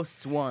haphazard.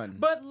 ghosts won.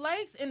 But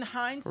lakes, in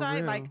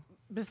hindsight, real. like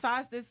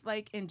besides this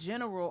lake in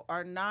general,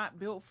 are not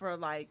built for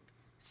like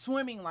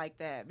swimming like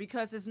that,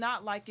 because it's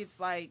not like it's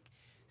like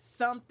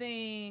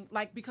something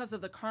like, because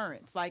of the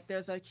currents. Like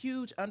there's a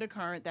huge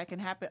undercurrent that can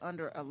happen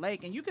under a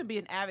lake, and you can be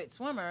an avid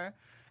swimmer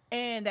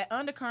and that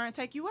undercurrent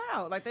take you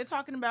out. Like they're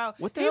talking about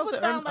What the he hell's was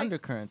the found, like,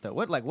 undercurrent though?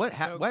 Why does that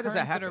currents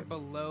That happen? are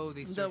below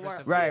the The surface wa-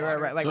 of Right, the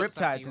water. like Just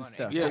riptides you and want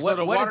stuff. it. Yeah, So so what-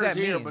 the what does water's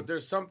that here, mean? but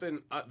there's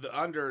something the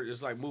under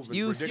is like moving.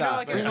 You ridiculous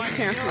stop. fast. You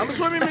can't- I'm a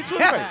swimming fishy fish.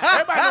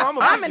 Everybody know I'm a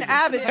I'm fishy an fish.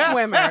 avid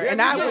swimmer,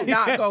 and I would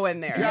not go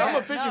in there. Yeah, I'm a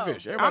Yeah, fishy no.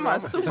 fish. Everybody I'm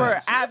know a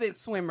super avid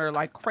swimmer,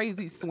 like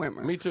crazy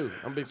swimmer. Me too.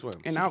 I'm a big swimmer.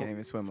 And She I can't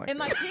even swim like and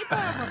that. like people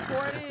have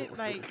reported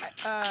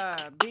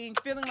like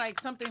feeling like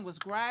something was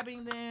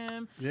grabbing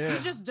them. Yeah. You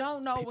just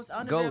don't know what's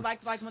under there.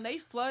 Ghosts. Like when they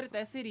flooded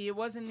that city, it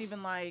wasn't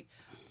even like,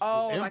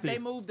 oh, like Empty. they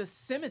moved the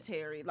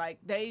cemetery. Like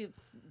they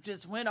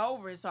just went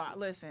over it. So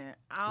listen,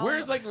 I don't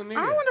Where's know. Lake Lanier?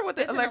 I wonder what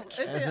the It's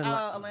electric. in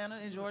Atlanta,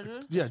 in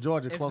Georgia. Yeah,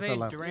 Georgia, If close to they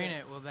Atlanta. drain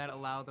it, will that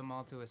allow them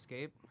all to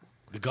escape?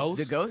 The ghost?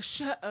 The ghost?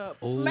 Shut up.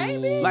 Ooh.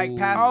 Maybe. Like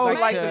past, Oh, like,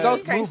 like to the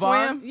ghost can't move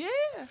on? swim. Yeah.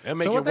 That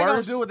make So it what they gonna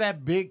worse. do with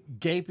that big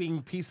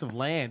gaping piece of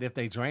land if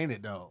they drain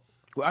it though?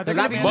 Are they Cause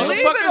gonna I be mean, leave leave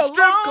it Motherfucking strip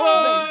alone?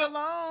 club. Leave it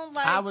alone.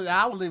 Like,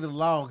 I would leave it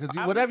alone because I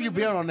would whatever just you leave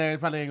it build on there, it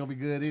probably ain't gonna be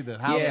good either.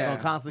 Houses Yeah.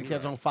 gonna constantly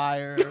catch on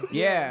fire.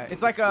 Yeah,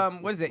 it's like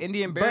what is it,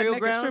 Indian burial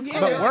naked ground? strip Yeah.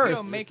 But Yeah. worse.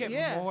 It'll make it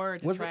Yeah. more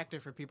Was it-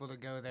 attractive for people to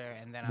go there,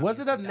 and then Was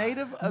it a obviously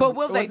die. native? But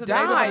will they was it die,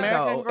 Native American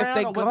though, if ground,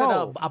 they or was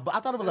go? it I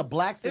thought it was a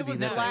black city. It was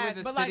now. a No, it was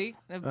a but, like, city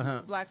of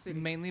Uh-huh. Black City.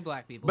 mainly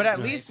black people. But at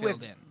that they least with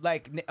filled in.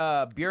 like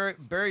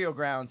burial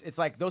grounds, it's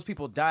like those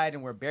people died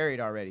and were buried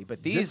already.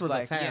 But these This was a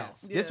like town.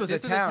 Yes. this was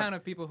This a was town. a town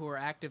of people who were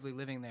actively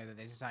living there that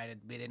they decided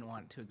they didn't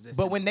want to exist.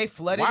 But when they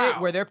flooded Wow. it,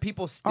 were there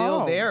people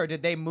still Oh. there, or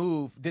did they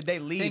move? Did they I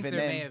leave think and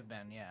there then may have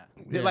been, yeah.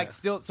 they're like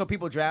still? So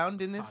people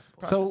drowned in this.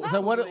 Possible. process?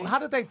 So what? Probably. How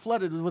did they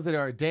flood it? Was it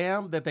a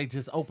dam that they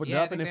just opened Yeah,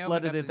 I up think and they it opened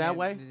flooded up it the that near-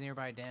 way? The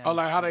nearby dam. Oh,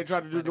 like how they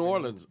tried to do Flooded New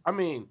everything. Orleans. I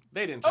mean,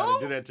 they didn't try to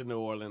do that to New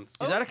Orleans.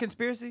 Is that a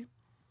conspiracy?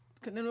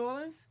 New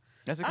Orleans?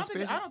 That's a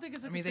conspiracy. I don't think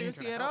it's a I mean, they didn't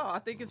conspiracy try at to all. I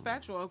think it's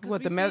factual. 'Cause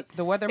What we see-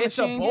 the weather It's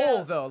a machine?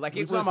 bowl though. Like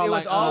We're it was. talking It about,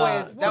 was like,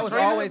 always. That was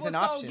Well, always an so,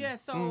 option. Yeah,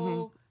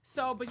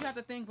 so but you have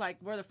to think like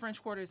where the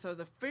French Quarter is. So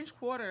the French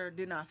Quarter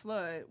did not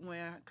flood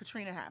when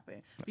Katrina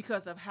happened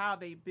because of how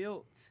they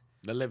built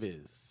The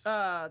levees.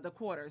 the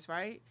quarters,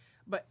 right?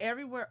 But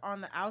everywhere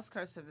on the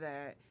outskirts of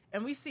that,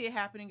 and we see it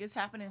happening. It's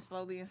happening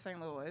slowly in St.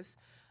 Louis.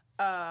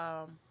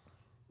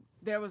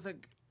 There was a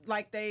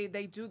like they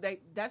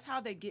that's how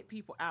they get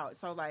people out.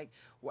 So like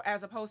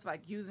as opposed to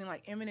like using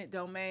like eminent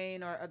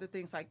domain or other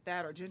things like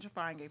that or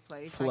gentrifying a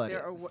place, Flood like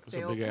it. That's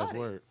a big ass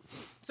word.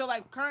 So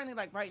like currently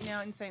like right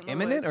now in St. Louis,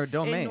 Eminent or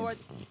domain?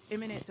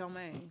 Eminent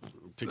domain.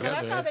 So Together.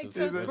 that's how they that's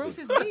took a-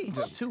 Bruce's Beach.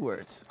 2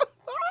 words.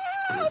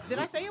 Did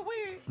I say it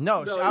weird?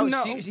 No,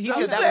 no. he You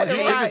said said that it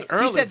was right. he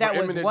Early said that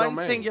for was eminent one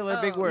domain.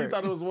 singular big Oh. word. You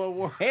thought it was one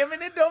word.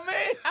 Eminent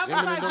domain.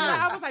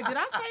 I was like, did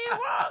I say it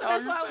wrong?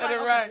 That's why I was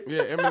like, okay.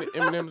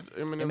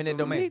 Yeah, Eminent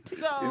domain. So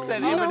You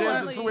said ultimately,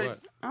 M&M's and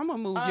Twix. I'm gonna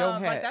move your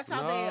like hat. that's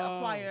how they No.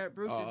 acquired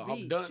Bruce's I'm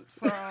Beach done.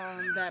 from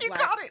that You black,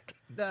 got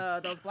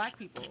it. those black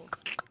people,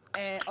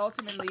 and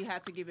ultimately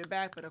had to give it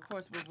back. But of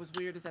course, what was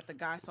weird is that the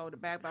guy sold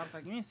it back. But I was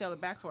like, you didn't sell it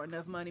back for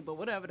enough money. But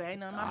whatever, that ain't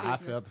none of my I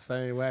business. felt the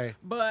same way.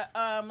 But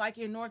like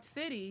in North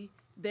City,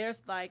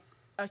 there's like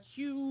a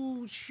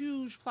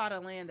huge plot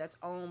of land that's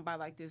owned by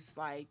like this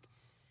like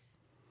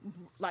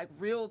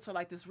realtor,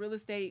 like this real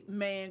estate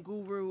man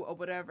guru or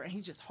whatever, and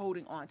he's just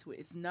holding on to it.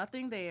 It's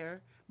nothing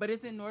there, but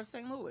it's in North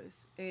St.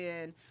 Louis,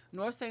 and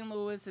North St.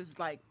 Louis is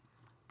like,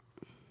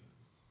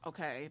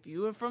 okay, if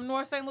you are from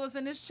North St. Louis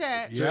in this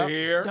chat, Yeah.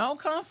 Here. don't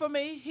come for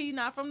me. He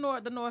not from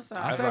the North I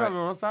Side. said right. on the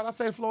wrong side. I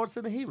said Florida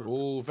City Hebrew.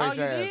 Ooh, Oh, face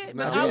you ass. did?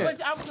 No.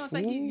 But I was gonna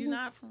say you're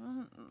not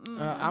from.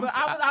 I'm- but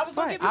I was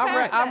gonna give you I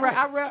past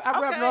rep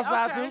that. North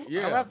side okay. too.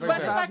 Yeah, I rep for North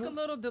But sure. it's side like too. a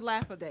little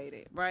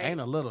dilapidated, right? Ain't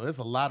a little. It's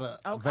a lot of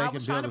Okay, I vacant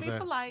was trying to buildings be there.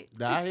 polite.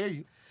 Nah, I hear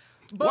you.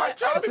 Why you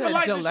trying to people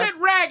like the Gillette. shit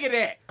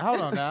raggedy?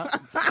 Hold on now.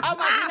 I'm like, we're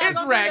not It's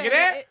gonna do raggedy.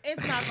 that.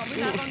 It's not gonna.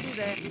 We're not gonna do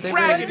that. They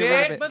Raggedy.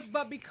 love it.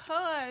 But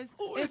because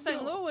in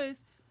St.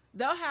 Louis,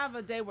 they'll have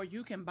a day where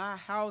you can buy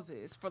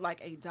houses for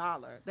like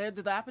 $1. They're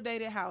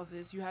dilapidated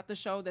houses. You have to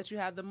show that you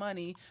have the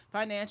money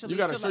financially. You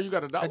gotta to, show like, you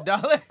got $1.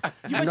 $1?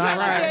 you You have don't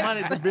have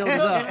money to build it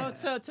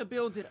up. to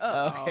build it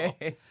up.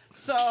 Okay.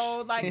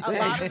 So like a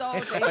lot of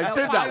those, they Like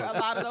acquire $10. a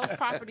lot of those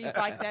properties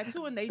like that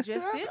too, and they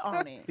just sit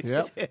on it.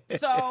 Yep.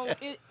 So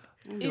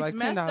it's like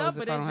messed $10 up, if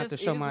but I it don't have just to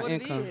show is my what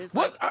income. it is.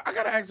 What? I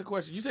gotta ask a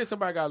question. You said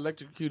somebody got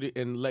electrocuted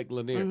in Lake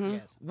Lanier.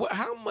 Yes. What?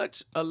 How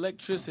much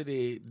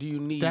electricity do you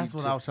need? That's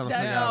what I was trying to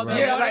That- figure out. no, bro. they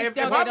Yeah, like if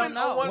They I'm don't in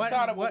know. on one What-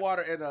 side of what- the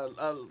water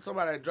and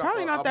somebody dropped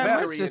Probably a not that much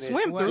battery to in it,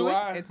 swim Well, through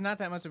it. it's not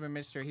that much of a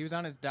mystery. He was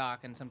on his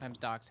dock, and sometimes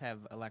docks have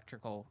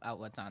electrical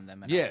outlets on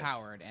them and Yes. are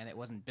powered, and it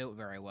wasn't built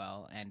very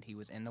well. And he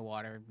was in the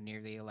water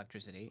near the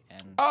electricity,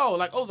 and Oh,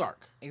 like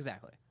Ozark.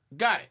 exactly.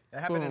 Got it.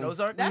 That happened in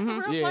Ozark? That's a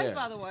real Yeah. place,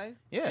 by the way.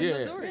 Yeah. Yeah.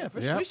 Missouri. Yeah,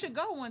 for sure. We should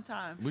go one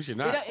time. We should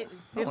not. It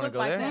wanna looked go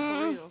like there.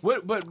 that for real.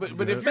 What? But if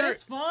But you're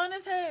it's fun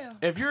as hell.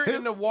 if you're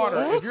in the water,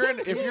 if you're in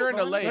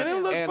the lake, It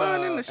didn't look and,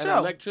 fun in the and show.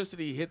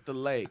 electricity hit the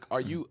lake, are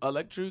you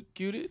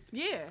electrocuted?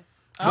 Yeah.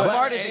 How But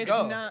far does it it's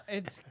go? Not,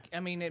 I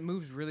mean, it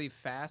moves really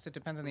fast. It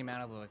depends on the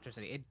amount of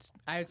electricity.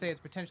 I would say it's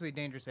potentially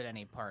dangerous at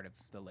any part of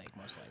the lake,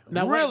 most likely.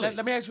 Now, wait, Really?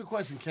 let me ask you a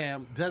question,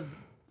 Cam.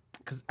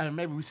 Because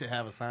maybe we should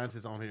have a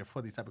scientist on here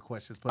for these type of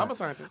questions. But I'm a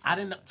scientist. I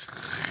didn't know.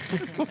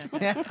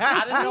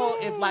 I didn't know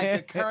if like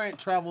the current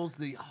travels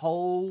the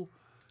whole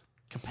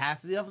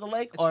capacity of the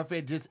lake, or if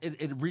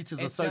it reaches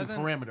a It certain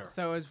doesn't- perimeter.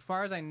 So as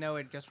far as I know,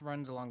 it just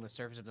runs along the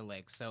surface of the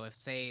lake. So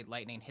if, say,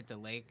 lightning hits a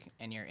lake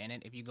and you're in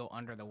it, if you go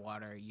under the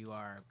water, you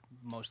are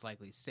most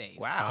likely safe.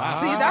 Wow.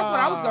 See, that's what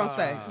I was gonna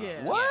say.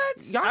 Yeah.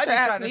 What? Y'all I should be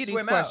ask trying me to these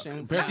swim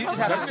questions. out. You just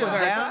have to swim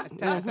down.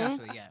 That's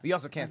actually, yeah. We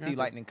also can't see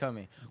lightning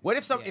coming. What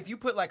if Yeah. if you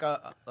put like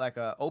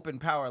a open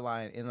power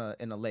line in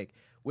a lake?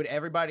 Would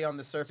everybody on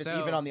the surface, So-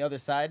 even on the other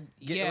side,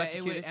 get Yeah, it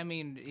electrocuted? would. I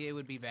mean, it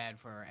would be bad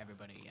for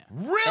everybody. Yeah.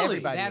 Really?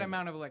 Everybody. That in it.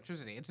 amount of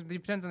electricity. It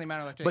depends on the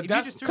amount of electricity. But If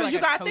that's- you just threw, 'cause like, you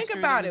a gotta think toaster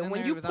about that was it. in When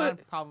there, you it was on,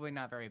 put- probably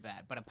not very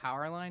bad, but a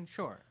power line,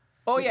 sure.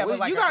 Oh yeah, Well, but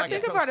like you a- gotta like a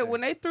think about it. toaster.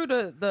 When they threw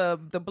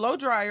the blow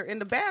dryer in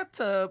the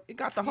bathtub, it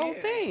got the whole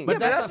thing. But but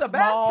that's, that's a a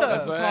small, bathtub.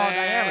 that's a small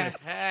diameter.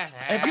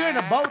 If you're in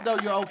a boat, though,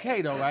 you're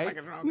okay, though, right?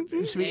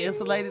 You should be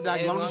insulated,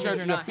 like, as long as your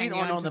feet hanging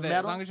aren't on onto the As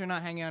metal. long as you're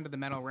not hanging onto the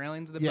metal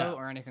railings of the Yeah. boat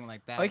or anything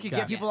like that. Oh, you could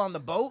get people on the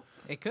boat.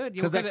 It could.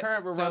 Because that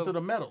current will run so through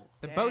the metal.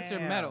 The boats are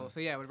metal, so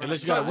yeah, it would run.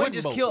 Unless you So got it a would wooden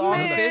just boat. kill all the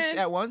Man. fish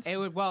at once. It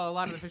would. Well, a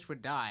lot of the fish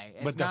would die.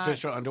 It's But the not-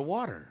 fish are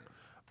underwater.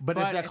 But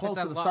if they're it's close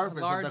a to the lo- surface,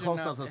 if large they're close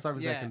enough- to the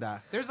surface, they can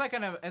die. There's like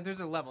there's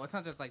a level. It's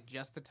not just like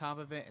just the top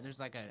of it. There's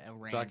like a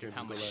range I of can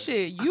how much. just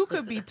Shit, you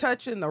could be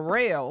touching the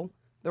rail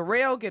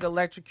get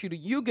electrocuted,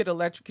 you get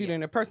electrocuted,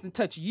 and the person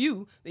touch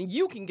you, then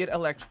you can get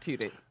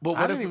electrocuted. But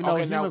I what didn't if even know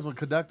okay, now, humans were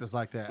conductors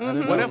like that. I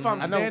didn't what know- if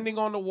I'm I know- standing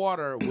on the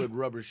water with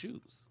rubber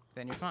shoes?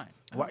 Then you're fine.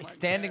 What,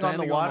 standing on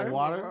the standing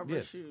water?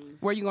 Yes.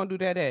 Where you gonna do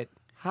that at?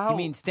 How? You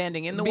mean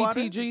standing in the water?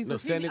 BT Jesus. No,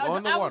 standing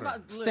on the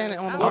water. Standing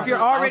on the Well, if you're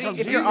water. already Awesome.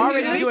 if you're Jesus.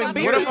 already Jesus. doing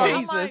BT What if I'm-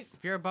 Jesus.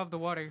 If you're above the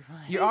water, you're fine.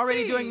 you're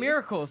already doing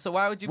miracles, so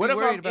why would you What be if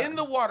worried I'm about in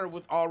the water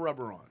with all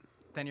rubber on?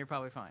 Then you're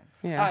probably fine.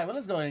 All Yeah. right, well,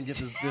 let's go ahead and get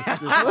this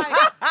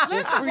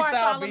Let's freestyle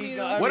Bartholomew.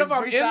 beat. What if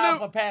I'm in freestyle the-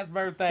 for past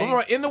birthday? What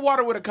if I'm in the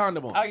water with a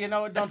condom on? Oh, you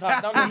know what? Don't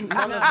talk. Don't listen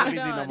to BT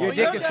no more. Your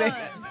dick is safe.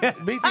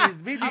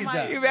 BT's I'm done.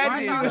 like,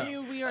 Imagine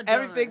Bartholomew, we are done.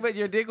 Everything but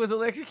your dick was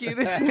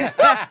electrocuted.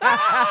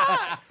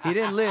 He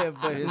didn't live,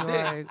 but his dick.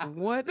 Like,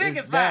 what Dick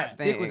is is that fine.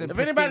 thing? Dick was in If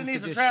anybody pristine needs a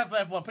condition.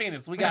 transplant for a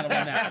penis, we got it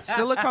right now.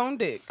 Silicone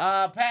dick.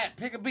 Pat,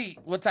 pick a beat.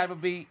 What type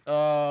of beat?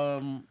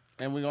 And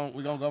we're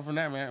gonna go from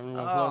there, man. We're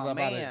gonna close Oh up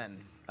out of here. man.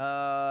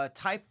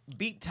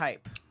 Beat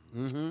type.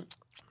 Mm-hmm. I'm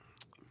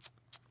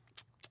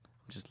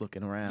just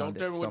looking around. Don't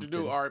tell at me what to do,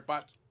 something. Ari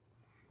Potts.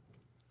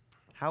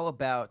 How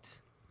about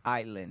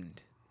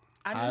Island?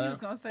 I knew he was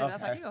gonna say that. I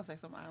was like, Okay. he gonna say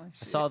some island I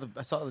shit.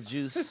 saw the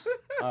juice.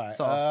 All right.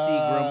 Saw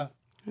Seagram.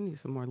 I need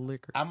some more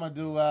liquor. I'm gonna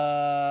do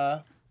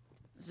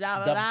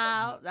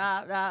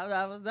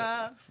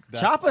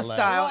Chopper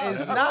style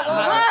is not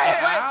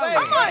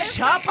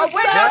Chopper Oh,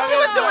 wait, no, she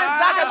was doing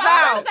Zaga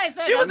Zao.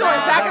 She was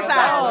doing Zaga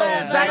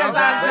Zao. Zaga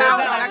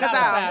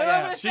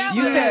Zao.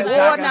 You said Oh,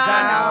 Zaga nah,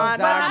 Zao,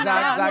 nah,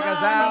 Zaga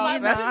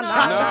Zao. That's Chopper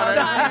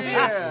style.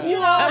 Yeah.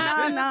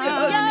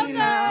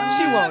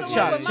 She won't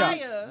chop chop.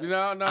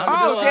 No.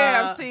 Oh, do,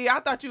 damn. See, I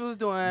thought you was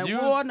doing. You-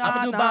 War, I'ma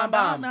nah, do nah, Bomb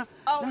nah, Bomb. nah.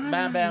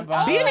 Bam Bam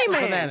Bomb. Beanie That's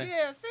Man. fanatic.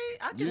 Yeah, see,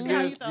 I You just did-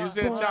 how you thought.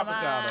 said chopper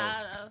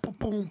style,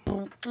 Boom,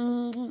 boom,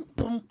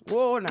 boom,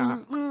 War, nah.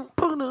 boom,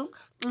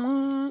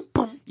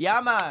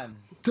 Yeah, man.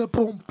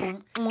 boom,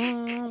 boom,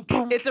 boom.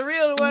 It's a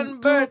real one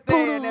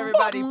birthday and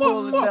everybody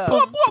pulling up.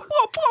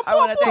 I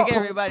want to thank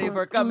everybody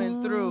for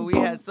coming through. We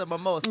had some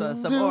mimosa,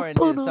 some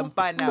oranges, some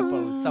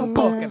pineapple, some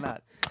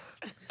coconut.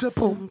 We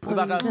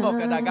about to smoke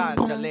a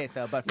ganja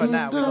later, but for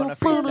now we're gonna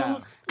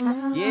freestyle.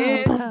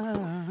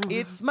 Yeah,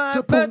 it's my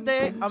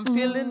birthday. I'm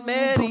feeling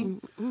merry.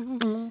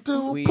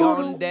 We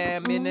on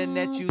damn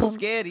internet, you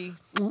scary.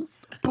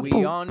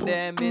 We on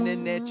damn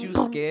internet, you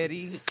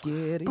scary.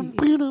 Scary.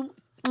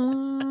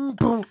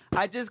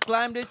 I just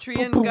climbed a tree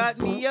and got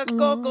me a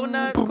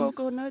coconut.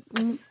 Coconut.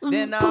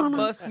 Then I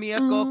bust me a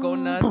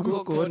coconut.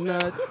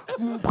 Coconut.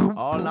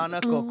 All on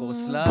a cocoa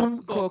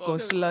slut. Cocoa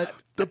slut.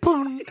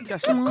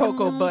 Got some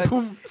cocoa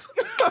butts.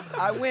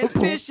 I went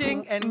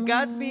fishing and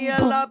got me a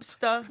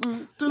lobster.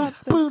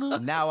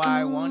 Now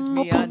I want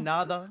me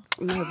another.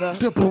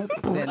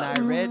 Then I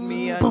read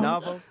me a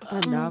novel. I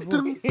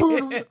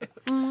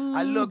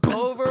looked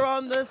over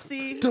on the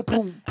sea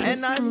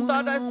and I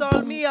thought I saw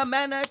me a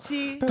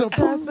manatee.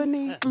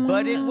 Persephone.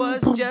 But it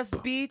was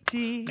just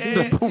BT.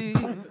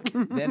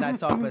 Then I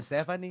saw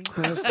Persephone.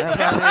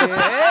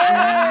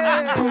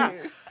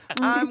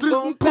 I'm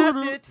gonna pass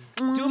it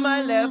to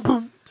my left.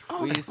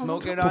 We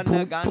smoking on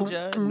the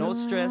ganja, no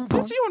stress.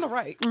 Bitch, you on the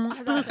right.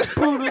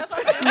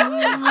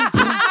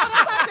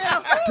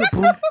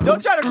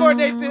 Don't try to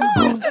coordinate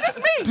this. That's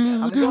me.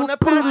 I'm gonna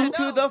pass it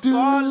to the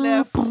far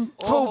left.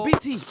 Oh,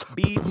 BT.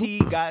 BT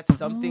got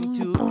something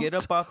to get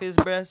up off his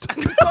breast.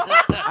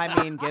 I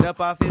mean, get up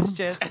off his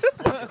chest.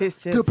 His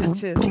chest.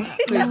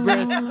 His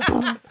breast.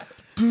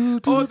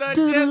 Oh, the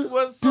chest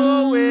was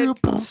so wet.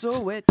 So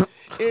wet.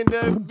 In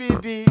the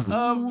biddy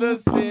of the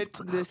set.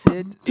 That's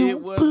it. It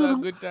was a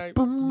good time.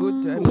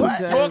 Good time.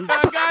 Smoke Good the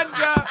time.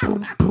 ganja.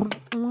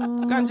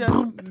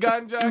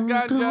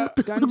 Ganja.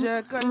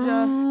 Ganja.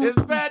 Ganja.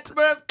 It's Pat's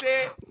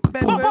birthday.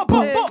 Bad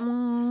birthday.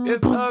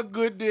 It's a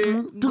good day.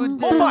 Good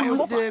day.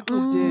 Good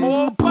day.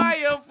 More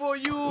fire for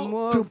you.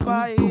 More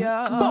fire.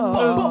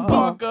 To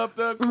spark up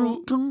the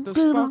crew. To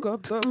spark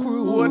up the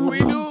crew. What we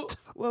do?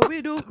 What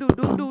we do.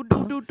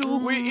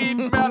 We eat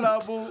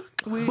Malibu.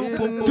 We eat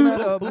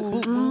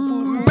Malibu.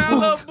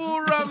 Malibu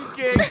rum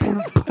cake.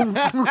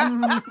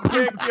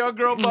 Make your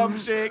girl bum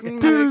shake.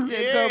 Make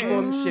your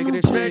bum shake it,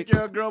 Make shake.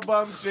 your girl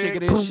bum shake.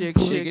 Shake it, shake,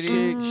 shake,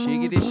 shake.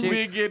 Shake it, shake.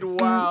 We get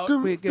wild.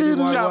 We get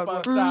wild.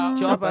 Chopper style.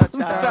 Chopper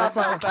style.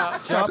 Chopper style.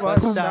 Chopper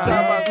style.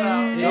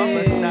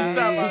 Chopper style.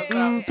 Chopper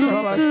style.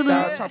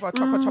 Chopper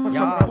style.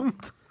 Chopper.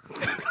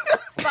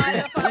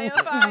 Fire.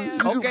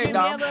 Okay, Give me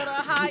dog. a little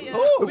higher.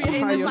 We aim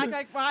higher. this like a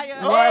fire.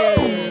 Fire.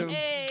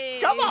 Hey,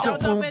 Come on.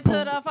 Don't jump into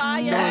the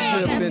fire. Don't Hey,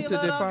 jump pass me a into the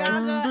little fire.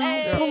 ganja.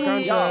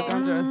 Hey,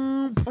 Ganja.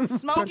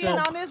 smoking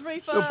on this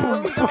reefer.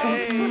 Where we going?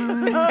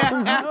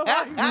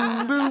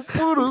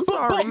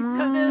 Sorry.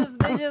 Cause this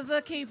bitch is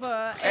a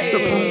keeper.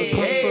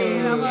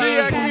 Hey. I'ma She a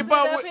pass keeper it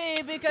to with-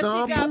 P because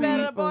she got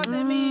better boys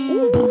than me.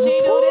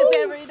 She do this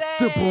every day.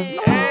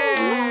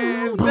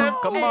 Hey, step.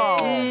 Come on.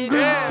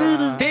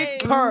 Yeah. Big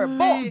purr.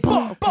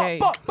 Okay.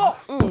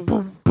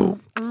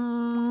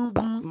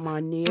 My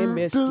name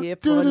is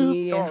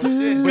Stephanie. Oh,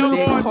 shit. But Come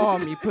they on. call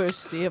me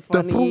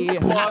Persephone.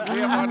 Pause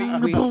here, honey.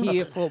 We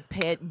here for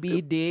Pat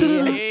B. Day.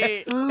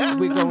 Hey.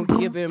 We gonna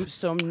give him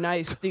some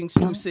nice things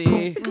to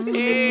say.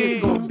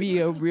 It's gonna be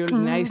a real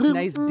nice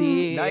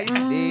day. Nice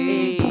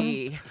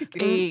day.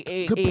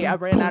 Hey, I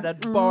ran out of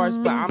bars,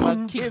 but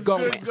I'ma keep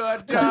going.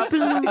 Good job.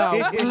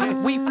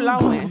 We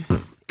flowing.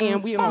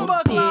 And we on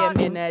damn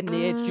in that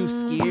net, you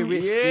scary.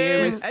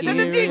 And then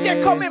the DJ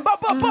come in.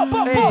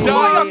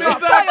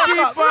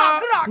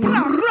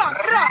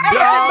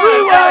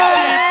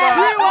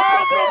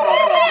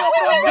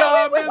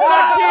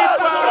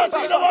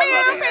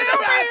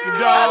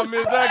 Dom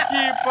is a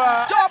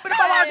keeper. Dom is a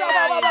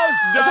keeper.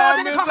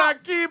 Dom is a keeper. Dom is a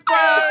keeper.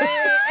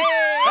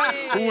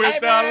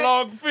 With a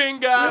long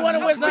finger. We want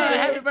to wish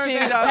happy birthday.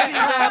 Finger.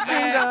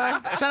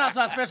 Shout out to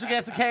our special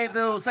guest that came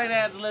through St.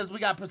 Angeles. We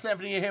got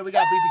Persephone in here. We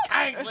got BT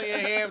Kingsley in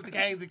here with the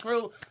Kingsley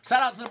crew.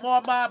 Shout out to the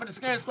More Mob and the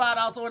Scary Squad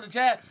also in the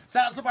chat.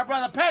 Shout out to my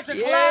brother Patrick.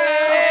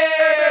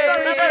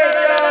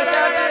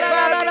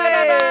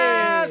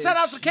 Shout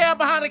out to Cam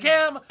behind the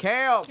cam.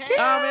 Carol.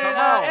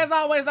 As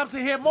always, I'm to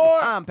hear more.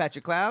 I'm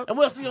Patrick Cloud. And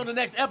we'll see you on the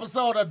next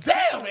episode of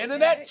Damn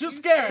Internet, You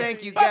Scary.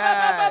 Thank you,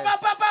 guys.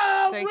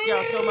 Thank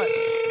y'all so much.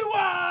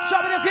 Rewind.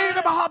 Top